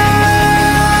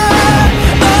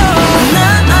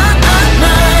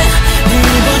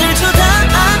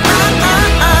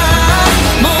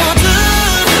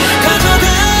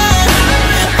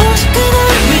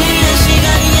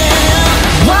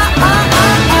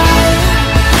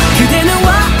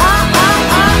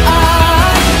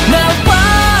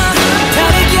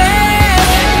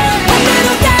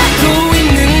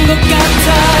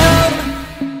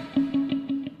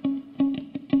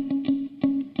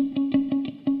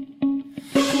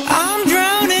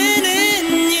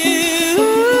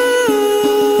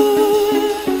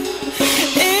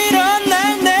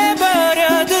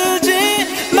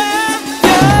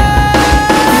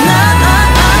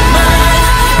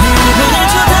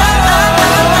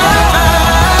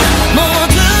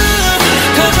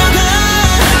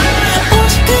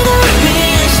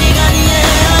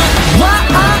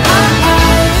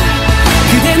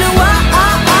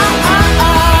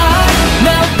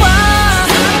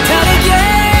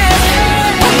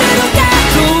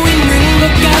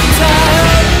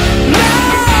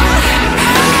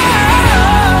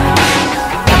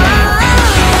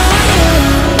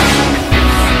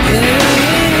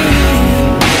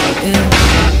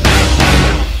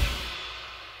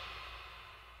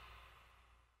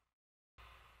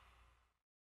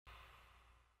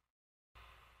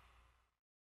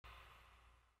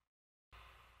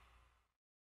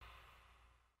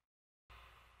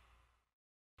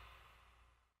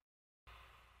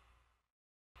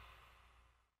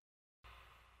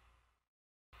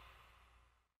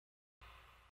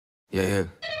 Yeah.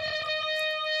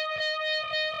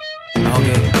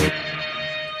 Okay.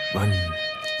 Run.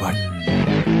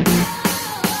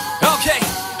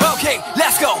 Okay,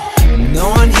 let's go.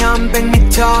 너는 한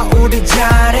 100m 우리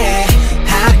자리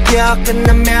학교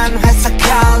끝나면 회사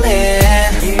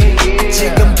갈래.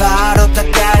 지금 바로 다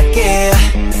갈게.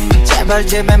 제발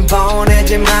집엔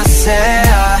보내지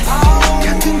마세요.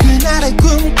 같은 그날의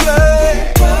꿈꿔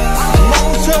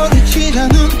멍소리치라는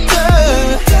뜻.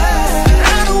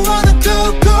 I don't wanna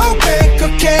go back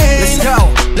again.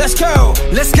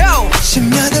 Let's go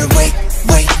 10년을 wait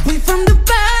from the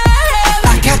bottom.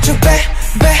 I got you back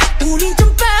우린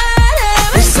좀 빠르.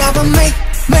 Let's have a make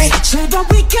제발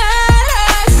we got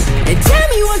us. And tell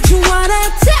me what you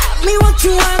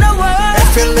wanna want.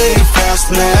 If you live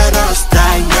fast let us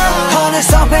die young.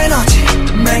 어느새 에너지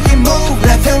make it move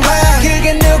left and right.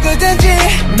 그게 누구든지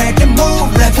make it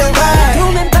move left and right.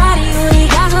 보면 party 우리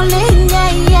가솔린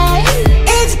yeah yeah.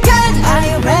 It's good are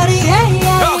you ready yeah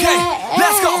yeah. Okay,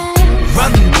 let's go.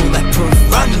 Run bulletproof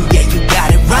run, yeah you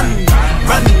got it run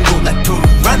bulletproof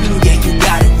run, yeah you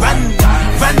got it run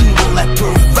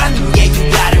bulletproof run, yeah you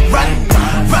got it run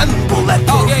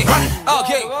bulletproof run.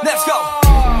 Okay, let's go.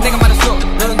 내가 말했어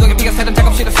너는 동에 비가 새던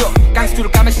작업실에서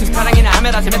깡스투를 까면 신사랑이나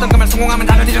하면 아침에 던감을 성공하면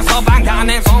다들 뒤져서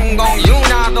방탄의 성공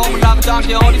유나도 몰라도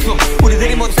저기 어디서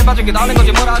우리들이 모두 새빠지게 달린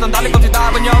거지 뭐라든 달린 거지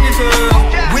답은 여기서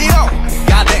We all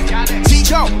got that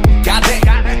G-Joe got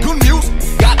that Good news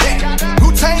got that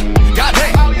Wu-Tang got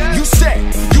that You say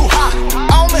you hot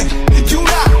only you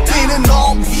not 뛰는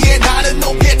놈 위에 나는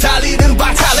높게 달리는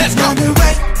박차 Let's go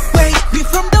wait we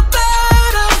from the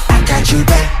bottom. I got you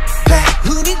back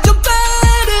우린 좀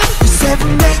빠르.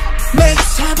 Seven make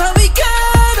제발 we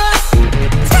got us.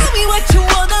 Tell me what you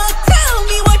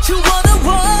wanna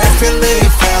want. If you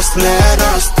live fast let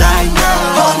us die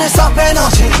young. 어느새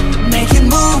에너지 make it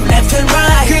move left and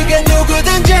right. 그게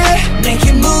누구든지 make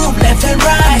it move left and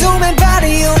right. 도맨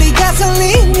party 우리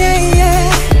가솔린 yeah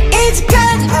yeah. It's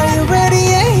good are you ready?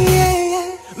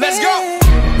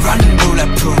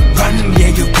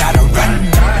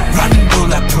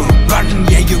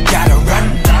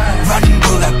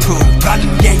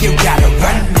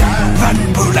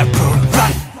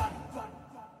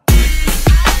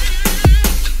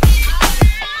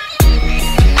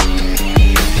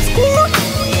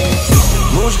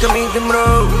 그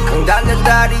믿음으로 달려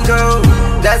다리로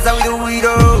That's how we do it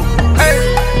all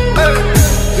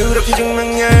그렇게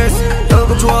증명했어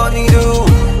너도 좋아 니도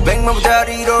 100만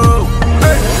부자리로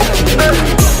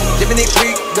Living it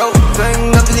free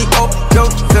도생 남들이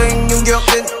도생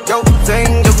윤격된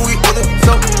도생 결국이 모든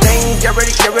소생 Get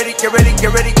ready get ready get ready get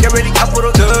ready get ready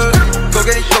앞으로 더 Go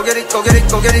get it go get it go get it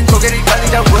go get it go get it 빨리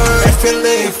잡아 If we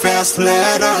live fast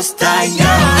let us die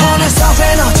young On a soft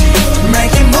energy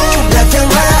Make it move left and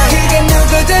right 그게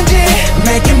누구든지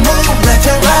Make it move left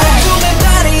and right 꿈의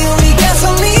발이 우리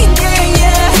가솔린 yeah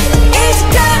yeah It's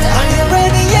time Are you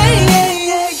ready yeah yeah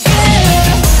yeah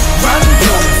yeah Run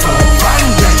beautiful run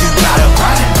yeah you gotta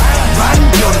run Run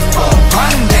beautiful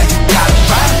run yeah you gotta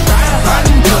run Run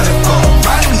beautiful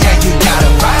run yeah you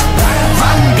gotta run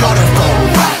Run beautiful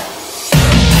run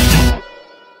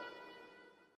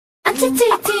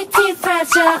Anti-T-T-T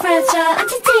fragile fragile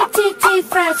Anti-T-T-T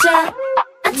fragile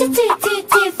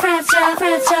Anti-T-T-T fragile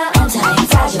fragile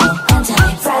Anti-fragile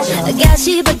anti-fragile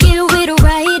가시밭길 위로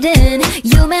riding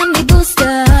You make me boost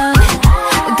up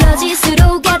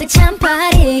거짓으로 가득 찬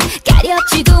party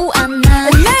가렵지도 않아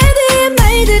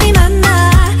말들이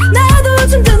많아 나도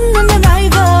좀 듣는 말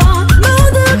말고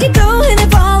모두 keep going and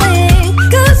falling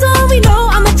Cause all we know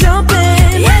I'm a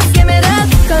jumping Yes give it up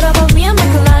걸어보면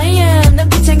I'm a lion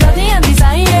눈빛엔 거대한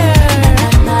desire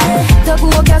더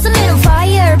부어 gasoline on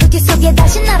fire 불길 속에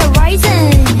다시 날아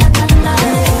rising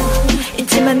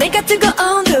있지만 내가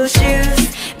뜨거운 those shoes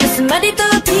무슨 말이 더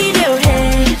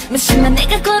필요해 무심한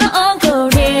내가 걸어온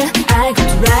거리 I got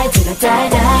to ride till I die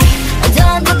die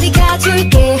어떤 높이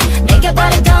가줄게 내가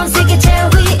바랬던 세계 제일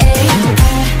위에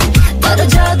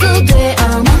떨어져도 돼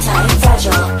I'm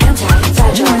anti-fragile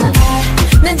anti-fragile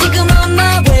난 지금 on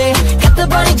my way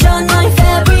갚아버리죠 너의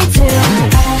fairy tale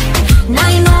Now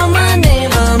you know my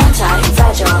name I'm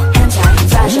anti-fragile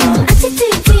anti-fragile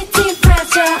Anti-T-T-T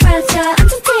fragile fragile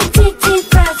Anti-T-T-T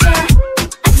fragile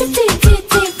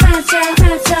Anti-T-T-T fragile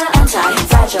fragile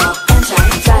Anti-fragile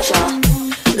anti-fragile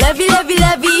Lovey lovey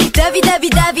lovey lovey lovey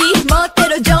lovey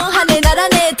멋대로 정하네 나라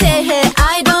내 대해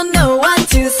I don't know what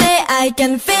to say I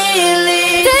can feel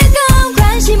it 뜨거운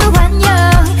관심을 환영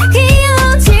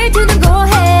귀여운 질투는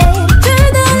고해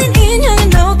줄달린 인형은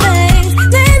no thanks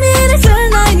내밀어줄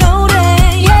너의 노래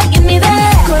Yeah give me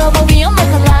that 걸어보면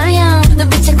like a lion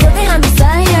눈빛엔 거대한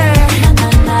desire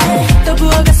또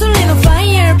부어 가솔린 on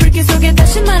fire 불길 속에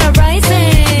다시 말아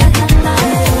rising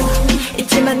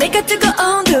있지만 내가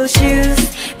뜨거운 those shoes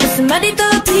무슨 말이 더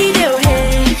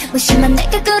필요해 무심한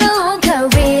내가 걸어온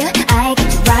career I get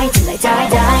to ride till I die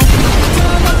die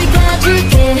더 높이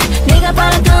가줄게 내가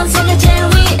바랐던 세계 제일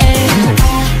위에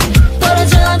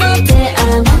떨어져도 돼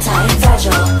I'm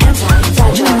anti-fragile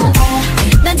anti-fragile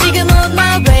난 지금 on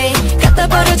my way 갖다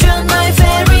버려줘 너의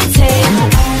fairy tale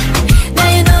Now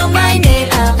you know my name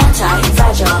I'm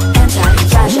anti-fragile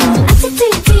anti-fragile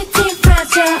Anti-T-T-T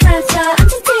fragile fragile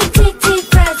Anti-T-T-T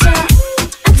fragile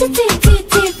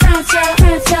Anti-T-T-T fragile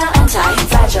fragile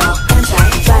Anti-fragile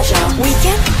anti-fragile We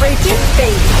can break it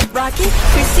baby Rock it,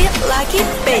 twist it, like it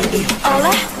baby All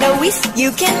I know is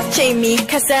you can chain me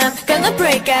Cause I'm gonna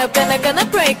break out gonna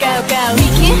break out We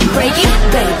can break it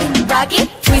baby Rock it,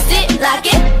 twist it, like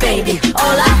it baby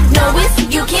All I know is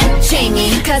you can chain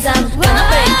me Cause I'm gonna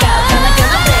break out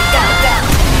gonna break out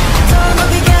더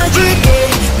높이 가줄게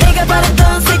내가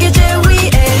바랬던 세계 제일 위에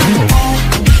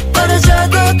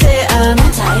떨어져도 돼 I'm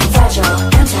anti-fragile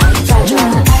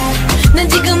anti-fragile 난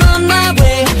지금 on my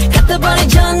way 갖다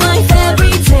버리죠 너의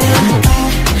fairy tale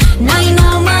Now you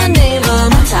know my name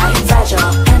I'm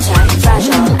anti-fragile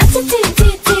anti-fragile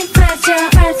Anti-T-T-T fragile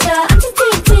fragile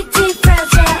Anti-T-T-T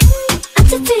fragile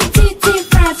Anti-T-T-T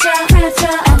fragile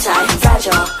fragile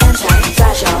Anti-fragile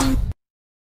anti-fragile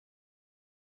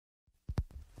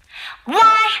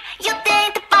Why you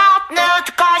think about nude?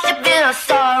 Cause you feel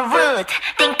so rude.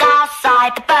 Think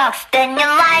outside the box, then you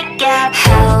like it.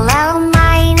 Hello,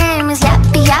 my name is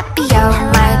Yappy Yappy Yo.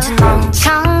 말투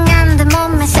멍청한데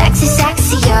몸매 sexy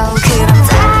sexy yo. 그럼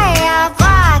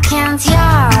달려봐, can't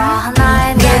열어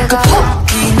날 내가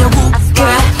혹기나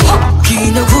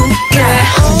웃게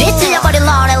뒤틀려버린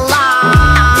노래라.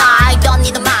 I don't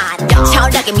need a man.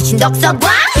 철학에 미친 독서관.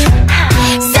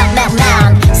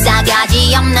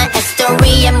 싸가지 없는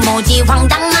스토리에 무지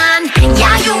황당한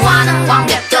야유하는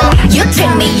관객도 You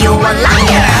treat me, you a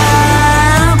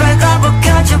liar 발가벗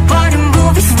가져버린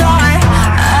movie star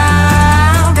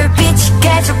별빛이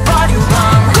깨져버린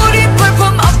밤 우리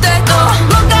볼품 없대도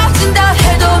망가진다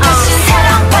해도 다시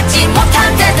사랑받지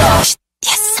못한대도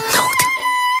Yes, I'm nude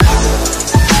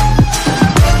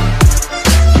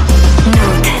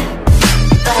Nude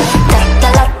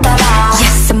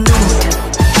Yes, I'm nude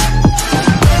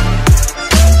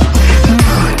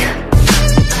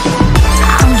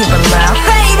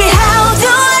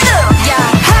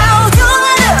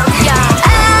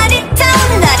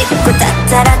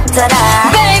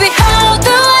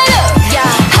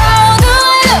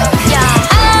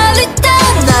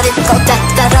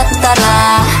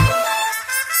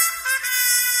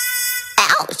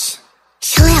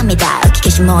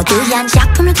모두한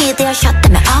작품을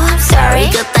기대하셨다면 I'm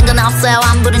sorry 그딴 건 없어요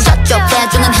안부는 저쪽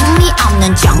대중은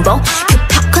흥미없는 정보 그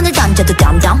팝콘을 던져도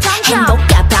덤덤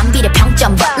행복과 반비례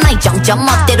평점 But 나의 정점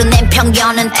멋대로 낸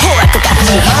편견은 토할 것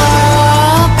같지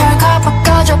별걸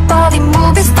바꿔줘버린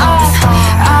movie star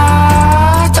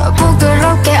더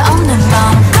부끄럽게 없는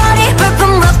맘 거리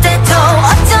불품 못돼도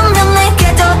어쩌면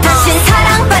내게도 다신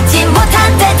사랑받지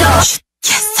못한 때도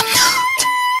Yes I'm nude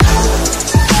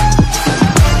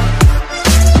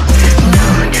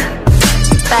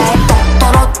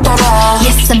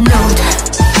Yes I'm nude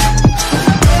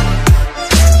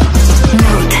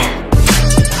Nude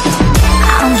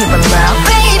I don't give a love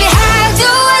Baby how do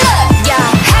I look Yeah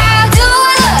how do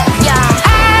I look Yeah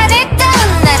아직도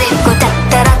날 잊고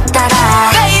따따라따라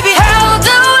Baby how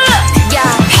do I look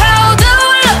Yeah how do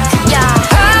I look Yeah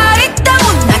아직도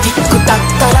날 잊고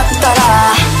따따라따라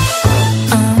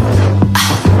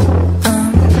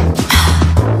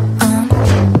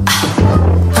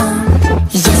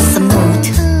Yes I'm nude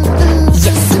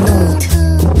Yes I'm nude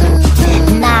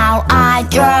Now I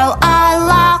draw a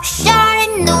luxury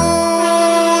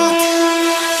nude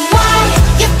Why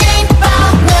you think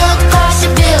about nude Cause you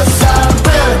feel so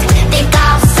rude Think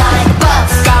outside the box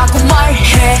까고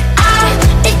말해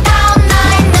아름다운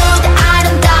나의 nude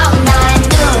아름다운 나의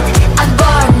nude I'm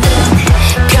born nude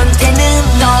변태는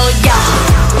너야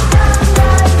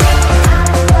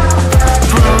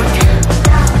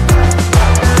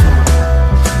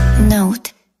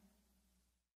Nude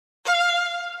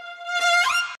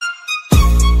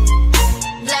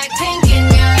Blackpink in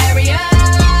your area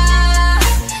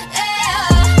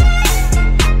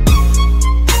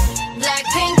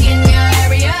Blackpink in your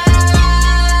area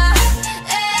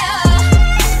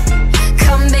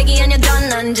컴백이 아니었던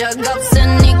난 적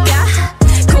없으니까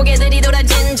고개들이 돌아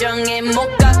진정에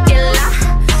못 걷길라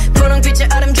분홍빛의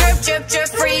얼음 drip drip drip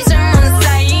freezer on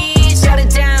side shut it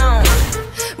down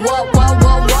What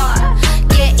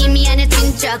yeah 이미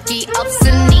안해진 적이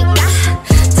없으니까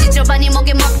지저분이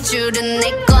목에 먹줄은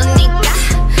내 거니까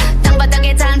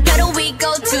땅바닥에 단패로 we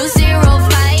go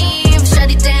 205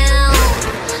 shut it down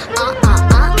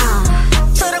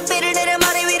초록빛을 내려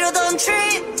머리 위로 don't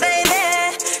trip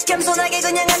baby 겸손하게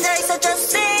그냥 앉아있어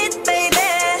just sit baby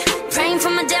praying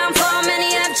for my downfall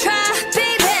many I've tried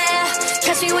baby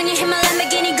catch me when you hit my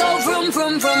Lamborghini go vroom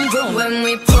vroom vroom vroom when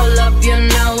we pull up you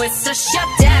know it's a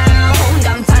shutdown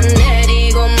간판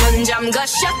내리고 문 잠가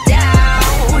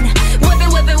shutdown whip it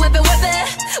whip it whip it whip it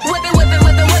whip it whip it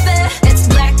whip it whip it it's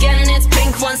black and it's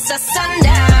pink once the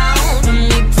sundown when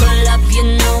we pull up you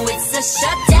know it's a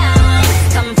shutdown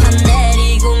간판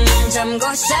내리고 문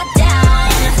잠가 shutdown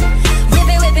whip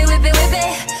it whip it whip it whip it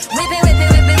whip it whip it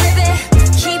whip it whip it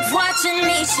keep watching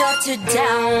me shut it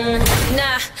down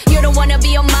nah you don't wanna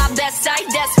be on my best side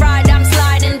that's right I'm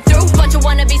sliding through bunch of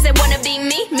wannabes that wanna be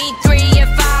me three if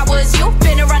I was you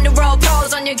been around the world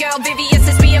pose on your girl VVS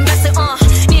is being invested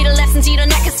need a lesson to the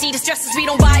neck and see the stresses we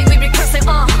don't buy we recurse it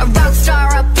a rock star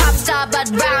a pop star but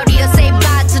rowdy I say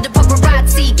bye to the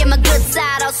paparazzi get my good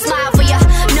side I'll smile for ya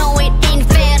no it ain't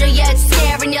fair to ya it's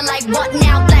staring you like what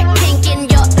now Blackpink in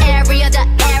your area the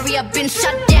area been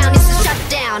shut down it's a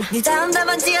shutdown 네 다음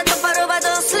답안지야 똑바로 봐도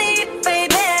sleep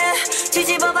baby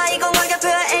뒤집어봐 이건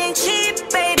가격표야 ain't cheap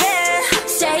baby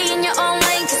stay in your own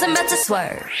lane cause I'm about to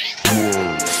swerve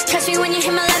catch me when you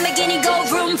hit my Lamborghini go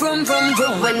vroom vroom vroom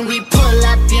vroom when we pull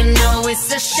up you know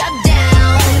it's a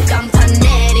shutdown 간판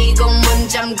내리고 문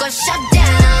잠궈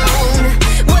shutdown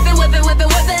whip it whip it whip it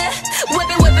whip it whip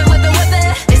it whip it whip it whip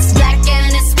it it's black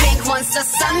and it's pink once the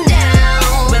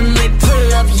sundown when we pull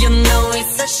up you know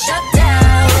it's a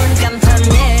shutdown 간판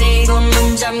내리고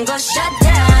문 잠궈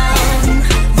shutdown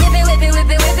whip it whip it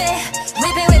whip it whip it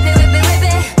whip it whip it whip it whip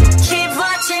it keep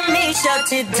watching me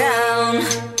shut it down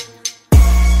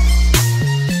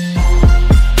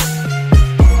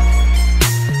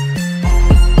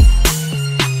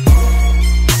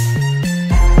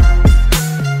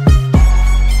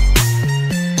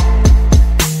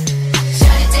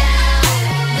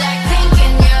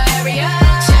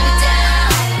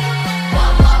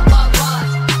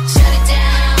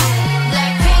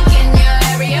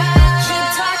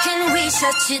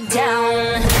shut it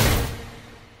down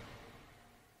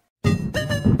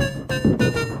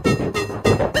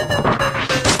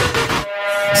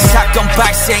사건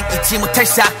발생 잊지 못할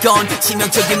사건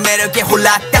치명적인 매력에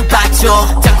홀라 땅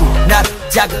빠져 자꾸 나를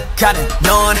자극하는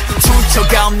넌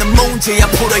출처가 없는 문제야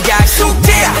풀어야 할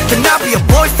숙제 Can I be your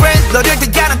boyfriend 너를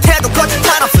대하는 태도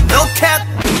거짓말 없어 no cap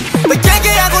너에게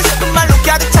하고 싶은 말로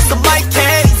가득 찼어 my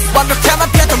case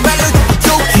완벽함만 펴도 말로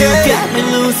부족해 You got me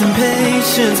losing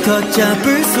patience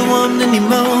걷잡을 수 없는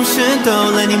emotion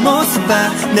떠올라 네 모습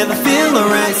봐 Never feel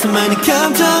alright 수많은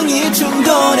감정이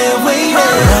충돌해 waiting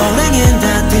Rolling in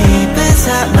the deep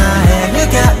inside my head You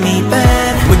got me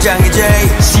bad 문장의 J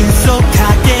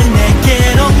신속하게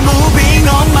내게로 moving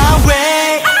on my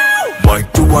way Why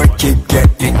do I keep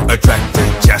getting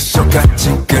attracted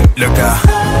자석같이 끌려가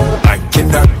I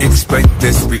cannot explain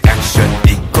this reaction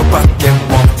이거밖에 1,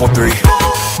 4, 3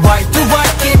 Why do I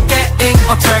keep getting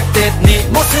attracted 네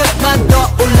모습만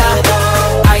떠올라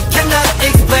I cannot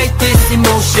explain this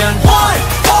emotion 1,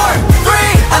 4, 3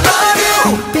 I love you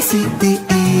A, B, C, D,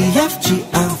 E, F, G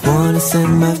I wanna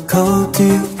send my code to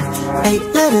you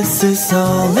 8 letters is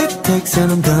all it takes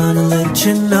and I'm gonna let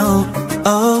you know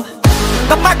Oh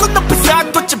너 말고 높은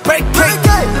산도치 break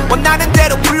원하는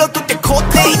대로 불러도 돼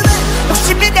코딩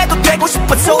욕심이라도 되고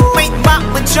싶어 soulmate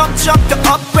마음은 점점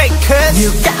더 upgrade cause You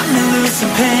got me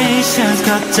losing patience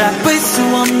걷잡을 수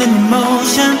없는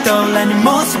emotion 떠올라 네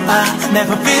모습 봐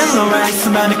Never feel alright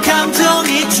수많은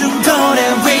감정이 충돌해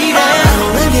waiting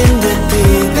Rolling in the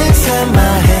deep inside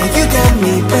my head You got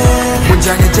me bad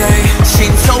문장의 J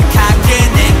신속하게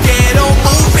내게로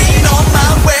moving on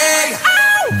my way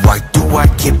Why do I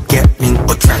keep getting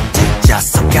attracted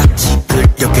자석같이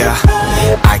끌려가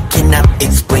I cannot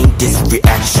explain this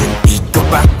reaction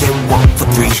이거밖에 1, 4,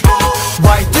 3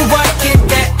 Why do I keep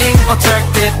getting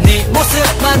attracted 네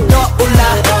모습만 떠올라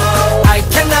I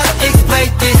cannot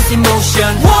explain this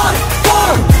emotion 1,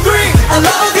 4, 3 I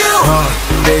love you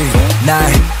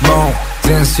나의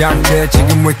모든 상태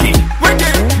지금 wiki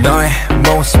너의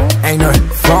모습 ain't no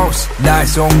false 나의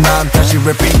속마음 다시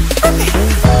repeat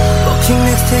Walking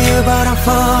next to you but I'm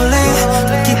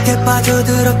falling 깊게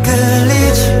빠져들어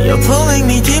끌리지 You're pulling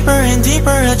me deeper and deeper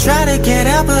I try to get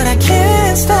out but I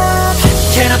can't stop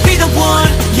Can I be the one?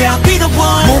 Yeah I'll be the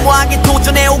one 무모하게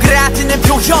도전해 오그라드는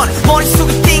표현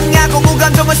머릿속이 띵하고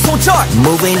무감정을 손절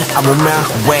Moving I'm on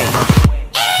my way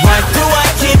Why do I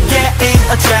keep getting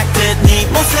attracted 네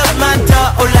모습만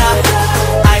떠올라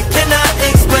I cannot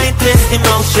explain this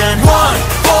emotion 1,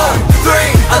 4, 3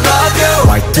 I love you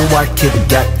Why do I keep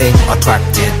getting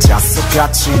attracted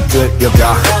자석같이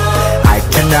끌려가 I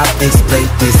cannot explain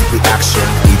this reaction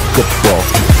이것도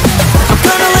I'm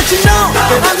gonna let you know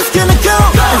I'm just gonna go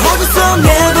and hold you so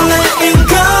never letting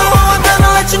go I'm gonna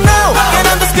let you know and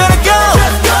I'm just gonna go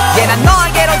Yeah 난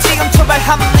너에게로 지금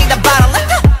출발합니다 But let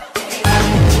go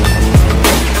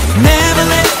Never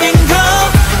letting go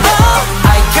oh.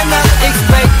 I cannot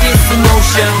explain this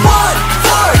emotion 1,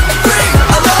 4, 3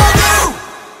 I love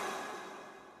you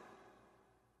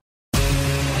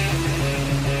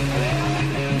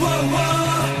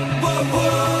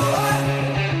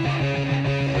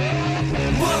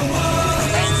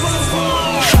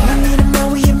난 이름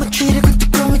위에 먹기를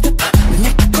걷고 있다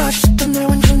내게 빠졌던 날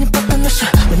완전히 바꿔놨어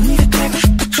난 네가 되고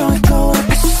싶어 좋은 거울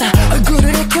앞에 섰어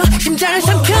얼굴을 익혀 심장을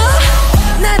삼켜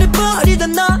나를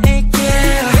버리던 너에게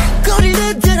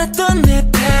꼬리를 들었던 내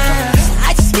past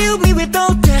I just kill me with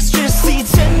all that stress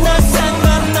이제 널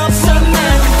상관없어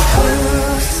난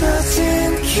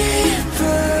부서진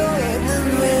기분에는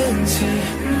왠지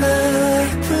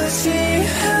나쁘지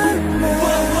않아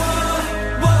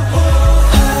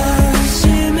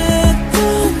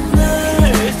한심했던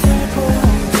날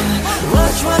들보다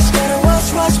Watch watch gotta watch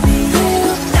watch me you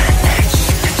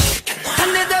한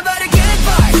대 더 버려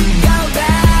goodbye Go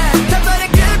back 더 버려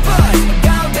good boy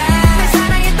Go back 내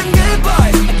사랑했던 good boy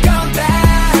Go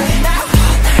back Now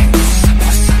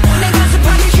내 가슴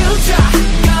파는 휴자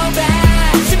Go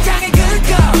back 심장에 good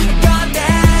go Go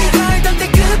back 네가 알던 내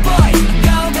good boy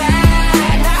Go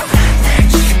back Now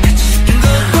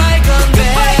Goodbye come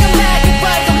back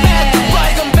Goodbye come back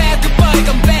Goodbye come back Goodbye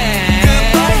come back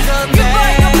Goodbye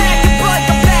come back Goodbye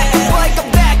come back Goodbye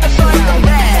come back Goodbye come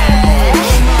back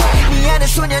미안해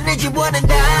소년을 지워낸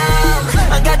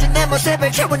안 가진 내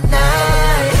모습을 채운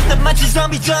난 마치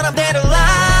좀비처럼 데려라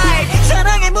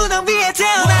사랑의 무덤 위에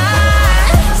태어나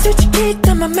솔직히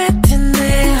더 맘에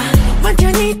드네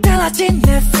완전히 달라진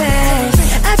내 face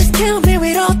I just kill me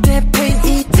with all that pain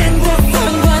이젠 더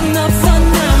상관없어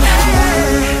난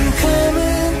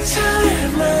감은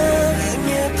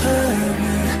절망의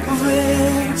밤은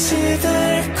왠지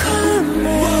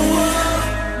달콤해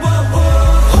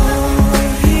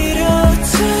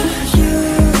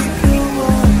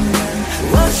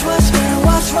Watch, watch, girl,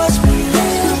 watch, watch me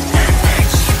live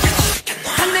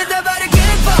한 대 더 버려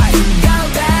goodbye Go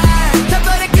back 더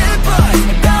버려 good boy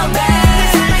Go back 내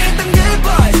사랑했던 good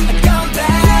boy Go back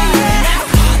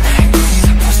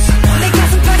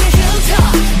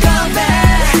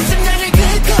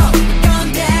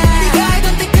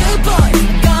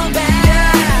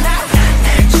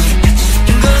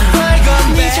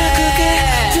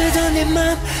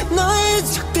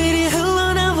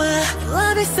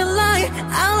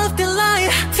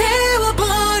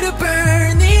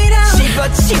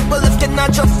마치 볼럽게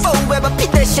나줘 forever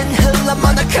피 대신 흘러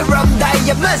모노크롬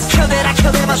다이아몬드 카메라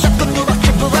켜내만 섞은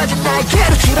누밖에 부러진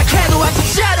나에게로 추락해도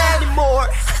아프지 않아 anymore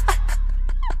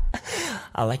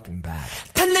I like them bad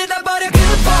다 내다버려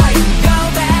good boy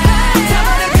go back 다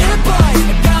버려 good boy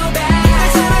go back 날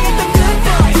사랑했던 good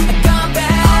boy go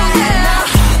back oh yeah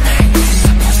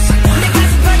내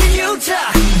가슴 파는 유자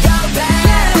go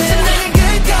back 나는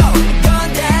good go go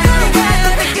down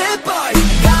내 good boy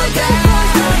go back good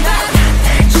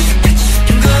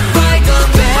boy go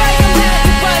back good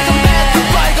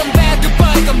boy go back good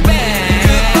boy go back good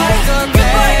boy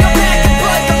go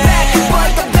back good boy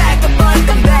go back good boy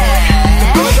go back good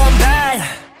boy go back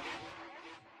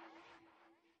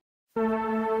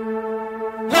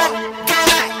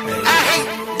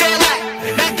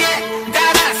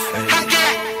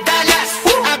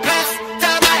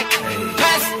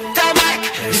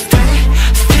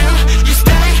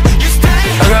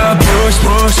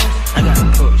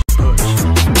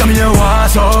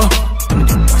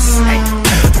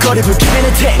거리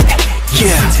불키는 tape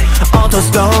yeah autos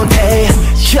don't hey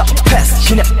yo pass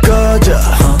그냥 꺼져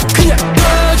그냥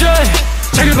꺼져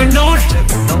자격을 놓으래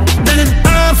나는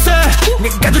없어 네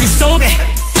가족이 속에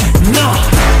no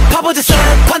바보짓을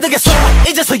관득했어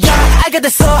이제서야 알게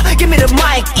됐어 Give me the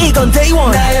mic 이건 day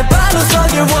one 나의 발로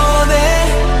서길 원해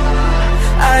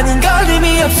아닌 걸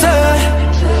의미 없어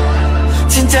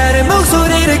진짜의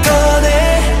목소리를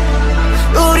꺼내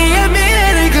우리의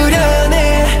미래를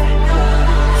그려내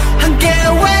함께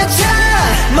외쳐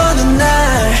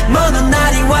먼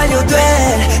날이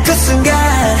완료된 그 순간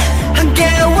함께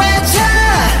외쳐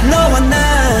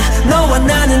너와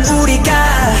나는 우리가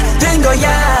된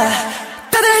거야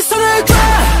다들 손을 줘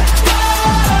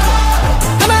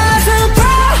가만히 봐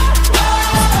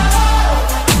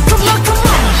Come on come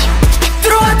on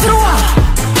들어와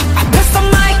Pass the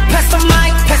mic pass the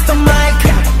mic pass the mic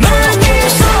너는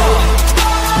있어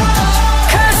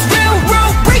Cause we're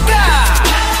real breaker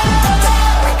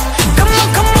Come on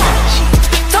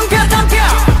덤벼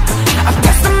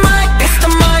Pass the mic pass the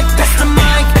mic pass the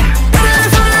mic 다들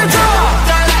손을 줘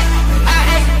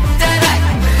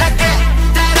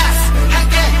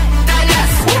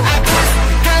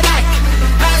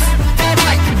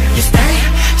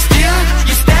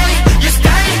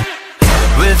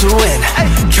To win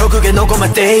결국엔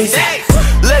녹음한 days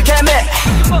Look at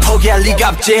me 포기할 리가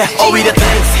없지 오히려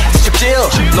thanks 지적질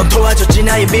넌 도와줬지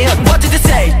나의 빈 What did you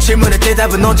say 질문에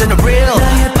대답은 언제나 real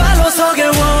나의 발로 서길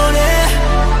원해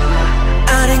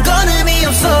아닌 건 의미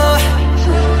없어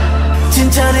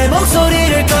진짜 내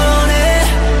목소리를 꺼내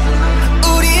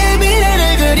우리의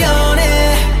미래를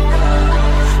그려내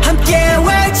함께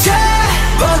외쳐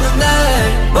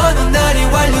먼 날이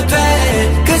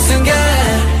완료된 그 순간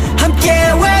함께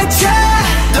외쳐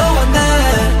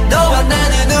너와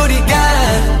나는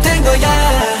우리가 된 거야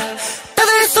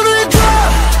다들 손을 줘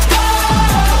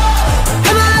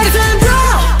가만히 덤벼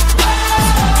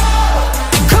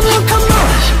Come on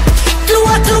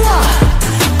들어와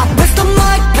Pass the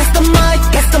mic pass the mic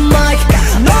pass the mic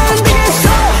넌 있어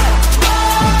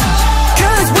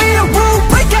Cause we are rule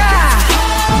breaker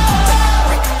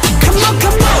Come on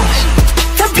덤벼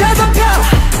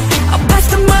Pass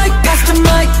the mic pass the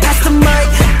mic pass the mic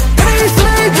Please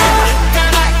leave it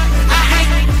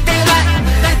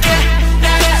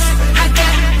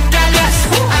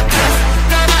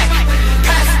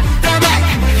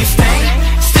You stay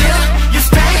still you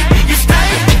stay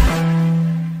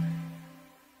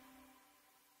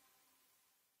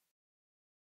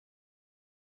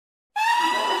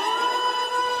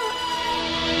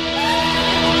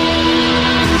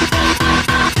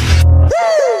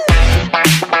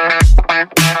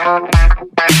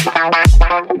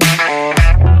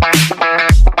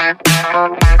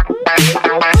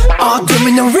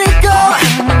어둠이 누리고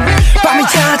밤이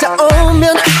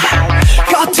찾아오면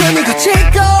커튼이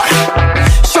걷히고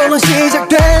쇼는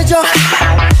시작되죠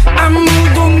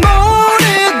아무도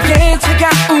모르게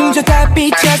차가운 저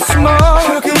달빛에 숨어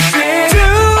Do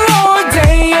or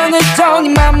die 어느덧 네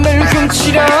맘을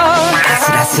훔치려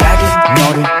아슬아슬하게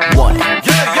너를 원해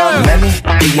Let me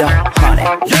be your honey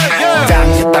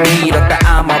당겼다 밀었다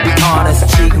I'ma be honest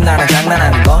지금 나랑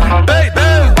장난하는 건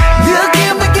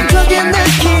느낌적인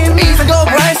느낌 이상고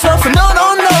rise up no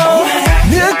no no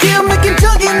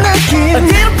느낌적인 느낌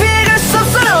어디로 피할 수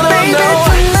없어 no no no Baby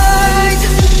tonight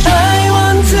I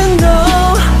want to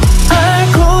know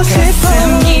알고 싶어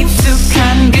가슴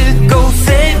깊숙한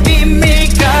그곳의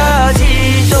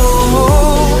비밀까지도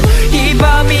이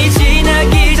밤이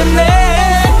지나기 전에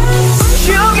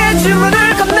지옥의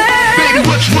주문을 건네 Baby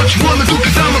what you wanna do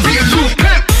cause I'ma be a loop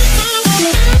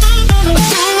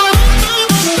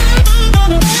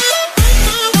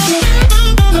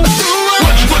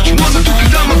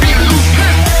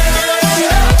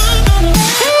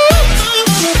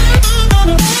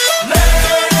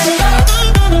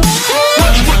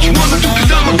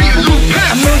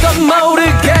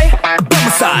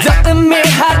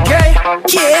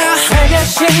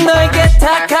미친 너에게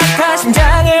탁탁한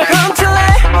심장을 훔칠래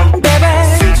baby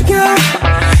숨죽여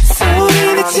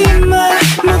소리 내지마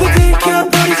모두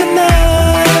들켜버리잖아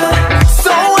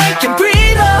So I can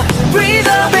breathe up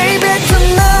baby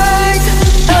tonight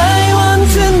I want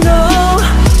to know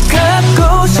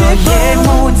갖고 싶어 너의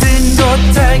모든 것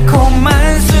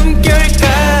달콤한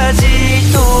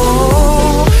숨결까지도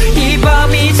이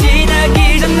밤이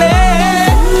지나기 전에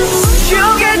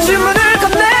기억의 주문을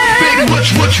건네 Baby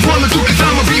what you wanna do cause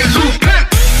I'ma be a loop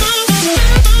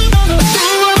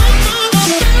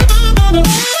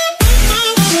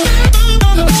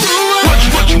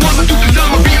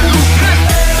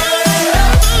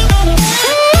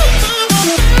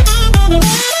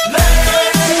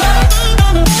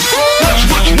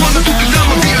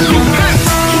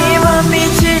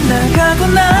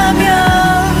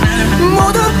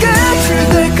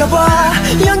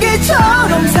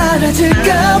연기처럼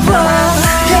사라질까봐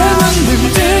영원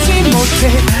물들지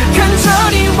못해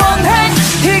간절히 원해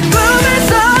이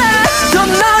꿈에서라도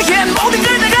너의 모든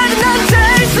걸 다 가진 난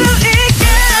잘 수 있게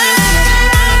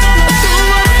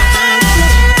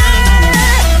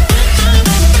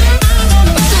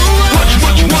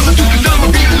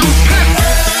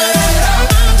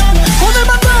오늘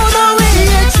밤도 너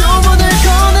위해 주문을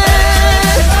거네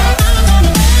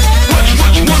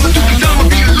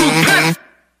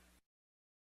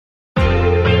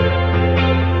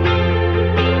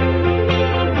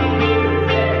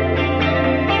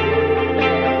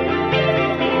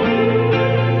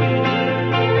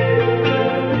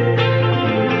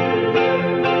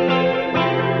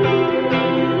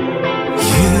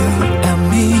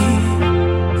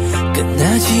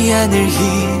끝나지 않을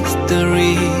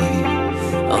history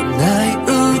나의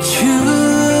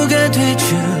우주가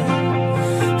되준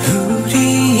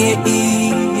우리의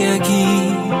이야기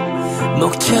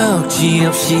목적지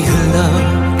없이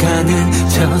흘러가는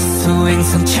저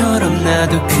소행성처럼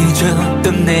나도 그저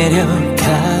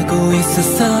떠내려가고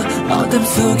있었어 어둠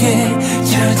속에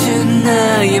젖은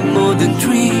나의 모든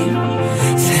dream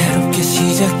새롭게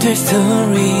시작될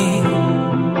story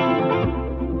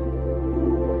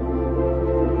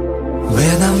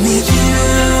When I'm with you,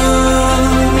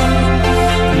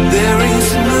 there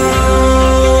is no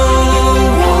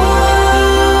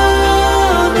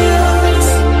one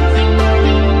else.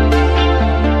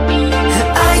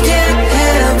 I get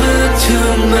heaven to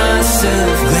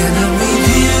myself. When I'm with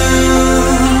you,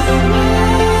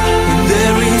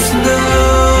 there is no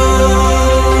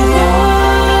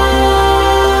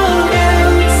one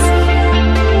else.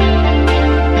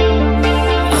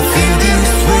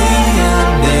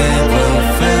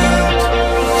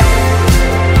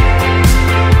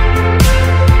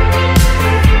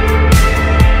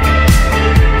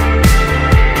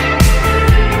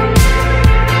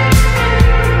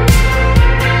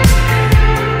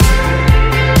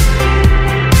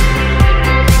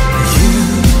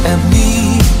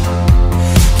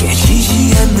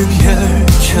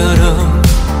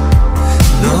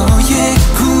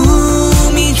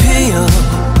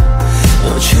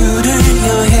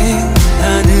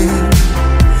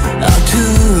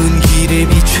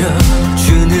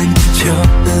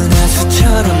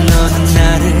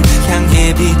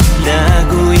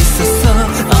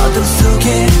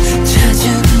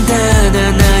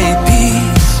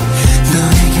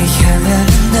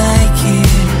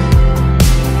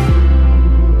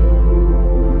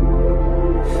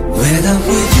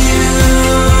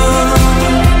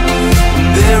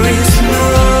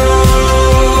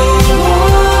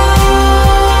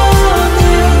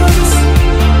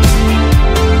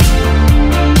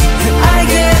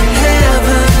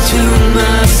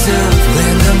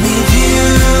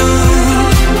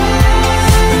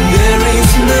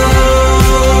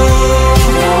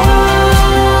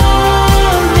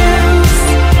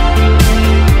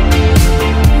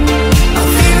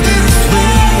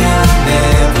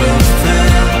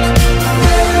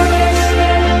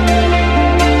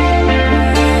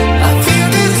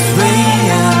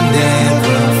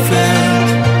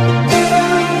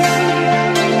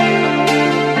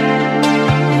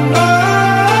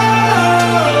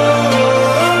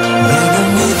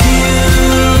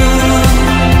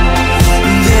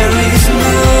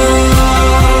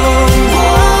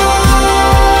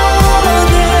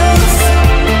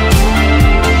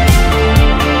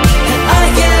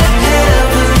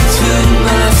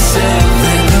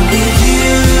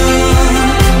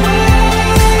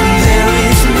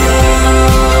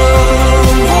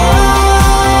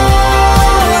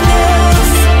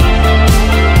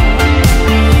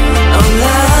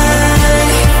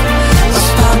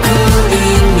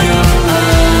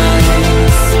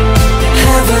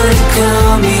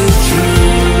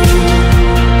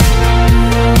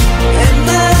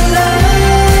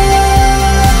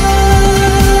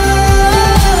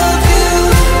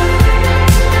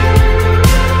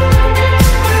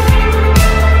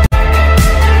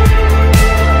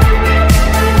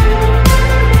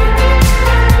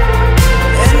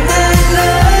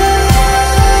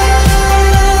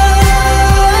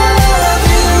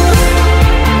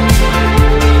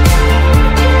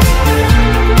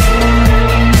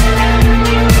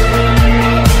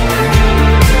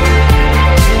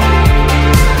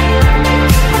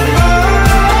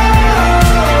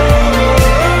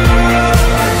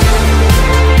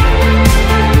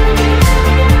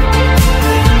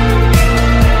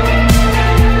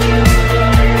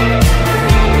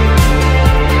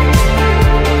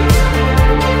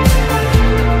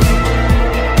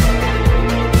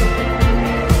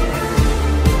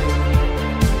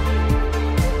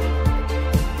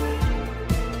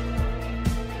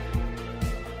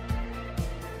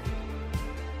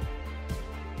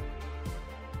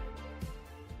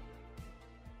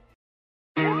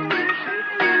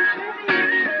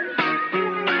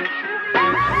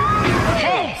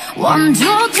 1, 2, 3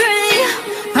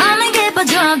 밤이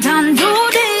깊어져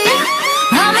단둘이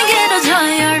밤이 길어져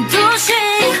 12시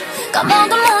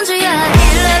까먹은 문제야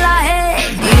일레라 해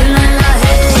일레라 해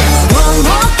One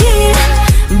more kiss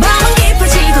밤은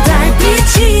깊어지고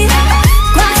달빛이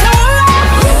꽉 차올라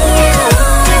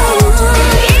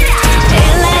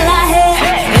일레라 해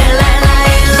일레라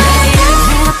일레라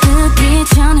해가 뜨기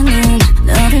전에는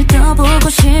너를 더 보고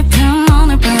싶은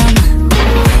오늘 밤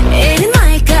이리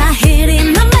날까 이리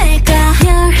맘일까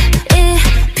별이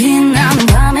빛나는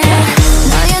밤에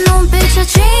너의 눈빛에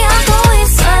취하고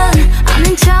있어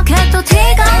아닌 척해도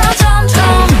티가 나 점점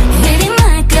이리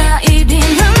날까 이리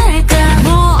맘일까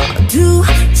모두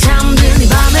잠든 이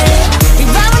밤에 이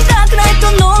밤은 따끈해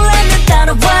또 놀래 내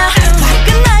따라와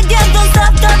화끈하게 don't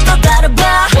stop 또 따라봐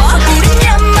우린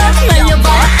야만 날려봐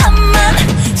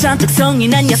한만 잔뜩 성이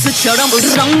난 야수처럼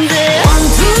울렁대 1,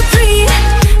 2,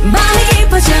 3 밤이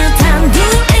깊어져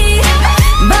단둘이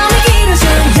밤이 길어져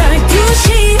 12시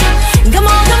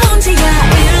까먹은 문제야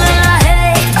일레라 해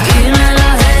일레라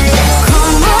해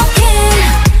고목인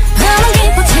밤은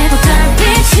깊어지고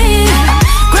달빛이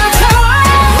꽉 차올라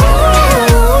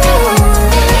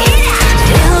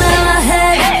일레라 해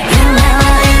일레라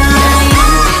일레라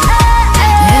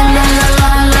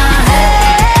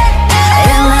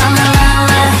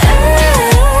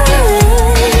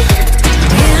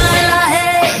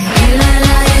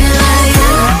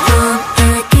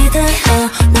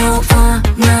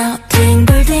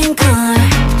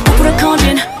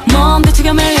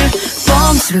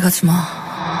집에 가지마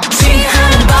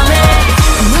취하는 밤에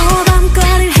너와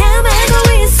밤거리를 헤매고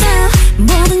있어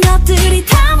모든 것들이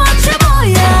다 멋져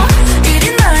보여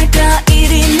이리 날까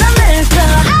이리 나늘까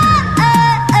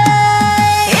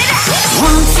 1, 2,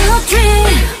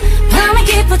 3 밤이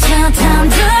깊어져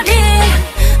단둘이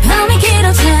밤이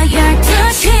길어져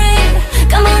 12시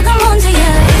까먹은 문제야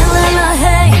일레라 해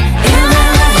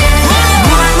일레라 해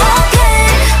One more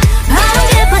kiss 밤이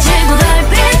깊어지고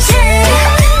달빛이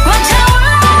꽉 차올라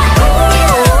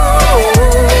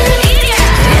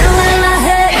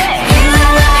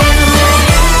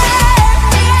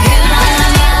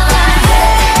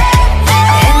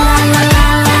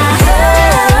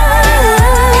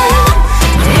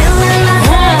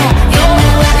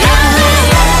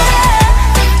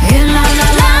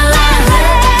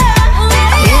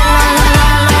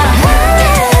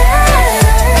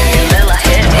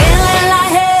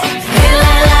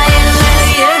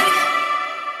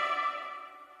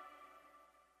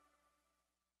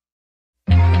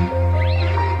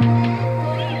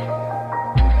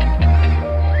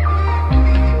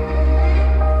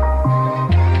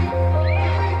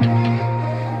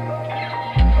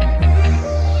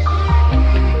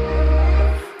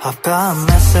I've got a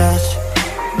message,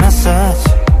 message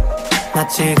나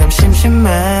지금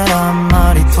심심해란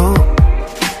말이도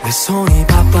내 손이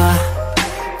바빠,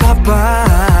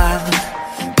 바빠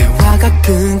대화가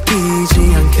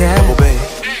끊기지 않게 여보 babe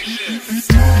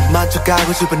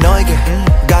만족하고 싶은 너에게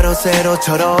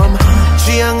가로세로처럼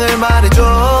취향을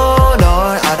말해줘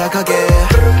널 알아가게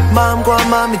마음과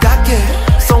마음이 닿게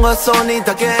손과 손이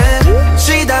닿게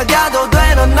쉬다가도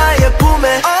돼 넌 나의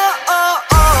품에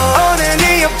오늘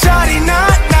네 옆자리 나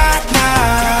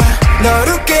널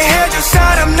웃게 해줄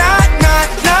사람 나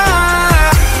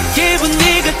기분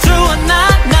네가 좋아 나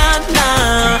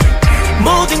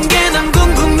모든 게 난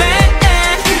궁금해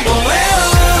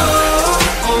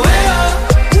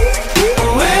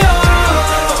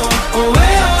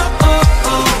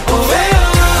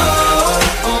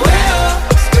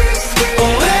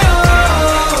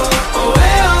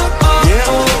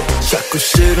자꾸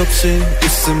실없이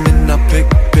웃음이 나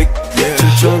픽픽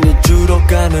천천히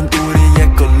줄어가는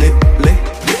우리의 걸립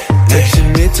택시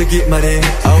밑에 말해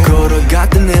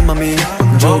걸어갔던 내 맘이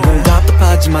조금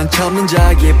답답하지만 참는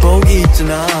자기의 복이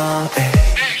있잖아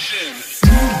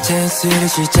찬스를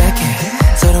시작해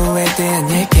서로에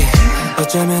대한 얘기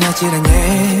어쩌면 아찔한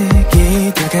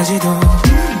얘기들까지도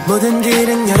모든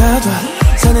길은 열어둬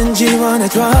선은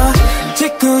지원해줘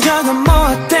직구적은 뭐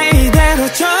어때 이대로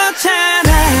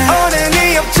좋잖아 오늘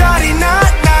네 옆자리 나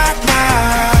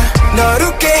널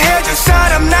웃게 해줄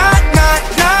사람 나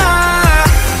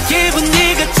기분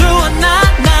네가 좋아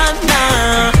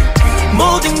나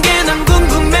모든 게 난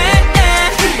궁금해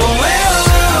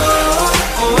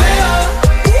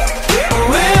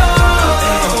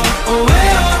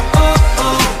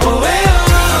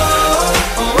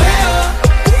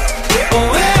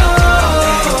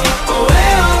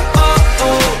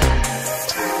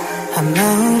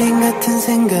한마울링 같은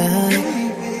생각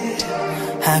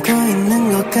하고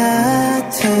있는 것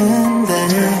같은데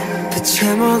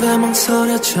대체 뭐가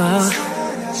망설여져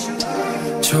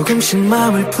조금씩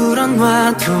마음을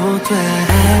풀어놔도 돼.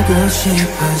 알고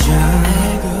싶어져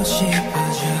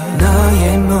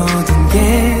너의 모든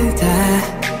게 다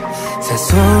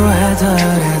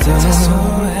사소하더라도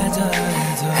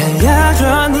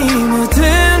알려줘 네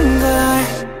모든 걸.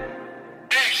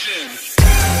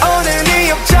 오늘 네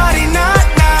옆자리 나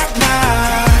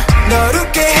널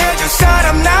웃게 해줄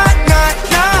사람 나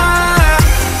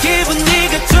기분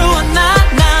네가 좋아 나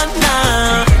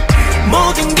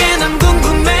모든 게 난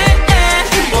궁금해.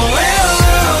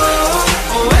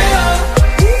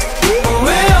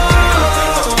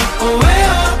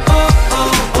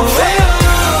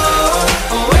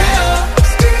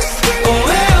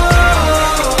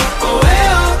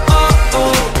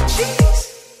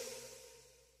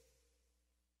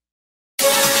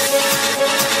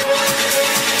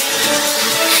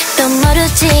 또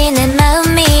모르지 내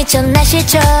마음이 좀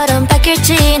날씨처럼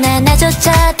바뀔지 난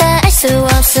나조차 다 알 수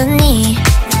없으니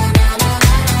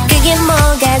그게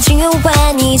뭐가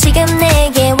중요하니 지금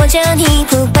내게 완전히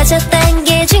푹 빠졌단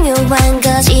게 중요한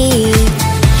거지.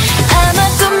 아마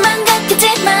꿈만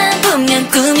같겠지만 분명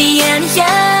꿈이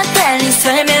아니야. 빨리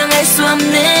설명할 수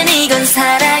없는 이건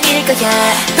사랑일 거야.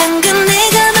 방금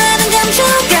내가 말한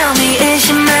감정감이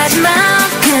의심하지 마.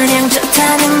 그냥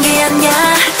좋다는 게 아니야.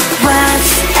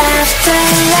 What's after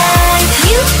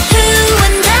life? You who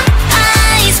and the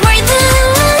eyes were the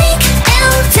like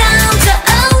L down to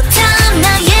O down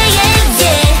now yeah yeah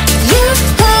yeah. You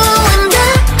who and the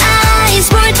eyes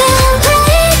were the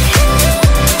like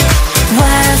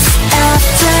What's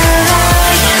after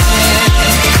life?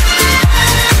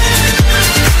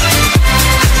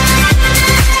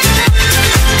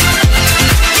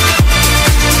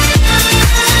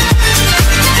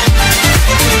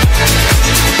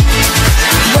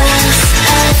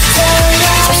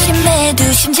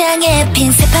 조심해도 심장에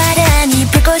핀 새파란 이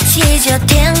불꽃이죠.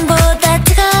 태양보다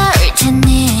뜨거울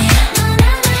테니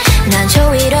난 저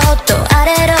위로 또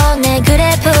아래로 내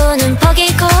그래프는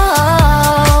포기고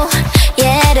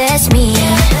Yeah that's me.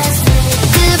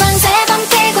 두 번 세 번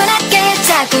피곤하게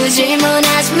자꾸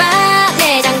질문하지 마.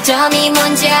 내 장점이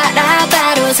뭔지 알아.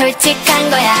 바로 솔직한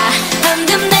거야.